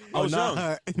said, I "Oh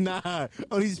was nah.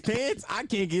 Oh these pants, I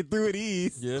can't get through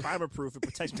these." Yeah, Climate proof. It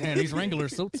protects me. Man, these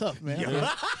Wranglers so tough, man.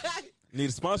 need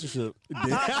a sponsorship.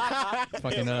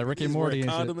 Fucking Rick and Wear Morty a and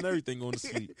condom shit. and everything going to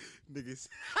sleep. Niggas.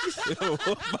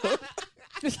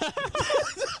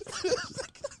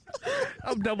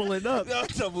 I'm doubling up. Y'all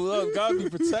double up. Gotta be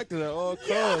protected at all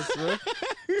costs, man.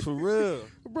 For real.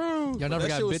 Bro. Y'all never That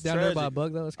got shit was bit down there by a tragic.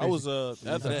 bug though. That's I crazy. was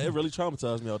after that. It really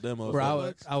traumatized me out there, motherfucker.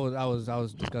 Bro, I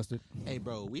was disgusted. Hey,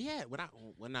 bro, we had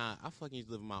when I fucking used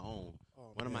to live on my own.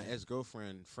 One of my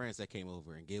ex-girlfriend friends that came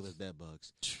over and gave us bed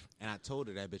bugs, and I told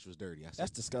her that bitch was dirty. I said,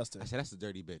 That's disgusting. I said that's a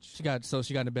dirty bitch. She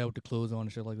got in bed with the clothes on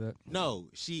and shit like that. No,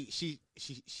 she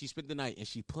spent the night and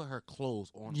she put her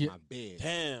clothes on Yeah. my bed.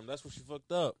 Damn, that's what she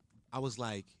fucked up. I was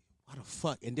like, why the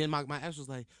fuck? And then my ex was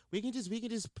like, we can just bring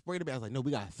it back. I was like, no,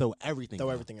 we gotta throw everything. Throw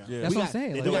out. everything out. Yeah. That's We what I'm got-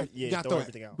 saying. They Like, do got- it- yeah, you gotta throw throw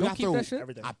everything out. We Don't gotta keep throw that shit.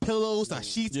 Everything. our pillows, our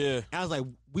sheets. Yeah. And I was like,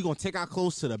 we gonna take our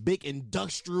clothes to the big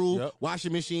industrial Yep.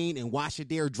 washing machine and wash it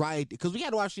there, dry it. Because we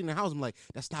had a washing machine in the house. I'm like,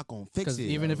 that's not gonna fix because it.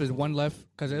 even if it's one left,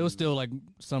 because it was still like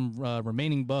some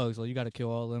remaining bugs, so you got to kill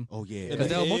all of them. oh yeah, Because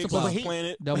they'll multiply. But he-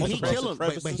 Planet, they'll but he multiply. kill him.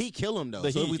 But he kill him though.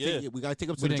 The So heat, we think we gotta take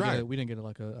him to We the didn't dryer. get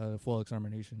like a full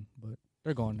extermination, but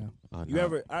they're gone now. Oh, You no.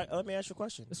 ever? Let me ask you a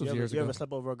question. This was you years ever ago.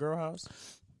 slept over a girl house?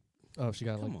 Oh, she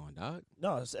got like Come on, dog.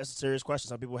 No, that's a serious question.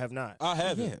 Some people have not. I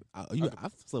haven't. Yeah,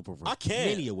 I've slept over. I can't.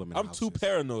 Many a women. I'm too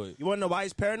paranoid. You want to know why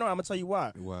he's paranoid? I'm gonna tell you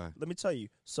why. Why? Let me tell you.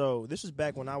 So this was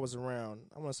back when I was around.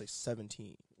 I want to say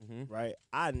 17. Mm-hmm. Right?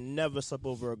 I never slept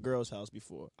over a girl's house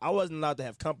before. I wasn't allowed to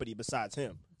have company besides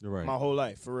him. You're right. My whole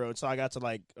life, for real. Until I got to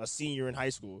like a senior in high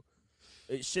school.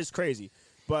 Shit's crazy.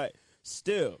 But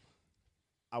still,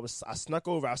 I snuck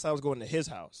over. I said I was going to his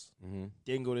house. Mm-hmm.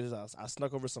 Didn't go to his house. I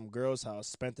snuck over some girl's house,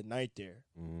 spent the night there.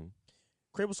 Mm-hmm.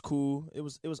 Crib was cool. It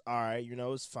was all right. You know,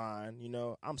 it was fine. You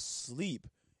know, I'm sleep.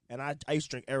 And I used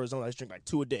to drink Arizona. I used to drink like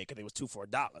 2 a day because it was 2 for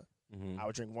 $1. Mm-hmm. I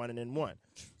would drink 1 and then 1.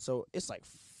 So it's like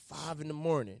 5 in the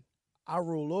morning. I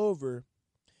roll over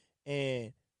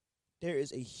and there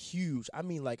is a huge, I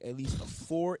mean like at least a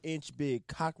 4-inch big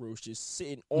cockroach just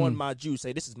sitting on my juice.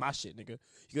 Say, this is my shit, nigga. You know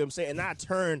what I'm saying? And I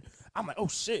turn, I'm like, oh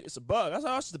shit, it's a bug. I was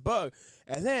like, oh, it's just a bug.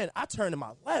 And then I turn to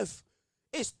my left.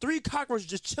 It's 3 cockroaches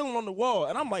just chilling on the wall.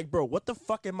 And I'm like, bro, what the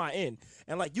fuck am I in?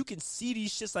 And like you can see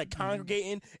these shits like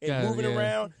congregating and Yeah, moving yeah.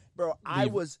 around. Bro,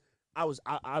 I'm Leave.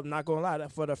 not gonna lie.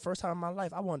 For the first time in my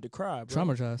life, I wanted to cry, bro.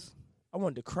 traumatized. I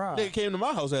wanted to cry. Nigga came to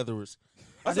my house afterwards.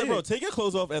 I I said, did. bro, take your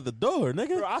clothes off at the door,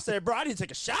 nigga. Bro, I said, bro, I need to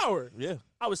take a shower. Yeah.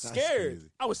 I was That's scared. crazy.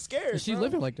 I was scared. Is she bro.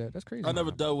 living like that? That's crazy. I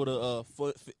never dealt with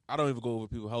a I don't even go over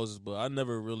people's houses, but I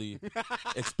never really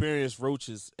experienced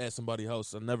roaches at somebody's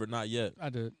house. Not yet. I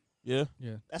did. Yeah.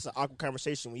 That's an awkward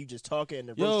conversation when you just talking and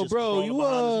the roach Yo, just bro, crawling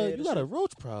behind his head you and got a shit.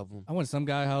 roach problem. I went to some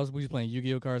guy's house. We was playing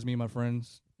Yu-Gi-Oh cards, me and my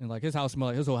friends, and like his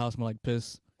whole house smelled like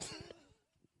piss.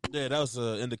 Yeah, that was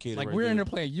an indicator. Like right we're in there. there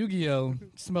playing Yu-Gi-Oh,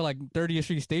 smell like 30th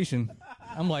Street Station.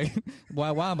 I'm like, why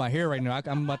am I here right now?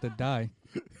 I'm about to die.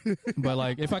 But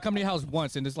like, if I come to your house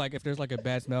once and it's like, if there's like a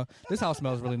bad smell, this house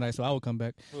smells really nice, so I would come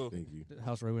back. Thank you. The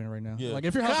house right in right now. Yeah. Like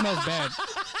if your house smells bad,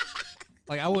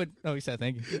 like I would. Oh, he said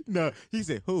thank you. No, he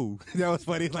said who? That was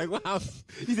funny. Like, what house?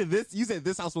 He said this. You said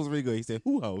this house was really good. He said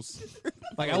who house?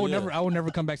 Like Oh, I would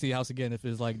never come back to your house again if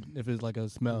it's like a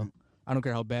smell. I don't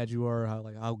care how bad you are,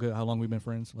 how long we've been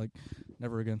friends. Like,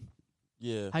 never again.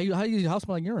 Yeah. How your house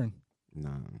smell like urine? Nah.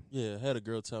 Yeah, I had a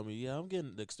girl tell me, yeah, I'm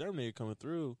getting the exterminator coming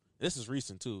through. This is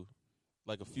recent, too.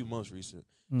 Like a few months recent.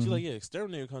 She's like, yeah,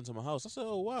 exterminator coming to my house. I said,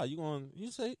 oh, wow.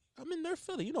 You say, I'm in there,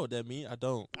 Philly. You know what that mean? I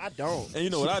don't. And you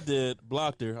know what I did?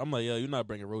 Blocked her. I'm like, yo, you're not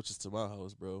bringing roaches to my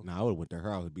house, bro. Nah, I would have went to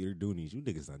her house, beat her doonies. You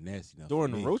niggas are nasty enough.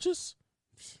 During for the me. roaches?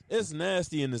 It's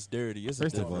nasty and it's dirty. It's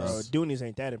First a of all, difference. Bro, Doonies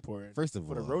ain't that important. First of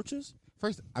For the all, roaches?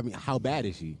 I mean, how bad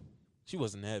is she? She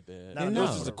wasn't that bad. Not It enough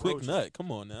was just a for quick roaches. nut. Come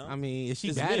on now. I mean, is she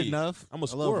It's bad me. enough? I'm a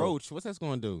little squirrel. roach. What's that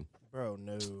going to do? Bro,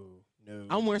 no.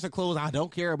 I'm wearing some clothes I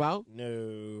don't care about. No. You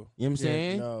know what I'm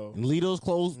saying? no. And leave those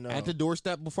clothes No. at the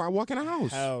doorstep before I walk in the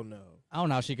house. Hell no. I don't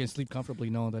know how she can sleep comfortably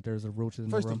knowing that there's a roach in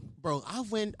First the of room. bro, I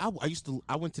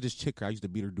went to this chick crib. I used to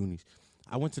beat her doonies.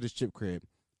 I went to this chick crib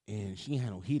and she ain't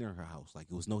had no heat in her house. Like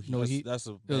it was no heat. No heat? That's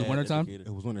a was bad wintertime? indicator.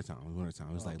 It was wintertime.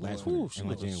 It was like last Ooh, winter she in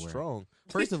like was January. strong.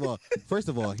 First of all,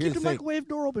 here's the thing. microwave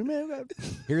door open, man.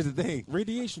 Here's the thing.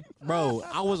 Radiation. Bro,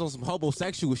 I was on some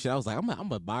homosexual shit. I was like, I'm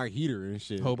gonna buy a heater and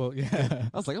shit. Hobo, yeah.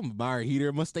 I was like, I'm gonna buy her a heater.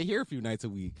 I'm gonna stay here a few nights a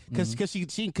week because she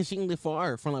didn't live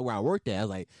far from like where I worked at. I was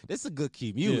like, this is a good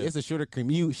commute. Yeah. It's a shorter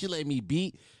commute. She let me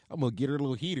beat. I'm gonna get her a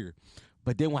little heater.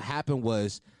 But then what happened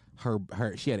was her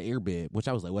she had an airbed, which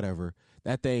I was like, whatever.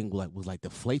 That thing was like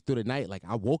deflate through the night. Like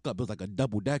I woke up, it was like a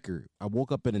double decker. I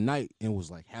woke up in the night and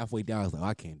was like halfway down. I was like,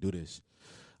 I can't do this.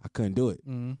 I couldn't do it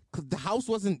because the house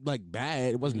wasn't like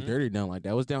bad. It wasn't dirty down like that.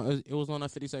 It was down. It was on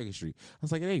 52nd Street. I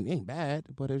was like, it ain't bad,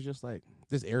 but it's just like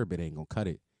this airbed ain't gonna cut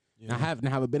it. Yeah. I have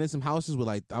been in some houses where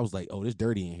like I was like, oh, this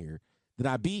dirty in here. Did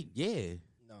I beat? Yeah,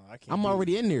 No, I can't. I'm do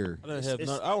already in there. I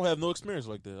don't have no experience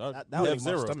like that. I That would have make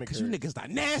my zero. stomach Cause you hurt. niggas not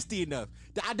nasty enough.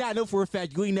 I know for a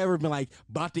fact you ain't never been like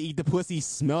about to eat the pussy,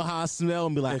 smell how I smell,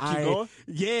 and be like, And keep going?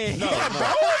 yeah,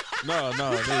 No,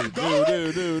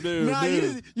 dude. Nah,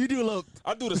 you do a little,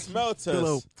 I do the smell test. do a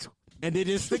little, and then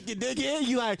just stick your dick in.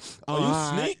 You like, Oh,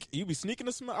 you sneak? You be sneaking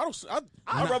the smell?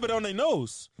 I rub it on their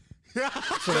nose.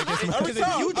 Every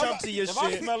time you jump to your if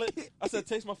I shit. smell it, I said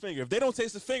taste my finger. If they don't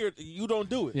taste the finger, you don't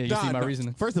do it. Yeah, you Nah, see my nah.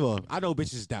 reasoning. First of all, I know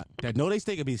bitches that know they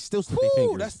stink and be still stick their Ooh,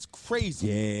 fingers. that's crazy.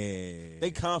 yeah,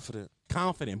 They confident.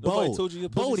 confident, Nobody bold, told you your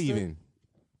pussy bold stink? even.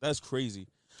 That's crazy.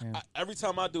 Yeah. Every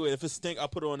time I do it, if it stink, I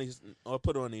put it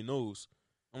on their nose.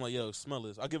 I'm like, yo, smell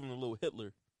this. I give them a little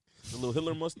Hitler. The little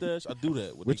Hitler mustache. I do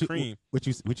that with the cream. What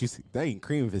you? That ain't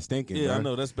cream if it's stinking. Yeah, bro. I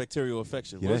know that's bacterial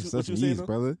infection. Yeah, what that's you saying? yeast,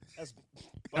 brother. That's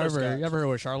You ever heard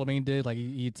what Charlemagne did? Like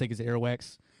he'd take his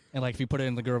earwax and like if you put it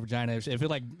in the girl vagina, if it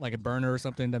like a burner or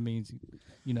something, that means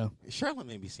you know Charlotte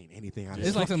may be seeing anything. out of it's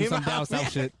this like some fucking down mouth, south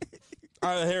man. shit.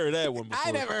 I heard that one before.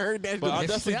 I never heard that. But I She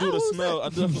definitely said, do the "Oh, smell. I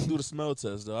definitely do the smell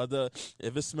test though.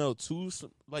 If it smells too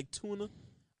like tuna,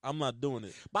 I'm not doing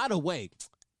it. By the way,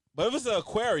 But if it's an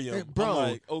aquarium, Hey, bro. I'm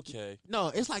like, okay. no,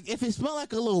 it's like if it smell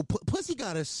like a little pussy,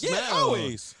 gotta smell. Yeah,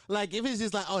 always. Like if it's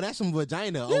just like, oh, that's some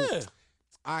vagina. Yeah. Oh,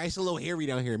 all right, it's a little hairy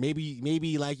down here.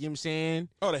 Maybe like you know what I'm saying.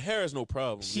 Oh, the hair is no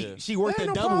problem. Yeah. She worked That the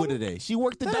ain't no double problem. today. She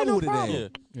worked the That ain't double no problem. today.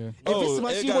 Yeah. Yeah. If Oh, it's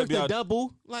somebody it she gotta worked be the out-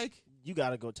 double, like. You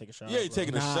gotta go take a shower. Yeah, you bro.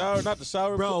 taking a Nah. shower, not the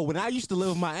shower. Bro, when I used to live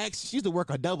with my ex, she used to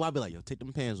work a double. I'd be like, yo, take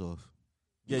them pants off.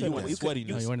 Yeah, you couldn't- want you sweaty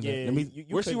couldn't- now. you wanted Yeah, that. Let me- you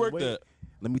Where she couldn't worked wait. at?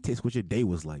 Let me taste what your day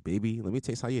was like, baby. Let me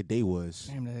taste how your day was.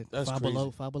 Damn that That's five crazy.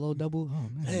 below double. Oh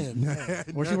man.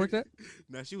 Damn. Where she worked at?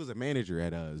 No, she was a manager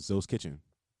at Zoe's Kitchen.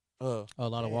 Oh, a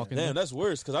lot of walking. Damn, that's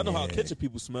worse because I know how Yeah. kitchen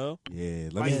people smell. Yeah,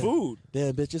 let Like me food.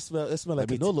 Damn, bitch, it smell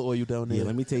like me canola oil down there. Yeah,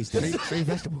 let me taste that. Straight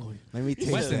vegetable oil. Let me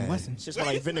taste Weston, that. Weston. It's just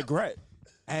like vinaigrette.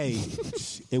 Hey,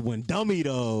 it went dummy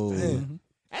though. Mhm.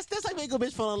 That's like make a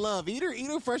bitch fall in love. Eat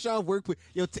her fresh off work.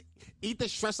 Yo, eat the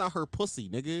stress out her pussy,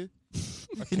 nigga.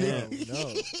 Damn,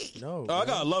 no. Oh, I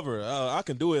gotta love her. I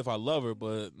can do it if I love her,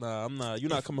 but nah, I'm not. You're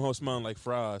not coming home smelling like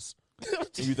fries.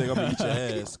 You think I'm gonna eat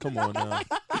your ass? Come on now.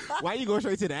 Why you going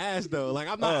straight to the ass though? Like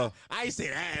I'm not. I ain't say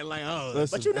that. Like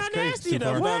Listen, But you're not crazy. nasty Too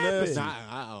enough. far. What Not happened? nasty.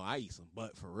 I eat some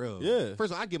butt for real. Yeah.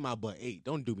 First of all, I get my butt ate.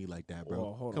 Don't do me like that, bro.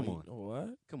 Well, hold Come on. on. What?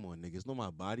 Come on, niggas. Know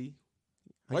my body.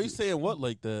 Why you saying what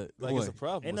like that? Like it's a What?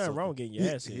 problem. Ain't or nothing something. wrong with getting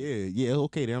your ass hit. Yeah.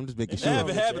 Okay, then I'm just making It It sure.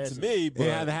 haven't Yeah. happened to me, but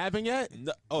It haven't happened yet.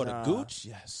 No, oh, Nah. the gooch?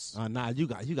 Yes. Nah, you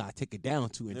got to take it down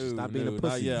 2 inches. Stop being a Not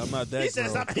pussy. yet. I'm not that He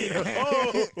said, grown. "Stop being a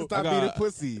oh." Stop I being a got-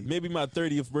 pussy. Maybe my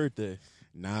 30th birthday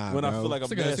Nah, when bro. I feel like I'm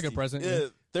It's a good- it's a nasty. good present, Yeah, yeah.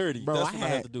 30. Bro, That's when I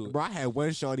have to do it. Bro, I had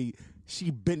one shorty. She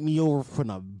bent me over from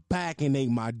the back and ate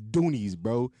my doonies,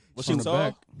 bro. Was From she the tall?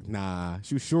 back. Nah,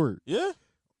 she was short. Yeah,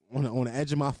 On the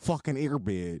edge of my fucking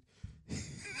airbed.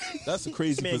 that's a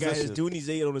crazy Man got his position. Doonies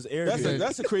ate on his air.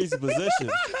 That's a crazy position.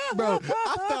 Bro,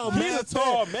 I felt He's mad a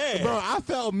tall man. Bro, I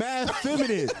felt mad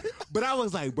feminine. But I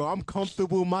was like, bro, I'm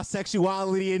comfortable with my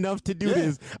sexuality enough to do Yeah.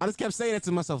 this. I just kept saying that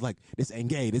to myself, like, this ain't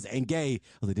gay. This ain't gay. I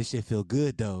was like, this shit feel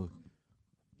good, though.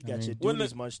 You got your When Doonies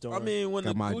the- munched on. I mean, when the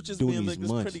Got my gooch is being Doonies licked,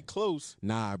 it's munched. pretty close.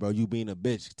 Nah, bro, you being a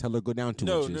bitch. Tell her go down 2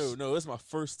 No, inches. no. It's my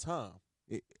first time.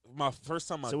 My first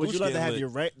time. My so would gooch you like to getting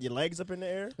have licked. your legs up in the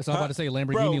air? That's all I'm about to say.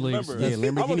 Lamborghini Bro, legs. remember, Yeah,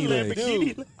 Lamborghini I was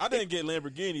legs. Dude, I didn't get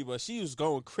Lamborghini, but she was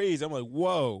going crazy. I'm like,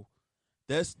 whoa,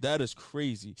 that is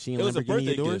crazy. She It in was a Lamborghini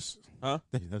birthday yours? gift, huh?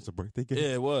 That's a birthday gift.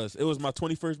 Yeah, it was. It was my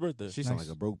 21st birthday. She sound Nice.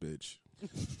 like a broke bitch.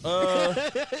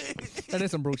 That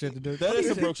is some broke shit to do. That is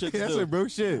some broke shit to That's do. a broke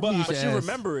shit. But But you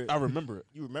remember it. I remember it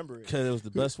You remember it. because it was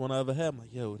the best one I ever had. I'm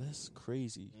like, yo, that's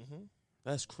crazy. Mm-hmm.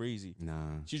 That's crazy.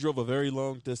 Nah. She drove a very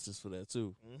long distance for that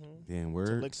too. Mm-hmm. Damn, To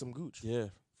word. lick some gooch. Yeah,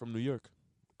 from New York.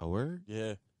 A word?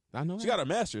 Yeah, I know she that. got a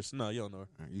master's. No, you don't know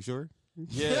her. Are you sure?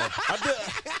 Yeah, I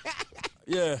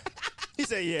did. Yeah. He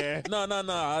said, "Yeah."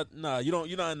 No. You don't.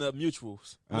 You're not in the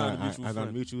mutuals. You're not in the mutual I got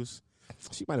friend. mutuals.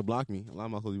 She might have blocked me. A lot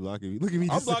of my hoes be blocking me. Look at me.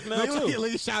 I'm just- blocked now, look, too.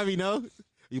 Look at Shabby, no?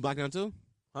 You blocked now too?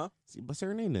 Huh? See, what's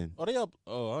her name then? Oh, they up.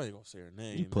 Oh, I ain't gonna say her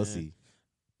name. You man. pussy.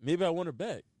 Maybe I want her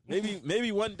back.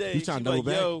 Maybe one day You she tryna be double like,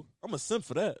 back? yo, I'm a simp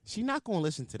for that. She not gonna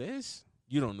listen to this.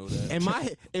 You don't know that.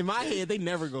 In my head, they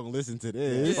never gonna listen to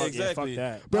this. Yeah, Fuck exactly.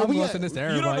 Yeah, fuck that. Bro, I'm we listening got- to You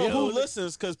don't everybody. know who else.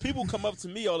 listens because people come up to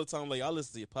me all the time like, I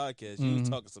listen to your podcast. You Mhm.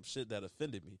 talking some shit that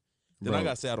offended me. Then Bro. I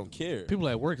gotta say I don't care. People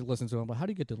at work listen to him, but how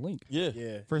do you get the link? Yeah.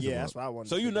 Yeah. First of yeah, all- that's what I wanted.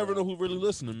 So to you figure never out. know who really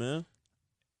listening, man.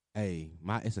 Hey,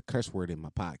 it's a curse word in my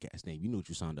podcast name. You know what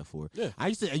you signed up for. Yeah. I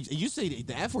used to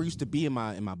the F word used to be in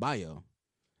my bio.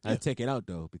 I had to take it out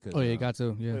though because Oh yeah, you got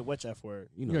to. Yeah. Wait, what's F word?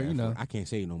 you know, Yeah, the you F know. word. I can't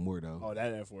say it no more though. Oh,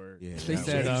 that F word. Yeah, They that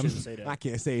said, you was- shouldn't say that. I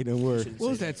can't say it no more. Shouldn't What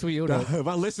was say that tweet? Hold Nah, up.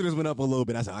 my listeners went up a little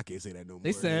bit. I said I can't say that no more. They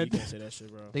You said can't say that shit,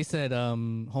 bro. they said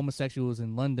homosexuals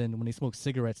in London when they smoke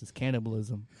cigarettes is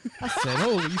cannibalism. I said,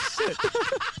 holy shit.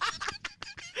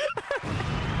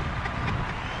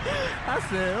 I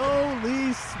said,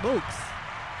 holy smokes.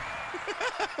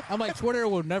 I'm like, Twitter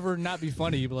will never not be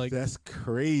funny. But like, That's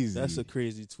crazy. That's a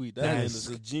crazy tweet. That That man is- is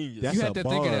a genius. that's you a had to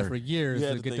think of that bar. for years You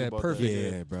had to to get think that about that.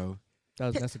 perfect. yeah, bro.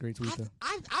 That's a great tweet though.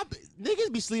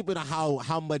 Niggas be sleeping on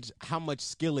how much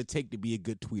skill it take to be a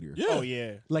good tweeter. Yeah. Oh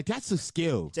yeah. Like that's a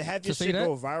skill. To have To your say shit that?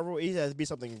 go viral, it has to be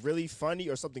something really funny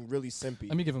or something really simpy.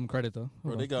 Let me give him credit though.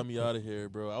 Bro, Hold they on. got me out of here,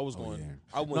 bro. I was going. yeah.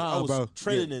 I went. Nah, I was bro.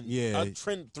 trending. Yeah. I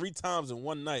trended 3 times in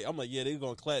one night. I'm like, yeah, they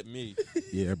gonna clap me.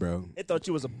 Yeah, bro. They thought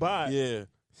you was a bot. Yeah.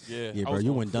 Yeah, I bro. was You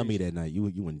going went dummy crazy. that night. You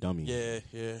went dummy.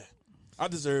 Yeah. I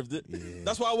deserved it. Yeah.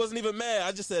 That's why I wasn't even mad.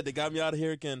 I just said they got me out of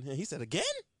here again. And he said again.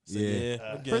 I said,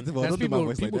 Yeah. again. First of all, That's don't do my people.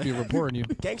 voice like People that. be reporting you.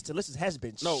 Gangsta Listen has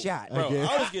been No, shot. bro. Again?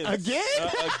 I was getting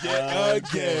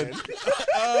Again?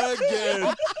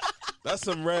 again. That's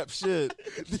some rap shit.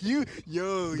 you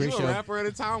Great a show. rapper at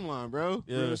a timeline, bro.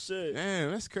 Yeah. Real shit.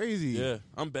 Damn, that's crazy. Yeah,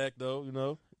 I'm back though. You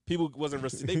know, people wasn't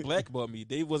they blackballed me.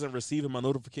 They wasn't receiving my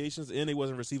notifications and they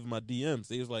wasn't receiving my DMs.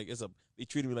 They was like they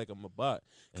treated me like I'm a bot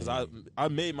because I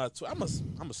made my I'm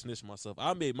a snitch myself.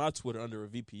 I made my Twitter under a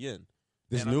VPN.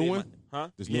 This And I new made one? huh?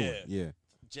 This yeah. new one.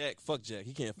 Yeah. Fuck Jack.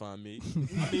 He can't find me.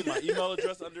 I made my email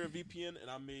address under a VPN and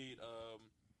I made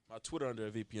my Twitter under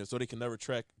a VPN so they can never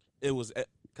track. It was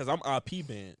because I'm IP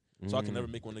banned, so I can never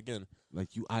make one again. Like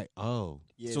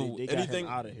Yeah, So they got anything-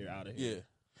 him out of here. Yeah,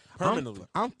 permanently.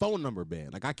 I'm phone number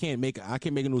banned. Like I can't make a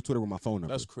new Twitter with my phone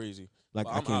number. That's crazy. Like,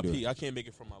 But I can't I'm do IP. it. I can't make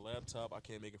it from my laptop. I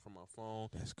can't make it from my phone.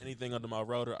 That's crazy. Anything under my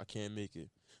router, I can't make it.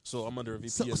 So I'm under a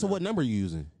VPN. So now. what number are you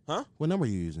using? Huh? What number are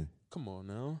you using? Come on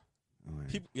now. All right.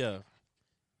 People, yeah.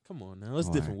 Come on now. It's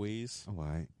All different right. ways. All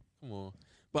right. Come on.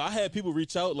 But I had people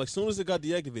reach out. Like, soon as it got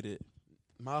deactivated,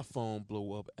 my phone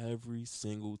blew up every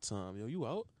single time. Yo, you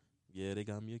out? Yeah, they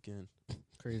got me again.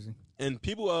 Crazy. And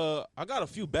people, I got a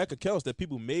few back accounts that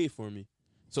people made for me.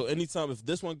 So anytime, if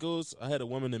this one goes, I had a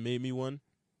woman that made me one.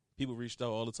 People reached out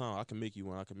all the time. I can make you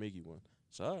one. I can make you one.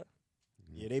 So, all right.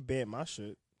 Yeah, they banned my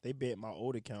shit. They banned my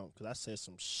old account because I said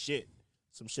some shit.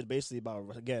 Some shit basically about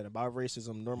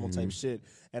racism, normal type shit.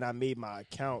 And I made my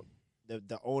account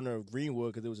the owner of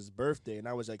Greenwood because it was his birthday. And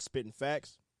I was like spitting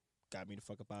facts. got me the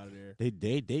fuck up out of there.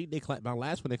 They clapped my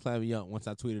last one. They clapped me up once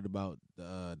I tweeted about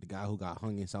the guy who got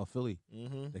hung in South Philly.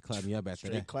 Mm-hmm. They clapped me up after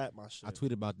Straight that. clap my shit. I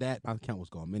tweeted about that. My account was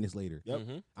gone minutes later. Yep.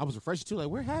 Mm-hmm. I was refreshing too. Like,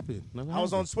 where happened? Like, what I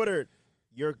was on happened? Twitter.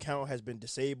 Your account has been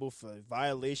disabled for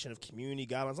violation of community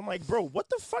guidelines. I'm like, bro, what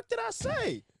the fuck did I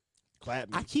say? Clap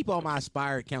me. I keep all my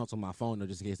Aspire accounts on my phone though,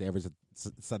 just in case they ever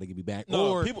decide to get me back.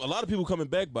 No, or a lot of people coming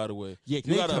back. By the way, Yeah,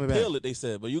 you they gotta coming appeal back. it. They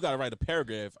said, but you gotta write a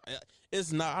paragraph.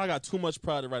 It's not. I got too much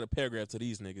pride to write a paragraph to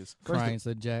these niggas. Crying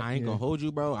said Jack. I ain't gonna hold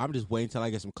you, bro. I'm just waiting till I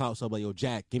get some clout. So, like, yo,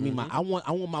 Jack, give me my. I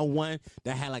want my one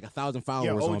that had like 1,000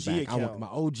 followers on OG back. I want account. my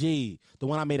OG, the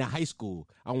one I made in high school.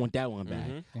 I want that one back.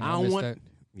 Yeah, I I don't missed want. that.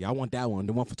 Yeah, I want that one.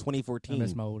 The one for I 2014.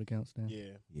 miss my old accounts now. Yeah.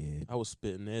 Yeah. I was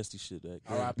spitting nasty shit that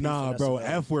game. R.I.P. Nah, Vanessa bro. Bell.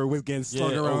 F word was getting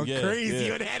slung around crazy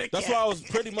on that account. That's why I was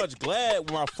pretty much glad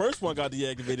when my first one got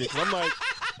deactivated. Cause I'm like,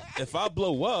 if I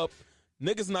blow up,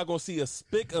 niggas not gonna see a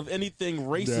spick of anything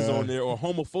racist Nah. on there or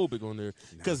homophobic on there.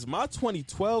 Cause my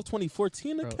 2012,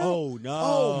 2014 account. Oh no.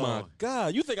 Oh my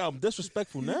god, you think I'm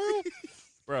disrespectful now,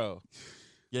 bro?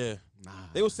 Yeah, Nah.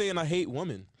 they were saying I hate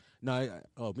women. No.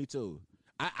 Oh, me too.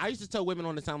 I used to tell women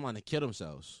on the timeline to kill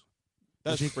themselves.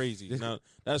 That's crazy. No,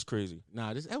 that's crazy.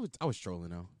 Nah, I was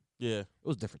trolling though. Yeah, It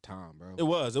was a different time, bro. it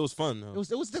was fun though.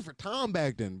 It was a different time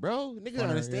back then, bro. Niggas don't Yeah,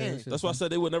 understand. that shit That's why I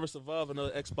said they would never survive another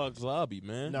Xbox lobby,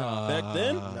 man. Nah. Back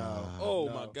then. No. Oh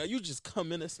No. my god, you just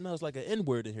come in, it smells like an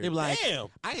N-word in here. They be like, damn.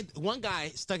 I had one guy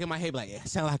stuck in my head like, it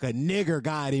sounds like a nigger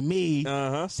guy to me.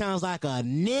 Uh-huh. Sounds like a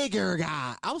nigger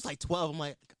guy. I was like 12. I'm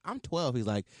like, I'm 12. He's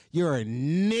like, you're a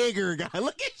nigger guy.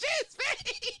 Look at his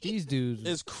face. These dudes.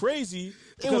 It's crazy was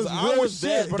because I real was shit,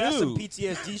 that Bro, that's some dude.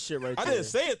 PTSD shit right I there. didn't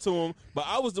say it to him, but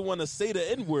I was the one to say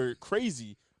the N-word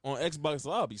crazy on Xbox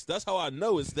lobbies. That's how I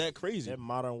know it's that crazy. That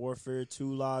Modern Warfare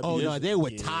 2 lobby. Oh, no, they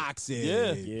were Yeah. toxic.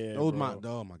 Yeah. Yeah, Oh,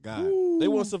 bro. my God. They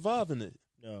weren't surviving it.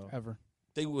 No. ever.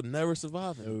 They would never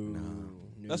survive it. No.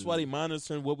 That's why they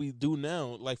monitoring what we do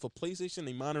now. Like for PlayStation,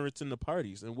 they monitoring the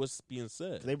parties and what's being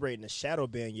said. They ready to shadow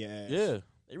ban your ass. Yeah.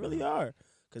 They really are.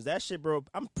 Because that shit, bro,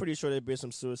 I'm pretty sure there'd be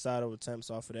some suicidal attempts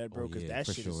off of that, bro. Because that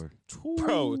for shit sure. is...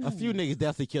 Bro, A few niggas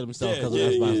definitely killed themselves Yeah, because yeah,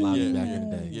 of Xbox yeah, Live yeah. back in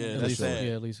the day. Yeah, At that's least, sad.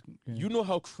 yeah, at least. Yeah. you know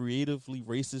how creatively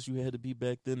racist you had to be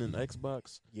back then in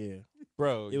Xbox? Yeah.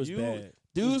 Bro, It was you, bad. It was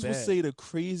Dudes would bad. say the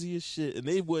craziest shit and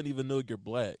they wouldn't even know you're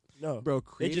black. No. Bro,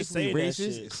 They just creatively say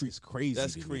that racist shit. is crazy.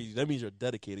 That's to me. crazy. That means you're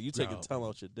dedicated. You taking No. time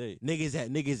out your day. Niggas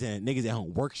at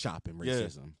home workshopping Yeah.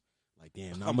 racism. Like,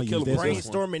 damn, now I'ma I'm gonna kill use a this brain one.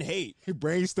 Brainstorming hate.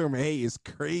 Brainstorming hate is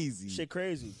crazy. Shit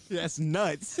crazy. That's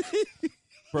nuts.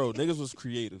 Bro, niggas was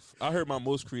creative. I heard my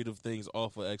most creative things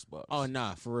off of Xbox. Oh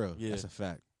nah, for real. Yeah. That's a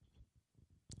fact.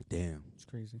 Damn. It's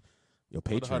crazy. Yo,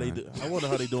 I wonder how they Patreon. I wonder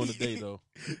how they doing today though.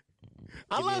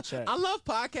 Give me a check. I love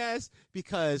podcasts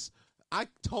because I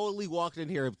totally walked in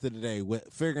here today with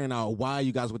figuring out why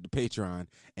you guys with the Patreon,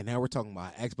 and now we're talking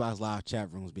about Xbox Live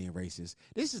chat rooms being racist.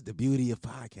 This is the beauty of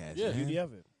podcasts. Yeah. man. Beauty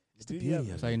of it. It's the beauty of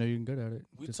That's it. how you know you're good at it.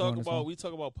 We Just talk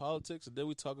knowing about politics and then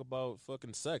we talk about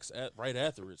fucking sex right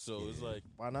after it. So it's like,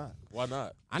 Why not? why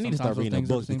not? I need to Sometimes start those reading the things are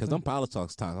the books same because thing. them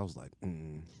politics talk. I was like,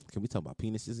 can we talk about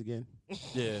penises again?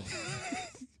 Yeah.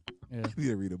 Yeah. I need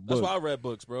to read a book. That's why I read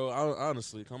books, bro.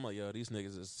 Honestly, I'm like, yo, these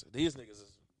niggas is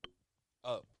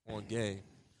up on game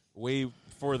way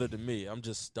further than me. I'm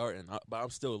just starting, but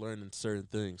I'm still learning certain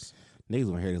things.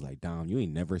 Niggas on here is like, Dom, you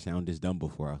ain't never sound this dumb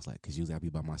before. I was like, because you gotta be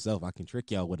by myself. I can trick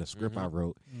y'all with a script I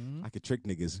wrote. I can trick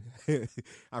niggas.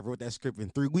 I wrote that script in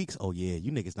 3 weeks. Oh, yeah,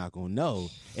 you niggas not gonna know.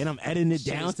 And I'm editing it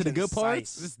Shit down is to the good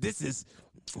parts. concise. This is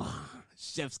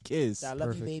chef's kiss. I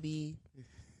love you, baby.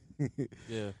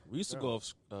 Yeah, we used to go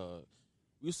off.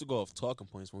 We used to go off talking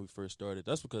points when we first started.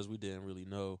 That's because we didn't really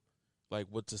know, like,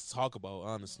 what to talk about,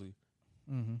 honestly.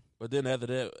 Mm-hmm. But then after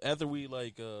that, after we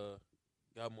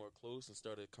got more close and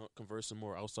started conversing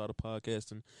more outside of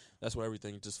podcasting, that's where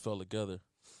everything just fell together.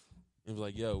 It was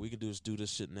like, yo, we can do this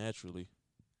shit naturally.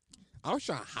 I was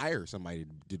trying to hire somebody to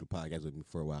do the podcast with me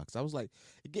for a while because I was like,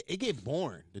 it get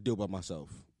boring to do it by myself.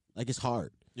 Like, it's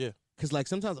hard. Yeah. Because, like,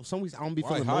 sometimes some weeks I don't be Why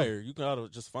feeling hire? You gotta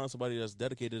just find somebody that's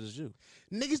dedicated as you.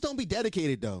 Niggas don't be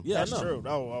dedicated, though. Yeah, That's I know. true.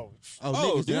 Oh. Oh,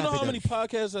 niggas do you not know be how many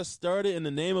dedicated. podcasts that started in the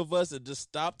name of us that just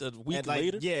stopped a week And like,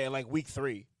 later? yeah, like week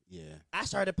 3. Yeah. I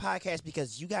started a podcast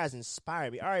because you guys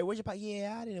inspired me. All right, where's your podcast?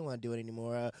 Yeah, I didn't want to do it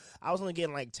anymore. I was only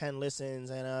getting like 10 listens,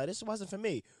 and this wasn't for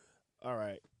me. All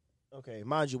right. Okay,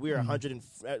 mind you, we are 100 and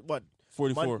what?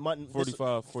 44, Mon-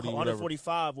 45, 40, whatever.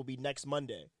 145 will be next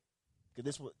Monday. Cause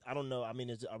this, I don't know. I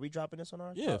mean, are we dropping this on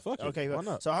our? Yeah, fuck it. Okay, Why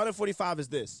not? So 145 is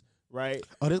this, right?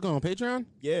 Oh, this going on Patreon?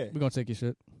 Yeah, We're gonna take your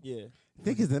shit yeah.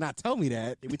 Niggas did not tell me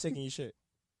that. Yeah, we taking your shit.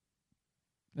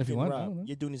 if you Getting want. I robbed. don't know.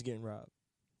 Your dude is getting robbed.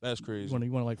 That's crazy.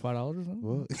 You want like $5 or something?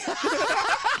 What?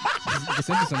 Just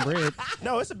send you some bread.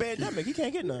 No, it's a pandemic. He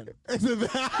can't get none. He can't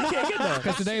get none.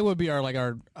 Because today would be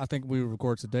our. I think we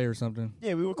record today or something.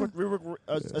 Yeah, we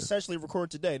essentially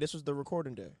record today. This was the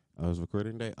recording day. I was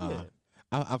recording day. Yeah.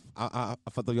 I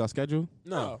fucked up y'all schedule.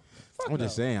 No. Fuck I'm no.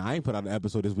 just saying, I ain't put out an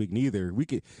episode this week neither. We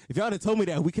could, if y'all had told me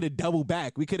that, we could have doubled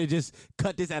back. We could have just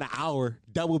cut this at an hour,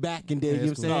 double back, and then you know what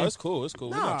I'm saying. No, it's cool. It's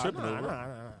cool. We're not tripping over it. Nah.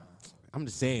 I'm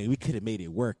just saying we could have made it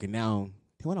work. And now,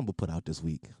 what I'm gonna put out this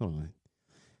week? Hold on,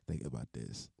 think about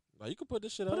this. Nah, you can put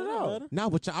this shit Put out. it It don't out. matter. No,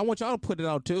 but I want y'all to put it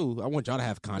out too. I want y'all to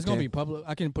have content. It's gonna be public.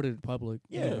 I can put it public.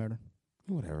 Yeah. Doesn't matter.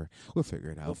 Whatever. We'll figure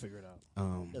it out. We'll figure it out.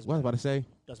 What Doesn't was I about to say?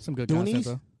 Some good Doonies? content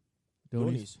though.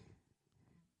 Doonies.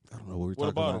 I don't know what we're What talking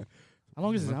about about. them? How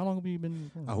long is it? How long have we been?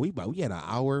 Oh, we had an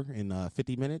hour and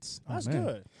 50 minutes. That's man.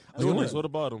 good. Doonies, what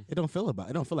about them? It don't feel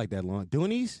like that long.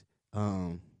 Doonies.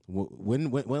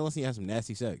 When else he has some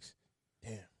nasty sex?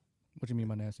 Damn. What you mean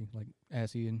by nasty? Like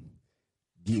assy and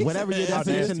Whatever your How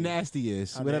definition of nasty. nasty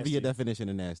is. How Whatever your nasty. definition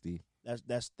of nasty. That's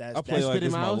I play That's like spitting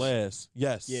it's my mouse? last.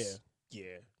 Yes. yeah.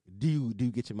 Do you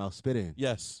get your mouth spit in?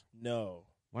 Yes. No.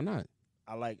 Why not?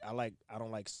 I don't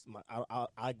like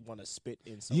I want to spit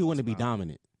in someone's You want to be mouth.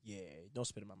 dominant. Yeah, don't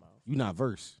spit in my mouth. You not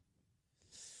verse.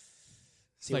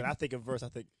 See, Like- when I think of verse, I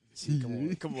think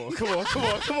come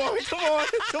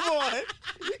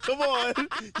on.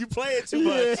 You playing too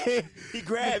much. He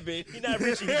grabbing. He not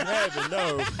reaching, he grabbing.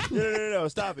 No.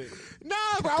 Stop it. Nah,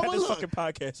 bro. Cut this fucking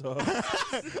podcast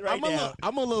off. Right now.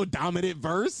 I'm a little dominant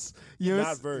verse. You know,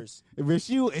 Not verse. if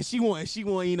she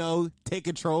want, you know, take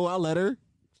control, I'll let her.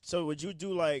 So would you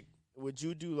do like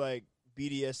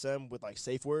BDSM with like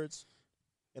safe words?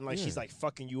 And like she's like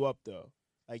fucking you up though.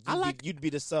 Like you'd be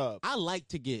the sub. I like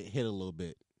to get hit a little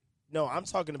bit. No, I'm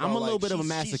talking about I'm a like, little bit of a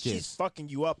she's masochist. fucking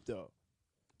you up though.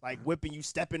 Like whipping you,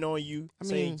 stepping on you, I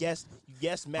saying mean, yes,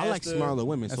 master. I like smaller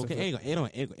women, so That's okay, it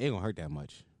ain't gonna hurt that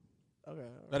much. Okay.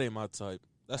 That ain't my type.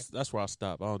 That's where I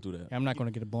stop. I don't do that. I'm not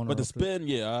gonna get a boner. But the off it. spin,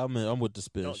 yeah, I'm with the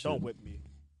spin. shit. Don't whip me.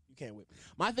 You can't whip me.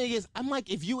 My thing is, I'm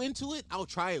like, if you into it, I'll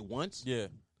try it once. Yeah.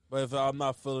 But if I'm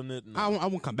not feeling it, no. I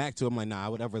won't come back to it. I'm like, nah,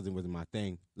 whatever wasn't my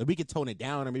thing. Like, we can tone it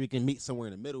down, or maybe we can meet somewhere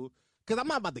in the middle. Because I'm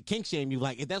not about to kink shame you.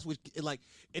 Like, if that's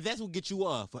what gets you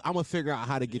off, I'm gonna figure out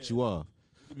how to get you off.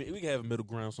 we can have a middle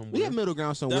ground somewhere. We have middle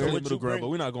ground somewhere. Definitely Would middle you ground, bring- but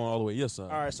we're not going all the way your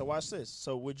side. All right, so watch this.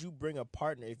 So would you bring a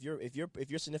partner if your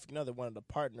significant other wanted a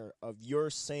partner of your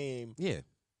same? Yeah,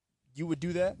 You would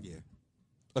do that? yeah.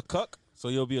 A cuck? So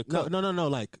you'll be a cuck. No.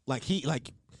 Like he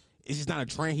it's just not a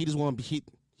train. He just want to be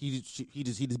he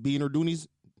just being her doonies.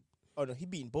 Oh no, he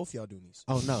beating both y'all doonies.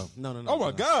 Oh no. Oh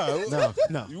my God.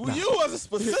 No. You wasn't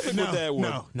specific with that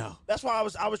one. No. That's why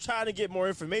I was trying to get more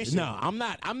information. No, I'm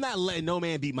not letting no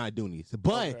man beat my doonies.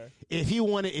 But Okay. if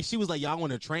she was like, y'all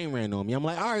want a train ran on me, I'm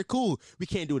like, all right, cool. We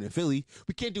can't do it in Philly.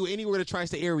 We can't do it anywhere in the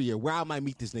tri-state area where I might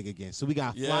meet this nigga again. So we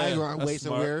got Yeah, flies or that's way smart.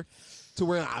 somewhere to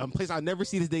where a place I'll never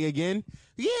see this nigga again.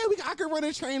 Yeah, I could run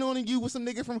a train on you with some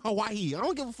nigga from Hawaii. I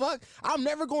don't give a fuck. I'm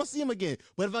never gonna see him again.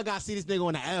 But if I gotta see this nigga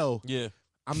on the L, Yeah.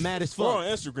 I'm mad as Or fuck. on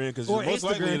Instagram, because Or most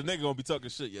likely Instagram. the nigga gonna be talking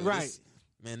shit. Yo, Right.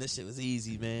 Man, this shit was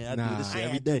easy, man. I Nah. do this I shit ain't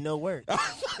every had to do day. no work.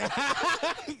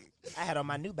 I had on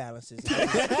my New Balances.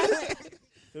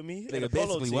 Feel me? And a Nigga polo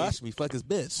basically tee. watched me fuck his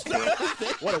bitch.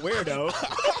 What a weirdo.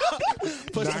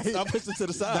 I pushed it to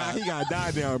the side. Nah, he gotta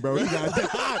die down, bro. He gotta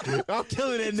die. I'm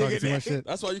killing that Talking nigga. too much shit.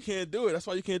 That's why you can't do it. That's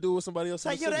why you can't do it with somebody else.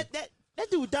 in Like the yo, city. that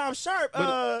dude Dom Sharp. Yeah.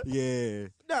 Nah. Yeah,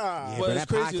 But but it's that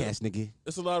crazy. podcast, nigga.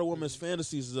 It's a lot of women's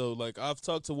fantasies though. Like I've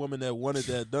talked to women that wanted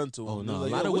that done to them. Oh no,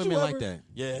 Like, a lot yo, of would you women like ever- that.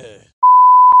 Yeah.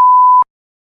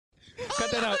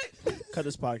 Cut that out. Cut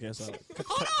this podcast out.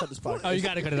 Cut this podcast. Oh, you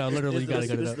gotta cut it out. Literally, you gotta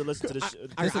cut it out. Listen to this.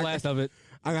 That's the last of it.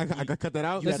 I got cut that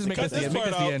out. Let's just make cut this the this end. Make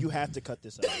part this the out. end. You have to cut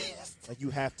this out. Like you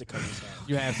have to cut this out.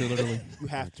 You have to literally. You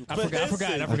have to. I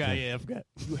forgot. Yeah, I forgot.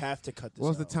 You have to cut this What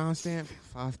was the out. timestamp?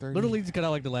 5:30. Literally, just cut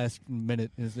out like the last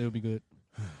minute. It would be good.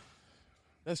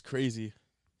 That's crazy.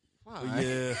 Why?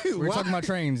 Yeah. We're Why? talking about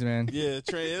trains, man. Yeah,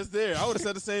 Trey, it's there. I would have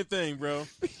said the same thing, bro.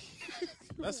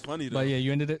 That's funny though. But yeah,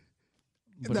 you ended it.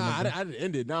 But Nah, I didn't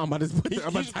end it. Now I'm about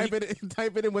to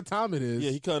type it in what time it is.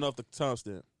 Yeah, he cutting off the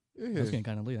timestamp. Yeah. It's getting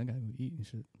kind of late. I gotta go eat and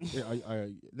shit. Yeah,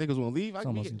 niggas want to leave? It's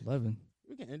almost 11.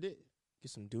 We can end it. Get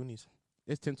some Doonies.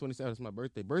 It's 10:27. It's my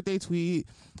birthday. Birthday tweet.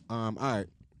 All right.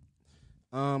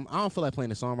 I don't feel like playing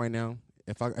a song right now.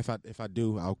 If I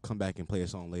do, I'll come back and play a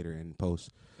song later and post.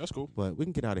 That's cool. But we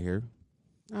can get out of here.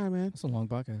 All right, man. That's a long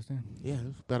podcast, damn. Yeah,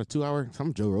 about a 2 hour.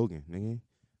 I'm Joe Rogan, nigga.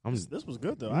 This was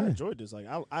good though. Yeah. I enjoyed this. Like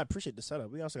I appreciate the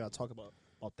setup. We also got to talk about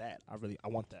about that. I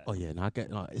want that. Oh yeah, no,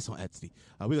 it's on Etsy.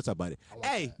 We gonna talk about it.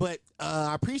 Hey, but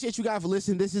I appreciate you guys for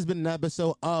listening. This has been an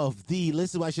episode of the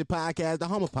Listen to Why You Shit podcast, the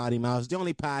home of Potty Mouse, the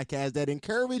only podcast that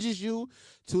encourages you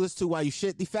to listen to Why You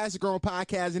Shit, the fastest growing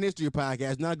podcast in history of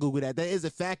podcasts. Not Google that. That is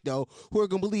a fact though. Who are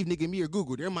gonna believe nigga me or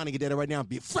Google? They're minding get that right now and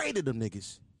be afraid of them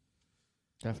niggas.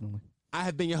 Definitely. I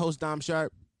have been your host, Dom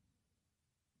Sharp.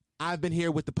 I've been here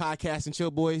with the podcast and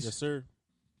Chill Boys. Yes, sir.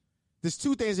 There's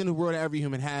two things in the world that every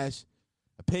human has: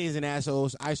 opinions and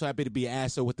assholes. I'm so happy to be an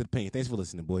asshole with the opinion. Thanks for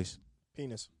listening, boys.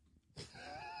 Penis.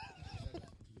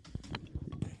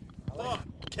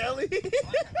 Kelly.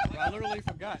 I literally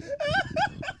forgot.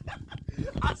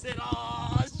 I said,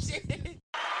 oh, shit.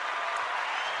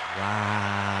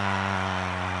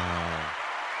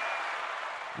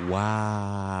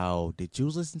 Wow. Did you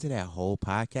listen to that whole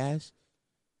podcast?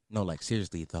 No, like,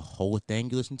 seriously, the whole thing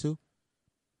you listened to?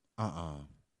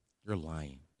 You're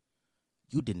lying.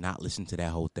 You did not listen to that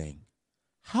whole thing.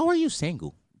 How are you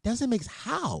single?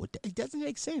 How? It doesn't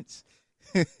make sense.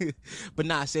 But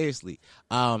nah, seriously.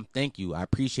 Thank you. I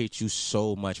appreciate you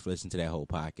so much for listening to that whole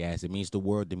podcast. It means the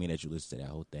world to me that you listen to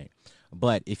that whole thing.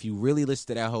 But if you really listen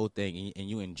to that whole thing and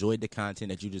you enjoyed the content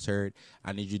that you just heard,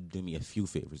 I need you to do me a few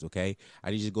favors, okay?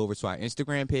 I need you to go over to our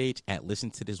Instagram page at Listen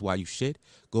to This While You Shit.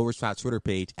 Go over to our Twitter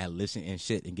page at Listen and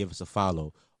Shit and give us a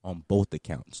follow on both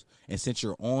accounts. And since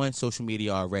you're on social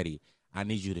media already, I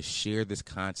need you to share this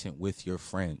content with your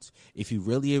friends. If you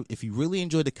really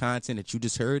enjoy the content that you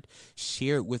just heard,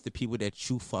 share it with the people that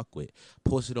you fuck with.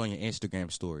 Post it on your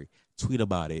Instagram story. Tweet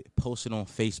about it. Post it on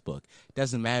Facebook.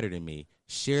 Doesn't matter to me.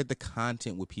 Share the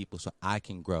content with people so I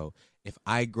can grow. If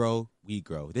I grow, we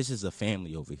grow. This is a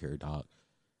family over here, dog.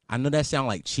 I know that sound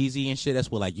like cheesy and shit.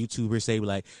 That's what like YouTubers say. We're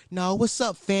like, no, what's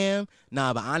up, fam?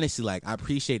 Nah, but honestly, like I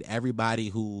appreciate everybody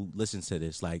who listens to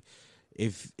this. Like,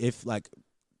 if like.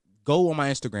 Go on my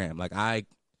Instagram. Like I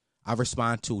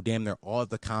respond to damn near all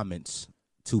the comments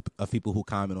of people who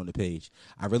comment on the page.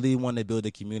 I really want to build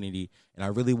a community, and I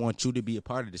really want you to be a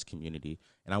part of this community,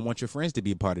 and I want your friends to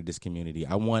be a part of this community.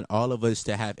 I want all of us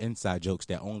to have inside jokes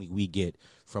that only we get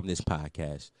from this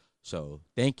podcast. So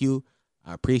thank you.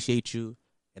 I appreciate you,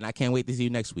 and I can't wait to see you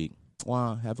next week.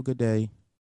 Wow, have a good day.